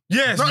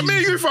 yes. Not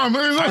me, you fam.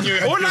 All I'm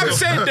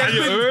saying, there's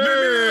been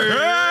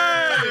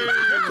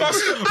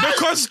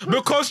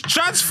because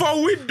transfer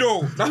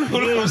window. I'm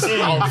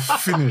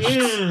finished.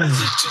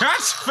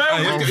 Transfer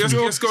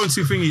Let's go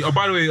into thingy. Oh,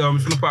 by the way, if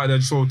you look out there, I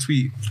just saw a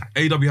tweet.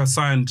 AEW has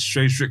signed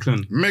Shay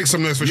Strickland. Make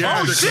some noise for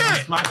Yeah. Sean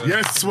Strickland. shit.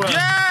 Yes, swear.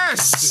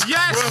 Yes,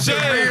 The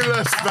Jay.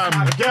 realest,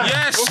 fam.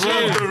 Yes,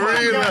 Jay. The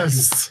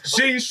realest.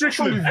 Shane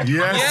Strickland.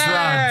 Yes,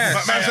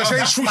 lads.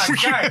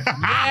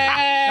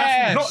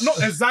 Not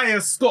Isaiah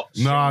Scott.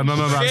 Nah, none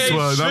of that Jay swear.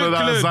 None of that Strickland.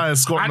 Isaiah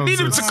Scott I need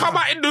him nonsense. to come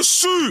out in the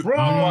suit.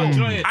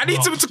 I need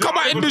him to come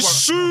out in the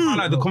suit.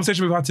 Like the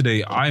conversation we've had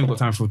today, I ain't got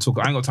time to talk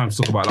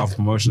about live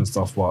promotion and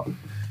stuff, but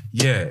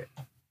yeah,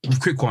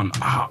 quick one.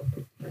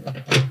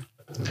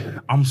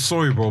 I'm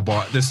sorry, bro,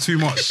 but there's too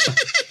much.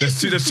 There's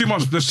too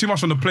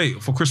much on the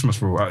plate for Christmas,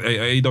 bro. At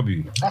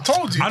AEW. I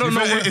told you. I don't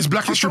know. It's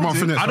Black History Month,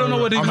 innit? I don't know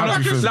what they're I'm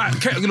happy for gonna him.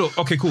 like. Look,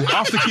 okay, cool.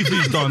 After Keith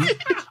Lee's done,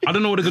 I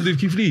don't know what they're gonna do with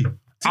Keith Lee.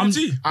 I told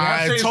you.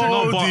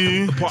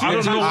 But I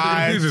don't know what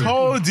I they're gonna do with him.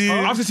 told you.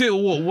 After say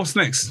what's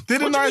next?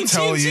 Didn't I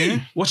tell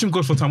you? Watch him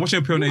go for time. Watch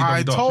him appear on AEW.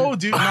 I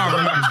told you. We're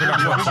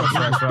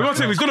gonna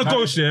say he's gonna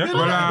ghost, yeah.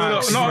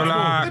 Relax.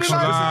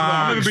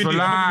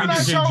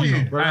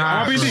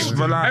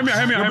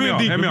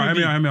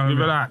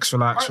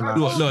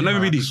 Look,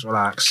 let me be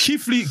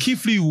deep.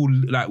 Keith Lee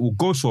will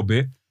ghost for a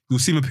bit. You'll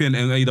see him appear in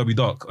AEW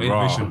Dark. Bro,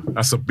 Innovation.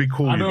 that's a big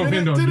call. Didn't I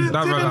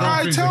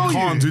tell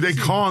you? They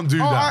can't do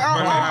that.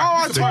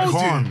 I They told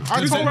can't. you.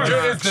 I told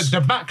you.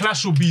 The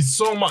backlash will be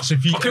so much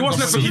if he. Okay, what's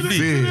next for Keith Lee?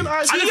 Big.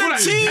 I just feel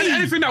like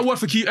anything that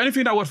works for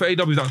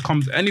AEW that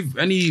comes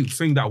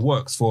anything that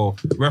works for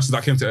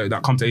wrestlers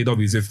that come to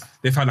AEW is if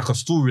they've had like a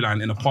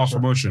storyline in a past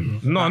promotion.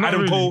 No, like not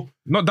Adam really. Cole.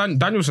 Not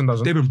Danielson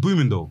doesn't. They've been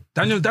booming though.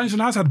 Danielson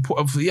has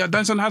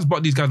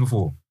bought these guys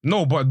before.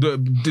 No, but the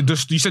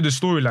you said the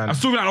storyline. A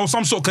storyline or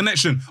some sort of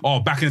connection. Oh,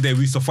 back in the day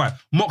we used to fight.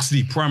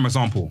 Moxley, prime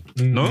example.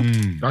 No,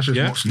 That's just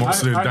Yeah? Moxley.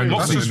 Moxley and Daniel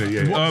Moxley. in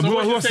it, yeah. who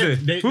else there?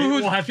 They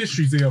all have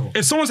histories together.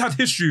 If someone's had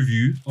history with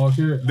you,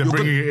 Okay. They're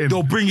bringing it in.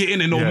 they'll bring it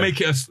in and they'll Yeah.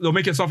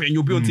 make it something, and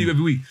you'll be on TV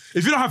every week.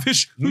 If you don't have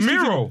history,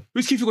 Miro.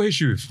 who's Keith you got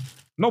history with?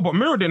 No, but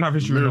Miro didn't have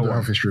history with no Don't one.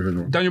 have history with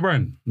anyone. Daniel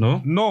Bryan,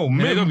 no. No,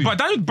 Miro, AEW. but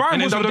Daniel Bryan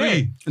And in wasn't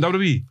there.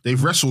 WWE.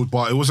 They've wrestled,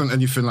 but it wasn't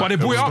anything like. But they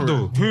blew it up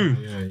though. Who?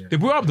 They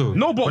blew it up though.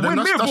 No, but then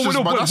when that's- Miro, that's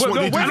just- but that's what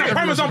they do.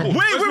 Prime example.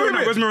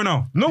 Where's Miro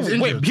now? No,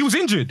 wait, he was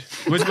injured.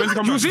 When's he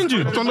come He was back?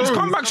 injured. don't know. His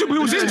comeback should be he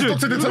was Yeah, injured.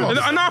 doctor didn't tell us.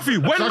 Anafi,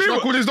 when Should I Miro,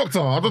 call his doctor?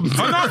 I don't.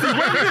 Anafi,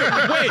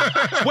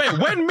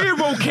 when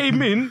Miro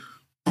came in,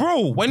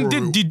 bro, when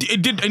did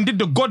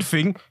the God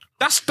thing?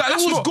 That's That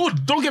was not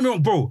good. Don't get me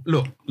wrong, bro.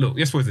 Look.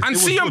 Yes, boys. And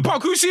CM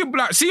Punk, who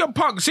CM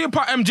Punk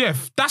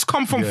MJF, that's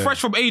come from fresh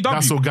from AEW.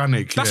 That's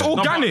organic. That's yeah.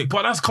 organic.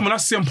 But that's coming.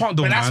 That's CM Punk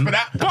though, man. But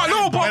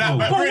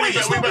wait,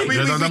 it's not we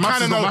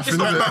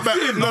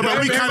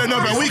kind of know.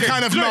 But we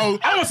kind of know.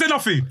 I won't say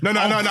nothing. No.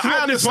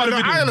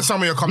 I understand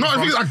where you're coming No,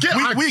 from. I get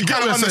We kind what of you're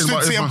saying, understood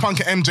but it's CM not.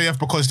 Punk and MJF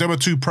because they were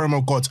two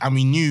promo gods, and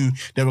we knew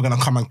they were gonna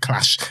come and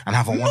clash and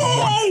have a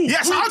one-on-one.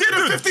 Yes, we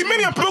 150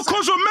 million.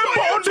 Because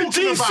remember on the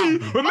GC,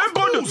 remember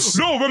on the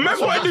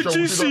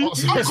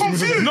GC. I'm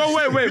confused. No,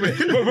 wait. But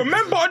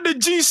remember on the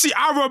GC,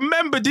 I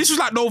remember this was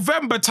like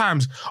November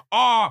times.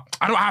 I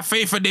don't have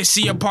faith in this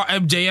CM Punk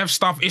MJF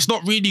stuff. It's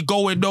not really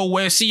going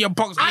nowhere. CM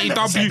Punk's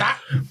AEW.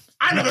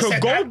 I never To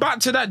said go that. back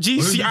to that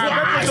GC,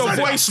 I remember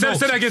the voice note.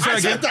 Say that again.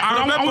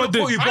 I remember the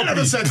CM Punk. I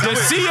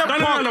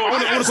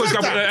want to call this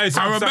guy.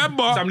 I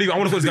remember. I'm leaving. I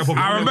want to call this guy.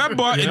 I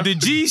remember in the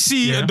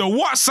GC, the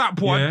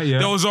WhatsApp one, Yeah.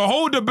 there was a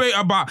whole debate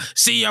about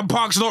CM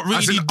Punk's not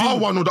As really in our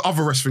one or the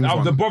other wrestling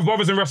one? The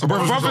brothers in wrestling.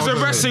 Brothers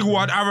in Wrestling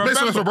one. I Let's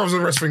remember. for brothers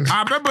in wrestling.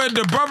 I remember in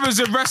the Brothers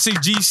in Wrestling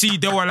GC,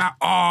 they were like,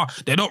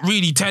 they're not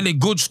really telling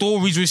good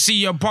stories with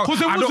CM Punk. 'Cause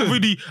there I don't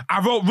wasn't.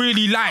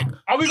 really like.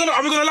 Are we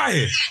gonna lie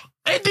here?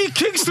 Eddie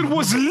Kingston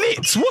was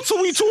lit. What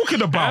are we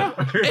talking about?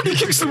 Eddie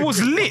Kingston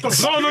was lit. No.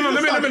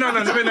 Let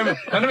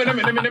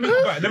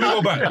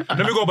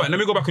me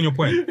go back on your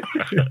point.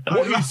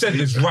 What you said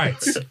is right.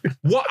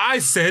 What I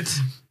said,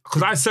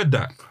 because I said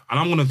that, and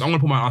I'm gonna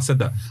put I said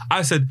that.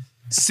 I said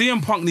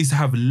CM Punk needs to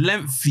have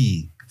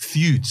lengthy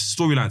feuds,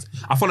 storylines.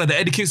 I felt like the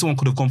Eddie Kingston one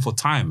could have gone for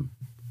time.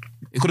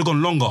 It could have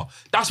gone longer.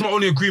 That's my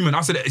only agreement.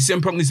 I said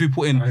CM Punk needs to be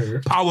put in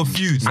power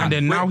feuds. And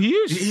then now he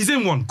is. He's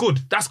in one.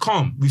 Good. That's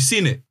calm. We've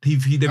seen it.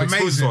 They've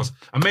exposed it to us.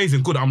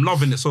 Amazing. Good. I'm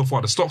loving it so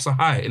far. The stocks are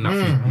high in that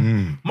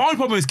feud. My only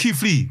problem is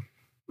Keith Lee.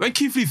 When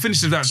Keith Lee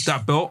finishes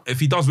that belt, if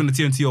he does win the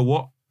TNT or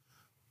what,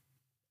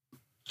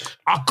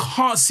 I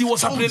can't see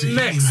what's happening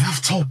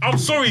next. I'm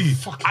sorry.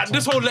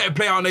 This whole let it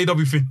play out on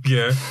AW thing,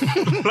 yeah.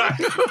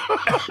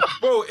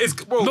 Bro.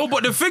 No,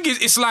 but the thing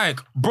is, it's like,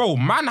 bro,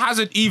 man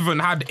hasn't even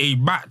had a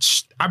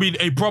match. I mean,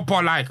 a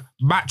proper like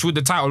match with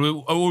the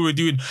title. What we're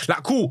doing,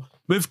 like, cool.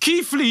 With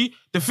Keith Lee,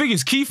 the thing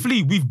is, Keith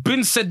Lee, we've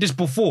been said this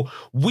before.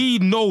 We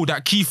know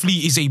that Keith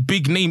Lee is a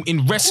big name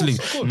in wrestling.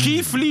 Of course.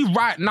 Keith Lee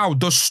right now,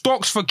 the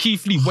stocks for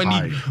Keith Lee when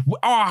he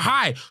are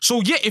high.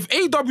 So yeah, if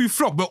AW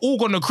flop, we're all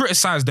gonna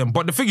criticize them.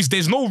 But the thing is,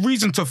 there's no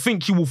reason to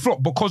think he will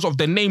flop because of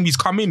the name he's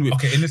come in with.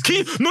 Okay, in this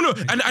Keith,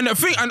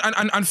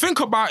 and think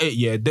about it.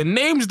 Yeah, the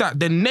name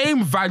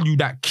value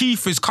that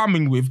Keith is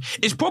coming with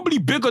is probably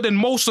bigger than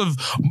most of,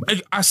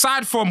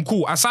 aside from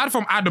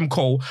Adam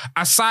Cole,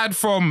 aside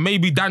from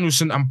maybe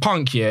Danielson and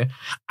Punk. Yeah,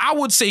 I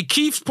would say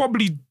Keith's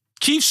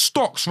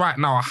stocks right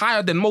now are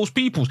higher than most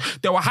people's.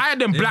 They were higher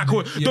than Black.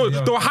 They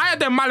were higher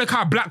than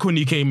Malachi Black when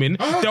he came in.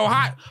 They were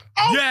high.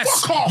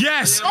 Yes. Bro,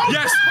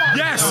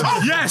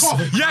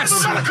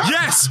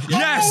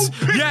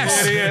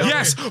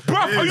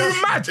 are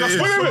you mad? Okay.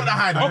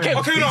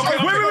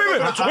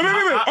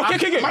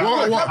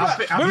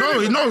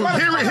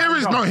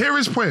 Here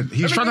is point.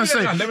 He's trying to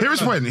say. Here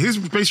is point. He's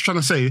basically trying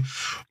to say,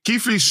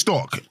 Keith Lee's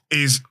stock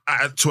is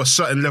to a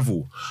certain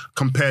level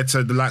compared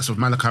to the likes of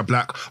Malachi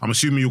Black. I'm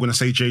assuming you're going to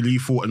say Jay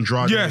Lethal,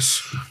 Andrade.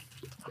 Yes.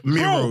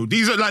 Miro.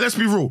 These are let's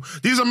be real.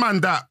 These are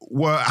men that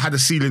had a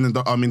ceiling in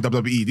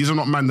WWE. These are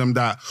not men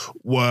that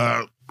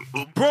were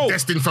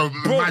destined for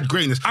mad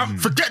greatness.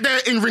 Forget their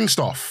in-ring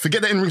stuff.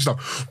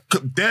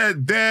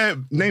 Their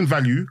name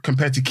value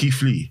compared to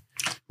Keith Lee.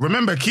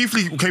 Remember, Keith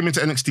Lee came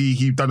into NXT,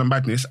 he done a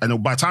madness,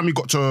 and by the time he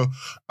got to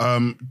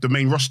the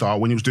main roster,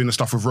 when he was doing the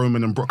stuff with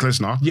Roman and Brock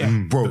Lesnar,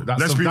 bro,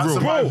 let's be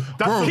real.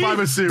 That's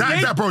Survivor Series.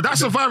 That's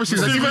Survivor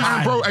Series.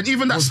 And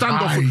even that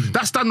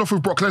standoff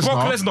with Brock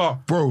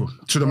Lesnar, bro,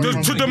 to the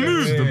moon.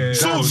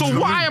 So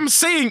what I am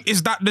saying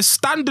is that the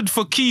standard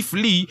for Keith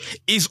Lee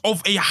is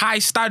of a high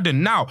standard.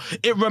 Now,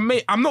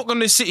 I'm not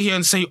going to sit here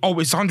and say, oh,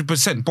 it's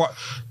 100%, but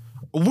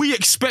we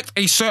expect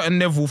a certain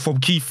level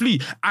from Keith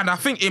Lee. And I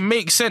think it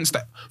makes sense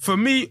that, for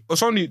me,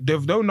 it's only,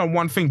 they've done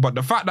one thing, but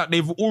the fact that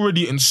they've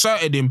already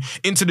inserted him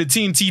into the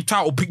TNT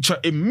title picture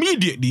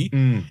immediately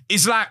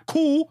is like,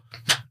 cool,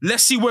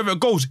 let's see where it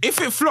goes.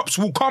 If it flops,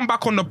 we'll come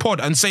back on the pod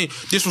and say,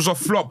 this was a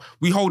flop,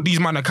 we hold these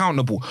men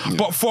accountable.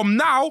 But from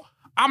now,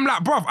 I'm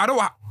like, bruv, I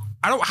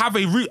don't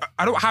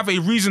have a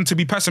reason to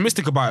be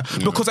pessimistic about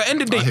it, because at the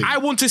end of the day, I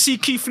want to see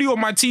Keith Lee on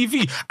my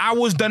TV. I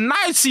was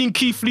denied seeing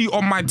Keith Lee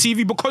on my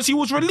TV because he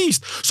was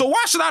released. So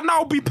why should I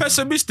now be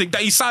pessimistic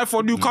that he signed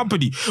for a new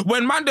company?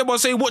 When man they were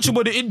saying watching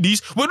the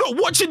Indies, we're not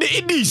watching the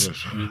Indies.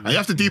 And you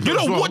have to deep. You're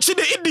not watching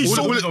the Indies.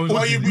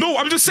 No,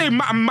 I'm just saying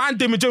man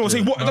them in general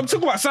saying what I'm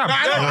talking about Sam.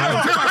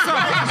 Let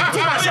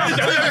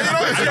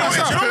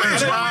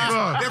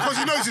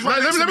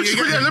me just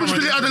quickly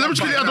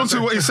add on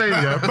to what he's saying,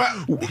 yeah. But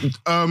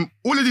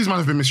all of these men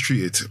have been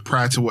mistreated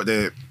prior to what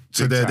their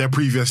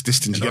previous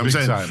distance, you get what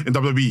I'm saying, in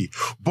WWE.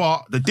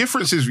 But the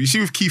difference is, you see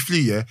with Keith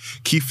Lee, yeah,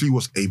 Keith Lee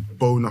was a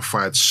bona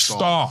fide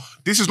star.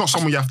 This is not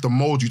someone you have to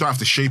mold, you don't have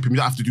to shape him, you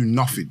don't have to do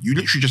nothing. You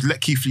literally just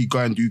let Keith Lee go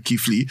and do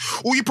Keith Lee.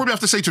 All you probably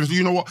have to say to him is,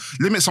 you know what,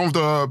 limit some of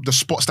the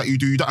spots that you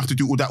do, you don't have to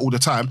do all that all the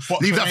time.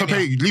 Leave that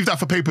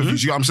for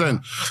pay-per-views, you know what I'm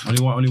saying?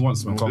 Only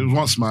once, man.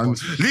 Once, man.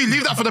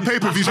 Leave that for the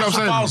pay-per-views, you know what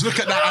I'm saying? I was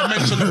looking at that, I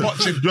mentioned the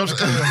watching. You know what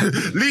I'm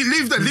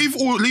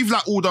saying? leave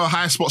like all the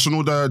high spots and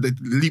all the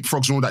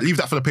leapfrogs and all that. Leave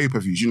that for the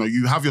pay-per-views. You know,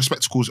 you have your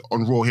spectacles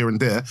on Raw here and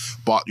there,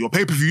 but your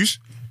pay-per-views,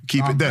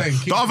 keep it there.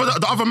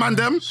 The other man,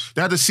 they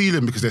had a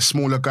ceiling because they're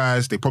smaller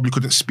guys. They probably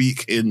couldn't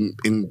speak in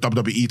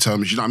WWE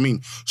terms. You know what I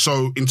mean?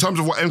 So in terms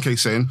of what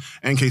MK's saying,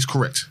 MK's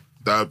correct.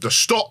 The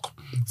stock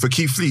for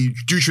Keith Lee,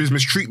 due to his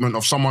mistreatment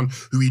of someone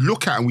who we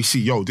look at and we see,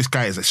 yo, this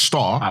guy is a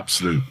star.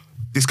 Absolute.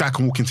 This guy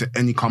can walk into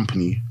any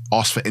company,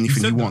 ask for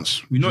anything he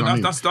wants. We know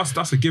that.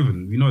 That's a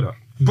given. We know that.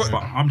 But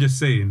I'm just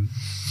saying,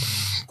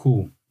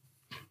 cool.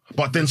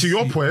 But then to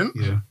your point,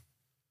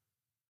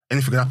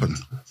 anything can happen.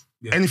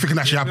 Yeah. Anything can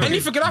actually happen.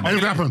 Anything can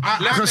happen.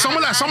 Because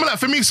someone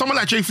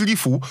like Jay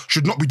Lethal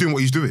should not be doing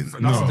what he's doing.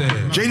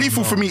 Jay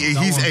Lethal for me,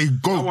 he's a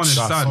goat.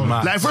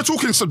 Like if we're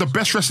talking the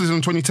best wrestlers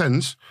in the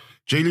 2010s,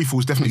 Jay Lethal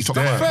is definitely top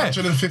 5.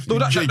 150. You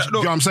know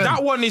what I'm saying?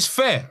 That one is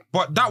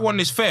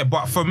fair.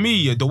 But for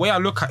me, the way I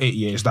look at it,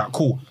 is that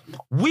cool.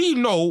 We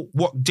know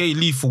what Jay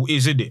Lethal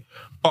is, isn't it?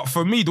 But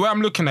for me, the way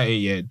I'm looking at it,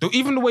 yeah,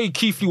 even the way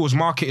Keith Lee was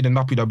marketed in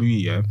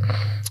WWE, yeah,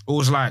 it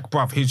was like,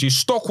 bruv, his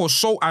stock was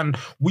so, and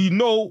we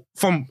know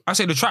from, I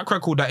say the track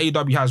record that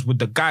AEW has with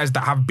the guys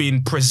that have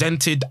been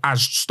presented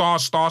as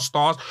stars,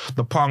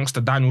 the Punks,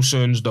 the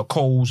Danielsons, the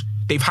Coles,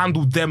 they've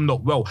handled them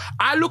not well.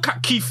 I look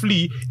at Keith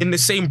Lee in the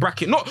same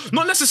bracket, not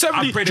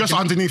necessarily just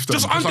underneath them.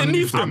 Just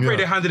underneath them. I pray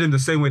they handled him the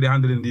same way they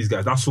handled him these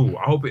guys. That's all.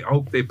 I hope they. I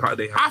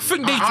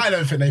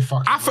don't think they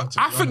fuck. I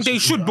think they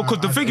should, because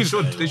the thing is,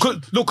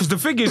 because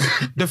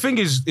the thing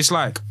is, it's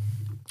like.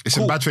 It's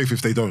in bad faith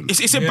if they don't.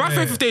 It's in bad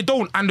faith if they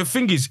don't, and the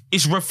thing is,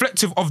 it's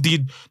reflective of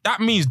the.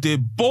 That means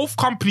both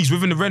companies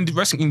within the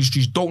wrestling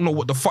industries don't know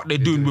what the fuck they're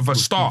doing with a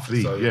star,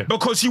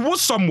 because he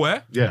was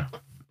somewhere. Yeah,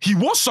 he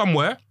was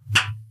somewhere.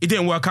 It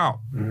didn't work out.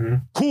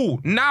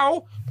 Cool.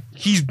 Now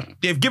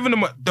they've given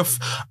him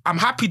I'm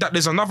happy that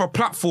there's another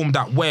platform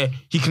where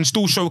he can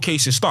still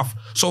showcase his stuff.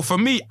 So for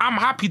me, I'm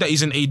happy that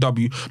he's in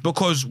AEW,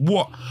 because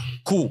what?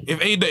 Cool.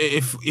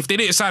 If they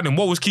didn't sign him,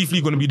 what was Keith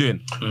Lee going to be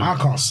doing? I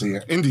can't see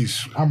it.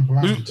 Indies. I'm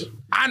blind.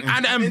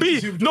 And B,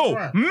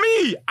 no,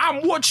 me,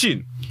 I'm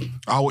watching.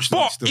 I watch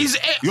them still.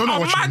 You're not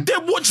watching. They're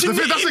watching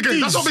the that's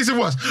Indies. That's what makes it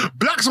worse.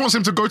 Blacks wants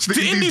him to go to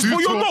the Indies, but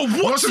you're not watching.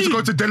 He wants him to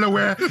go to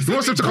Delaware. He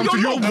wants him to come to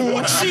York.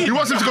 He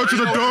wants him to go to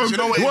the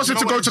Dome. He wants him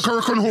to go to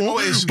Korakuen Hall.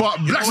 But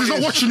Blacks is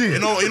not watching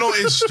it.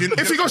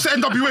 If he goes to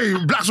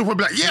NWA, Blacks will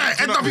probably be like, yeah,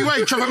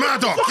 NWA, Trevor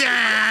Murdoch,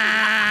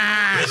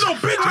 yeah. There's no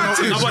big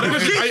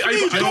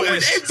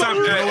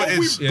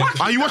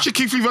Are you watching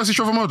Keith Lee versus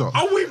Trevor Murdoch?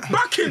 Are we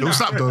back in? It will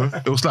slap though.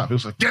 It will slap.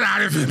 Get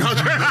out of here.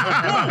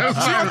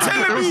 I'm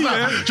telling you,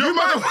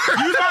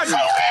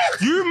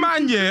 you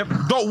man,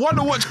 don't want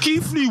to watch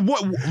Keith Lee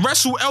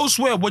wrestle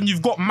elsewhere when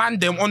you've got man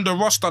them on the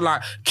roster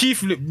like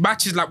Keith Lee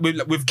matches like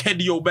with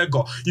Kenny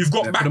Omega. You've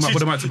got matches.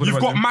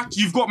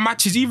 You've got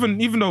matches.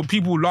 Even though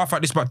people laugh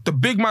at this, but the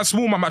big man,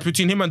 small man match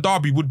between him and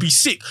Darby would be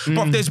sick.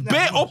 But there's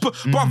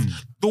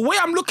the way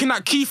I'm looking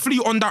at Keith Lee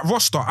on that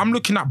roster, I'm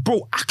looking at,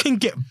 bro, I can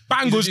get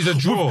bangers. He's a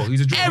draw.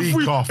 He's a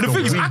draw. The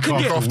thing is, I can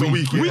get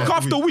week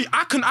after week.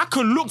 I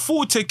can look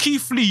forward to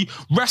Keith Lee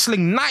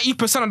wrestling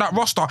 90% of that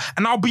roster,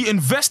 and I'll be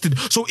invested.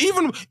 So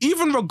even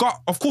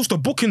of course, the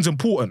booking's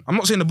important. I'm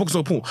not saying the booking's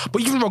not important,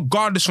 but even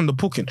regardless from the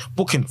booking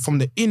from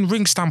the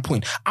in-ring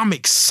standpoint, I'm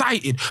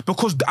excited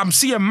because I'm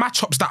seeing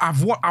matchups that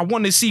I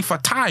want to see for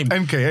time.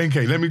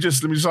 MK, let me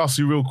just ask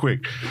you real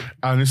quick,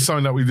 and it's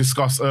something that we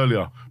discussed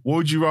earlier. What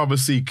would you rather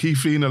see,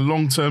 Keith Lee in a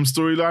long-term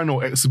storyline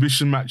or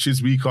exhibition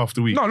matches week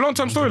after week? No,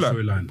 long-term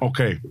storyline.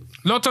 Okay.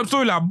 Long-term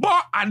storyline,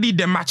 but I need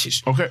the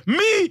matches. Okay.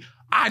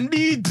 I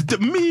need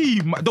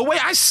the way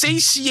I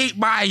satiate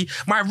my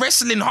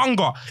wrestling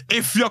hunger.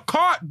 If you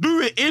can't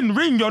do it in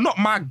ring, you're not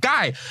my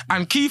guy.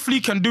 And Keith Lee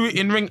can do it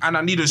in ring, and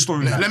I need a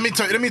storyline. Let me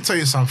tell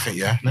you something,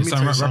 yeah? Let me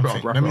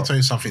tell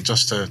you something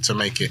just to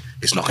make it.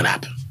 It's not gonna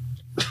happen.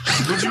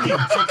 What do you mean?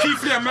 So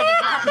Keith Lee and Mega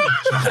will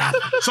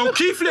happen. So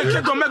Keith Lee and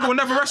Kenny Omega will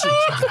never wrestle.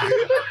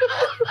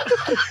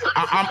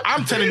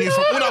 I'm telling you,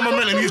 from all that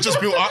momentum you've just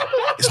built up,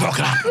 it's not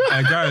gonna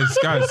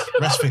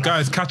happen.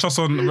 Guys, catch us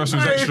on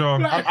Wrestling's Extra.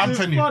 I'm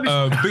telling you.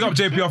 Big up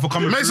JPR for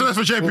coming. Make sense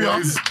for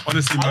JPR.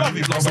 Honestly, man.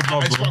 It's not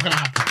gonna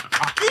happen.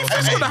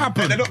 It's gonna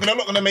happen. They're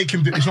not gonna make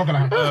him do it. It's not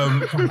gonna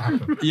happen. It's not gonna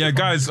happen. Yeah,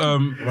 guys. It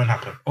won't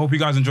happen. Hope you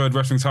guys enjoyed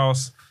Wrestling's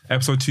House.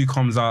 Episode 2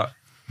 comes out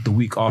the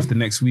week after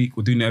next week.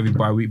 We're doing it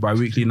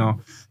bi-weekly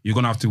now. You're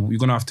gonna have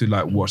to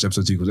like watch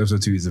episode 2 because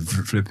episode 2 is a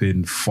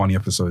flipping funny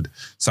episode.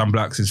 Sam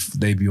Black's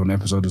debut on the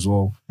episode as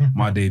well.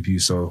 My debut.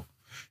 So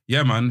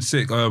yeah, man,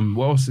 sick.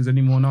 What else? Is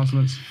any more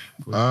announcements?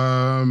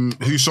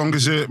 Whose song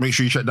is it? Make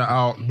sure you check that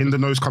out. In the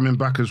Nose coming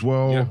back as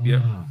well.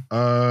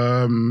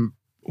 Yeah.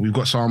 We've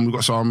got some, we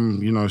got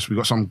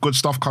some good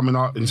stuff coming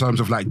up in terms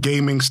of like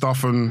gaming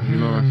stuff, and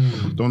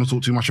don't want to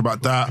talk too much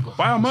about that.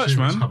 Buy our merch,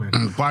 man.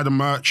 Buy the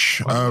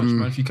merch.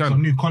 If you can.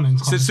 Some new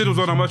content. Sid was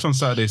on our merch on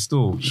Saturday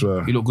still.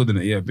 Sure. He looked good in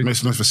it, yeah. Big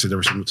Makes noise for Sid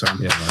every single time.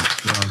 Yeah,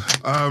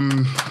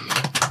 man.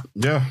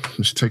 Yeah,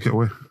 just take it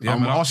away. Yeah,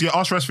 man.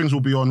 Ask Wrestlings will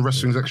be on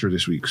Wrestlings Extra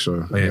this week.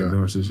 So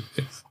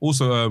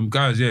Also,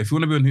 guys, yeah, if you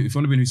want to be on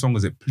Who Song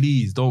Is It,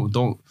 please don't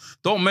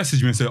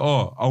message me and say,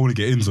 oh, I want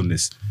to get ins on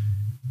this.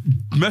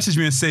 Message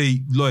me and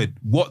say, Lloyd,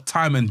 what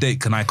time and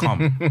date can I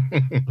come?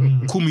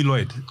 Call me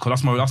Lloyd,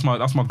 because that's my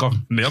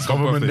government. That's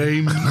government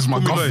name. That's my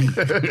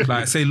government.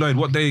 Like, say, Lloyd,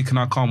 what day can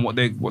I come? What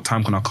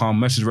time can I come?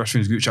 Message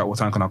Wrestling's group chat, what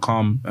time can I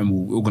come? And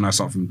we'll organize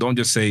something. Don't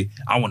just say,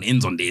 I want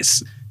ins on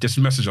this. Just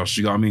message us,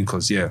 you know what I mean?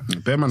 Because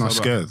Bear man are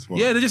scared.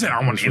 Yeah, they just say,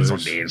 I want ins on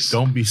this.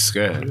 Don't be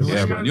scared.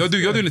 Yeah, man. You're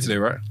doing it today,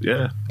 right?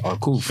 Yeah. Oh,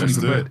 cool. Let's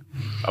do it.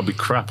 I'll be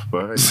crap,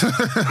 but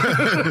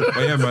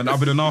but yeah, man. I've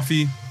been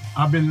Anafi.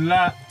 I've been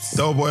Laps.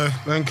 Doughboy.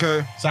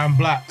 NK. Sam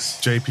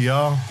Blacks.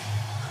 JPR.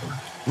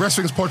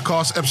 Wrestling's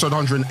Podcast, episode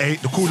 108,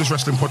 the coolest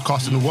wrestling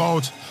podcast in the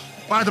world.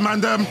 By the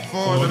man them.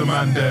 For the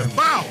man them.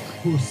 Wow.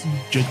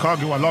 Jade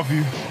Cargill, I love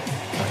you.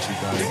 Catch you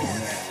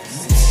guys.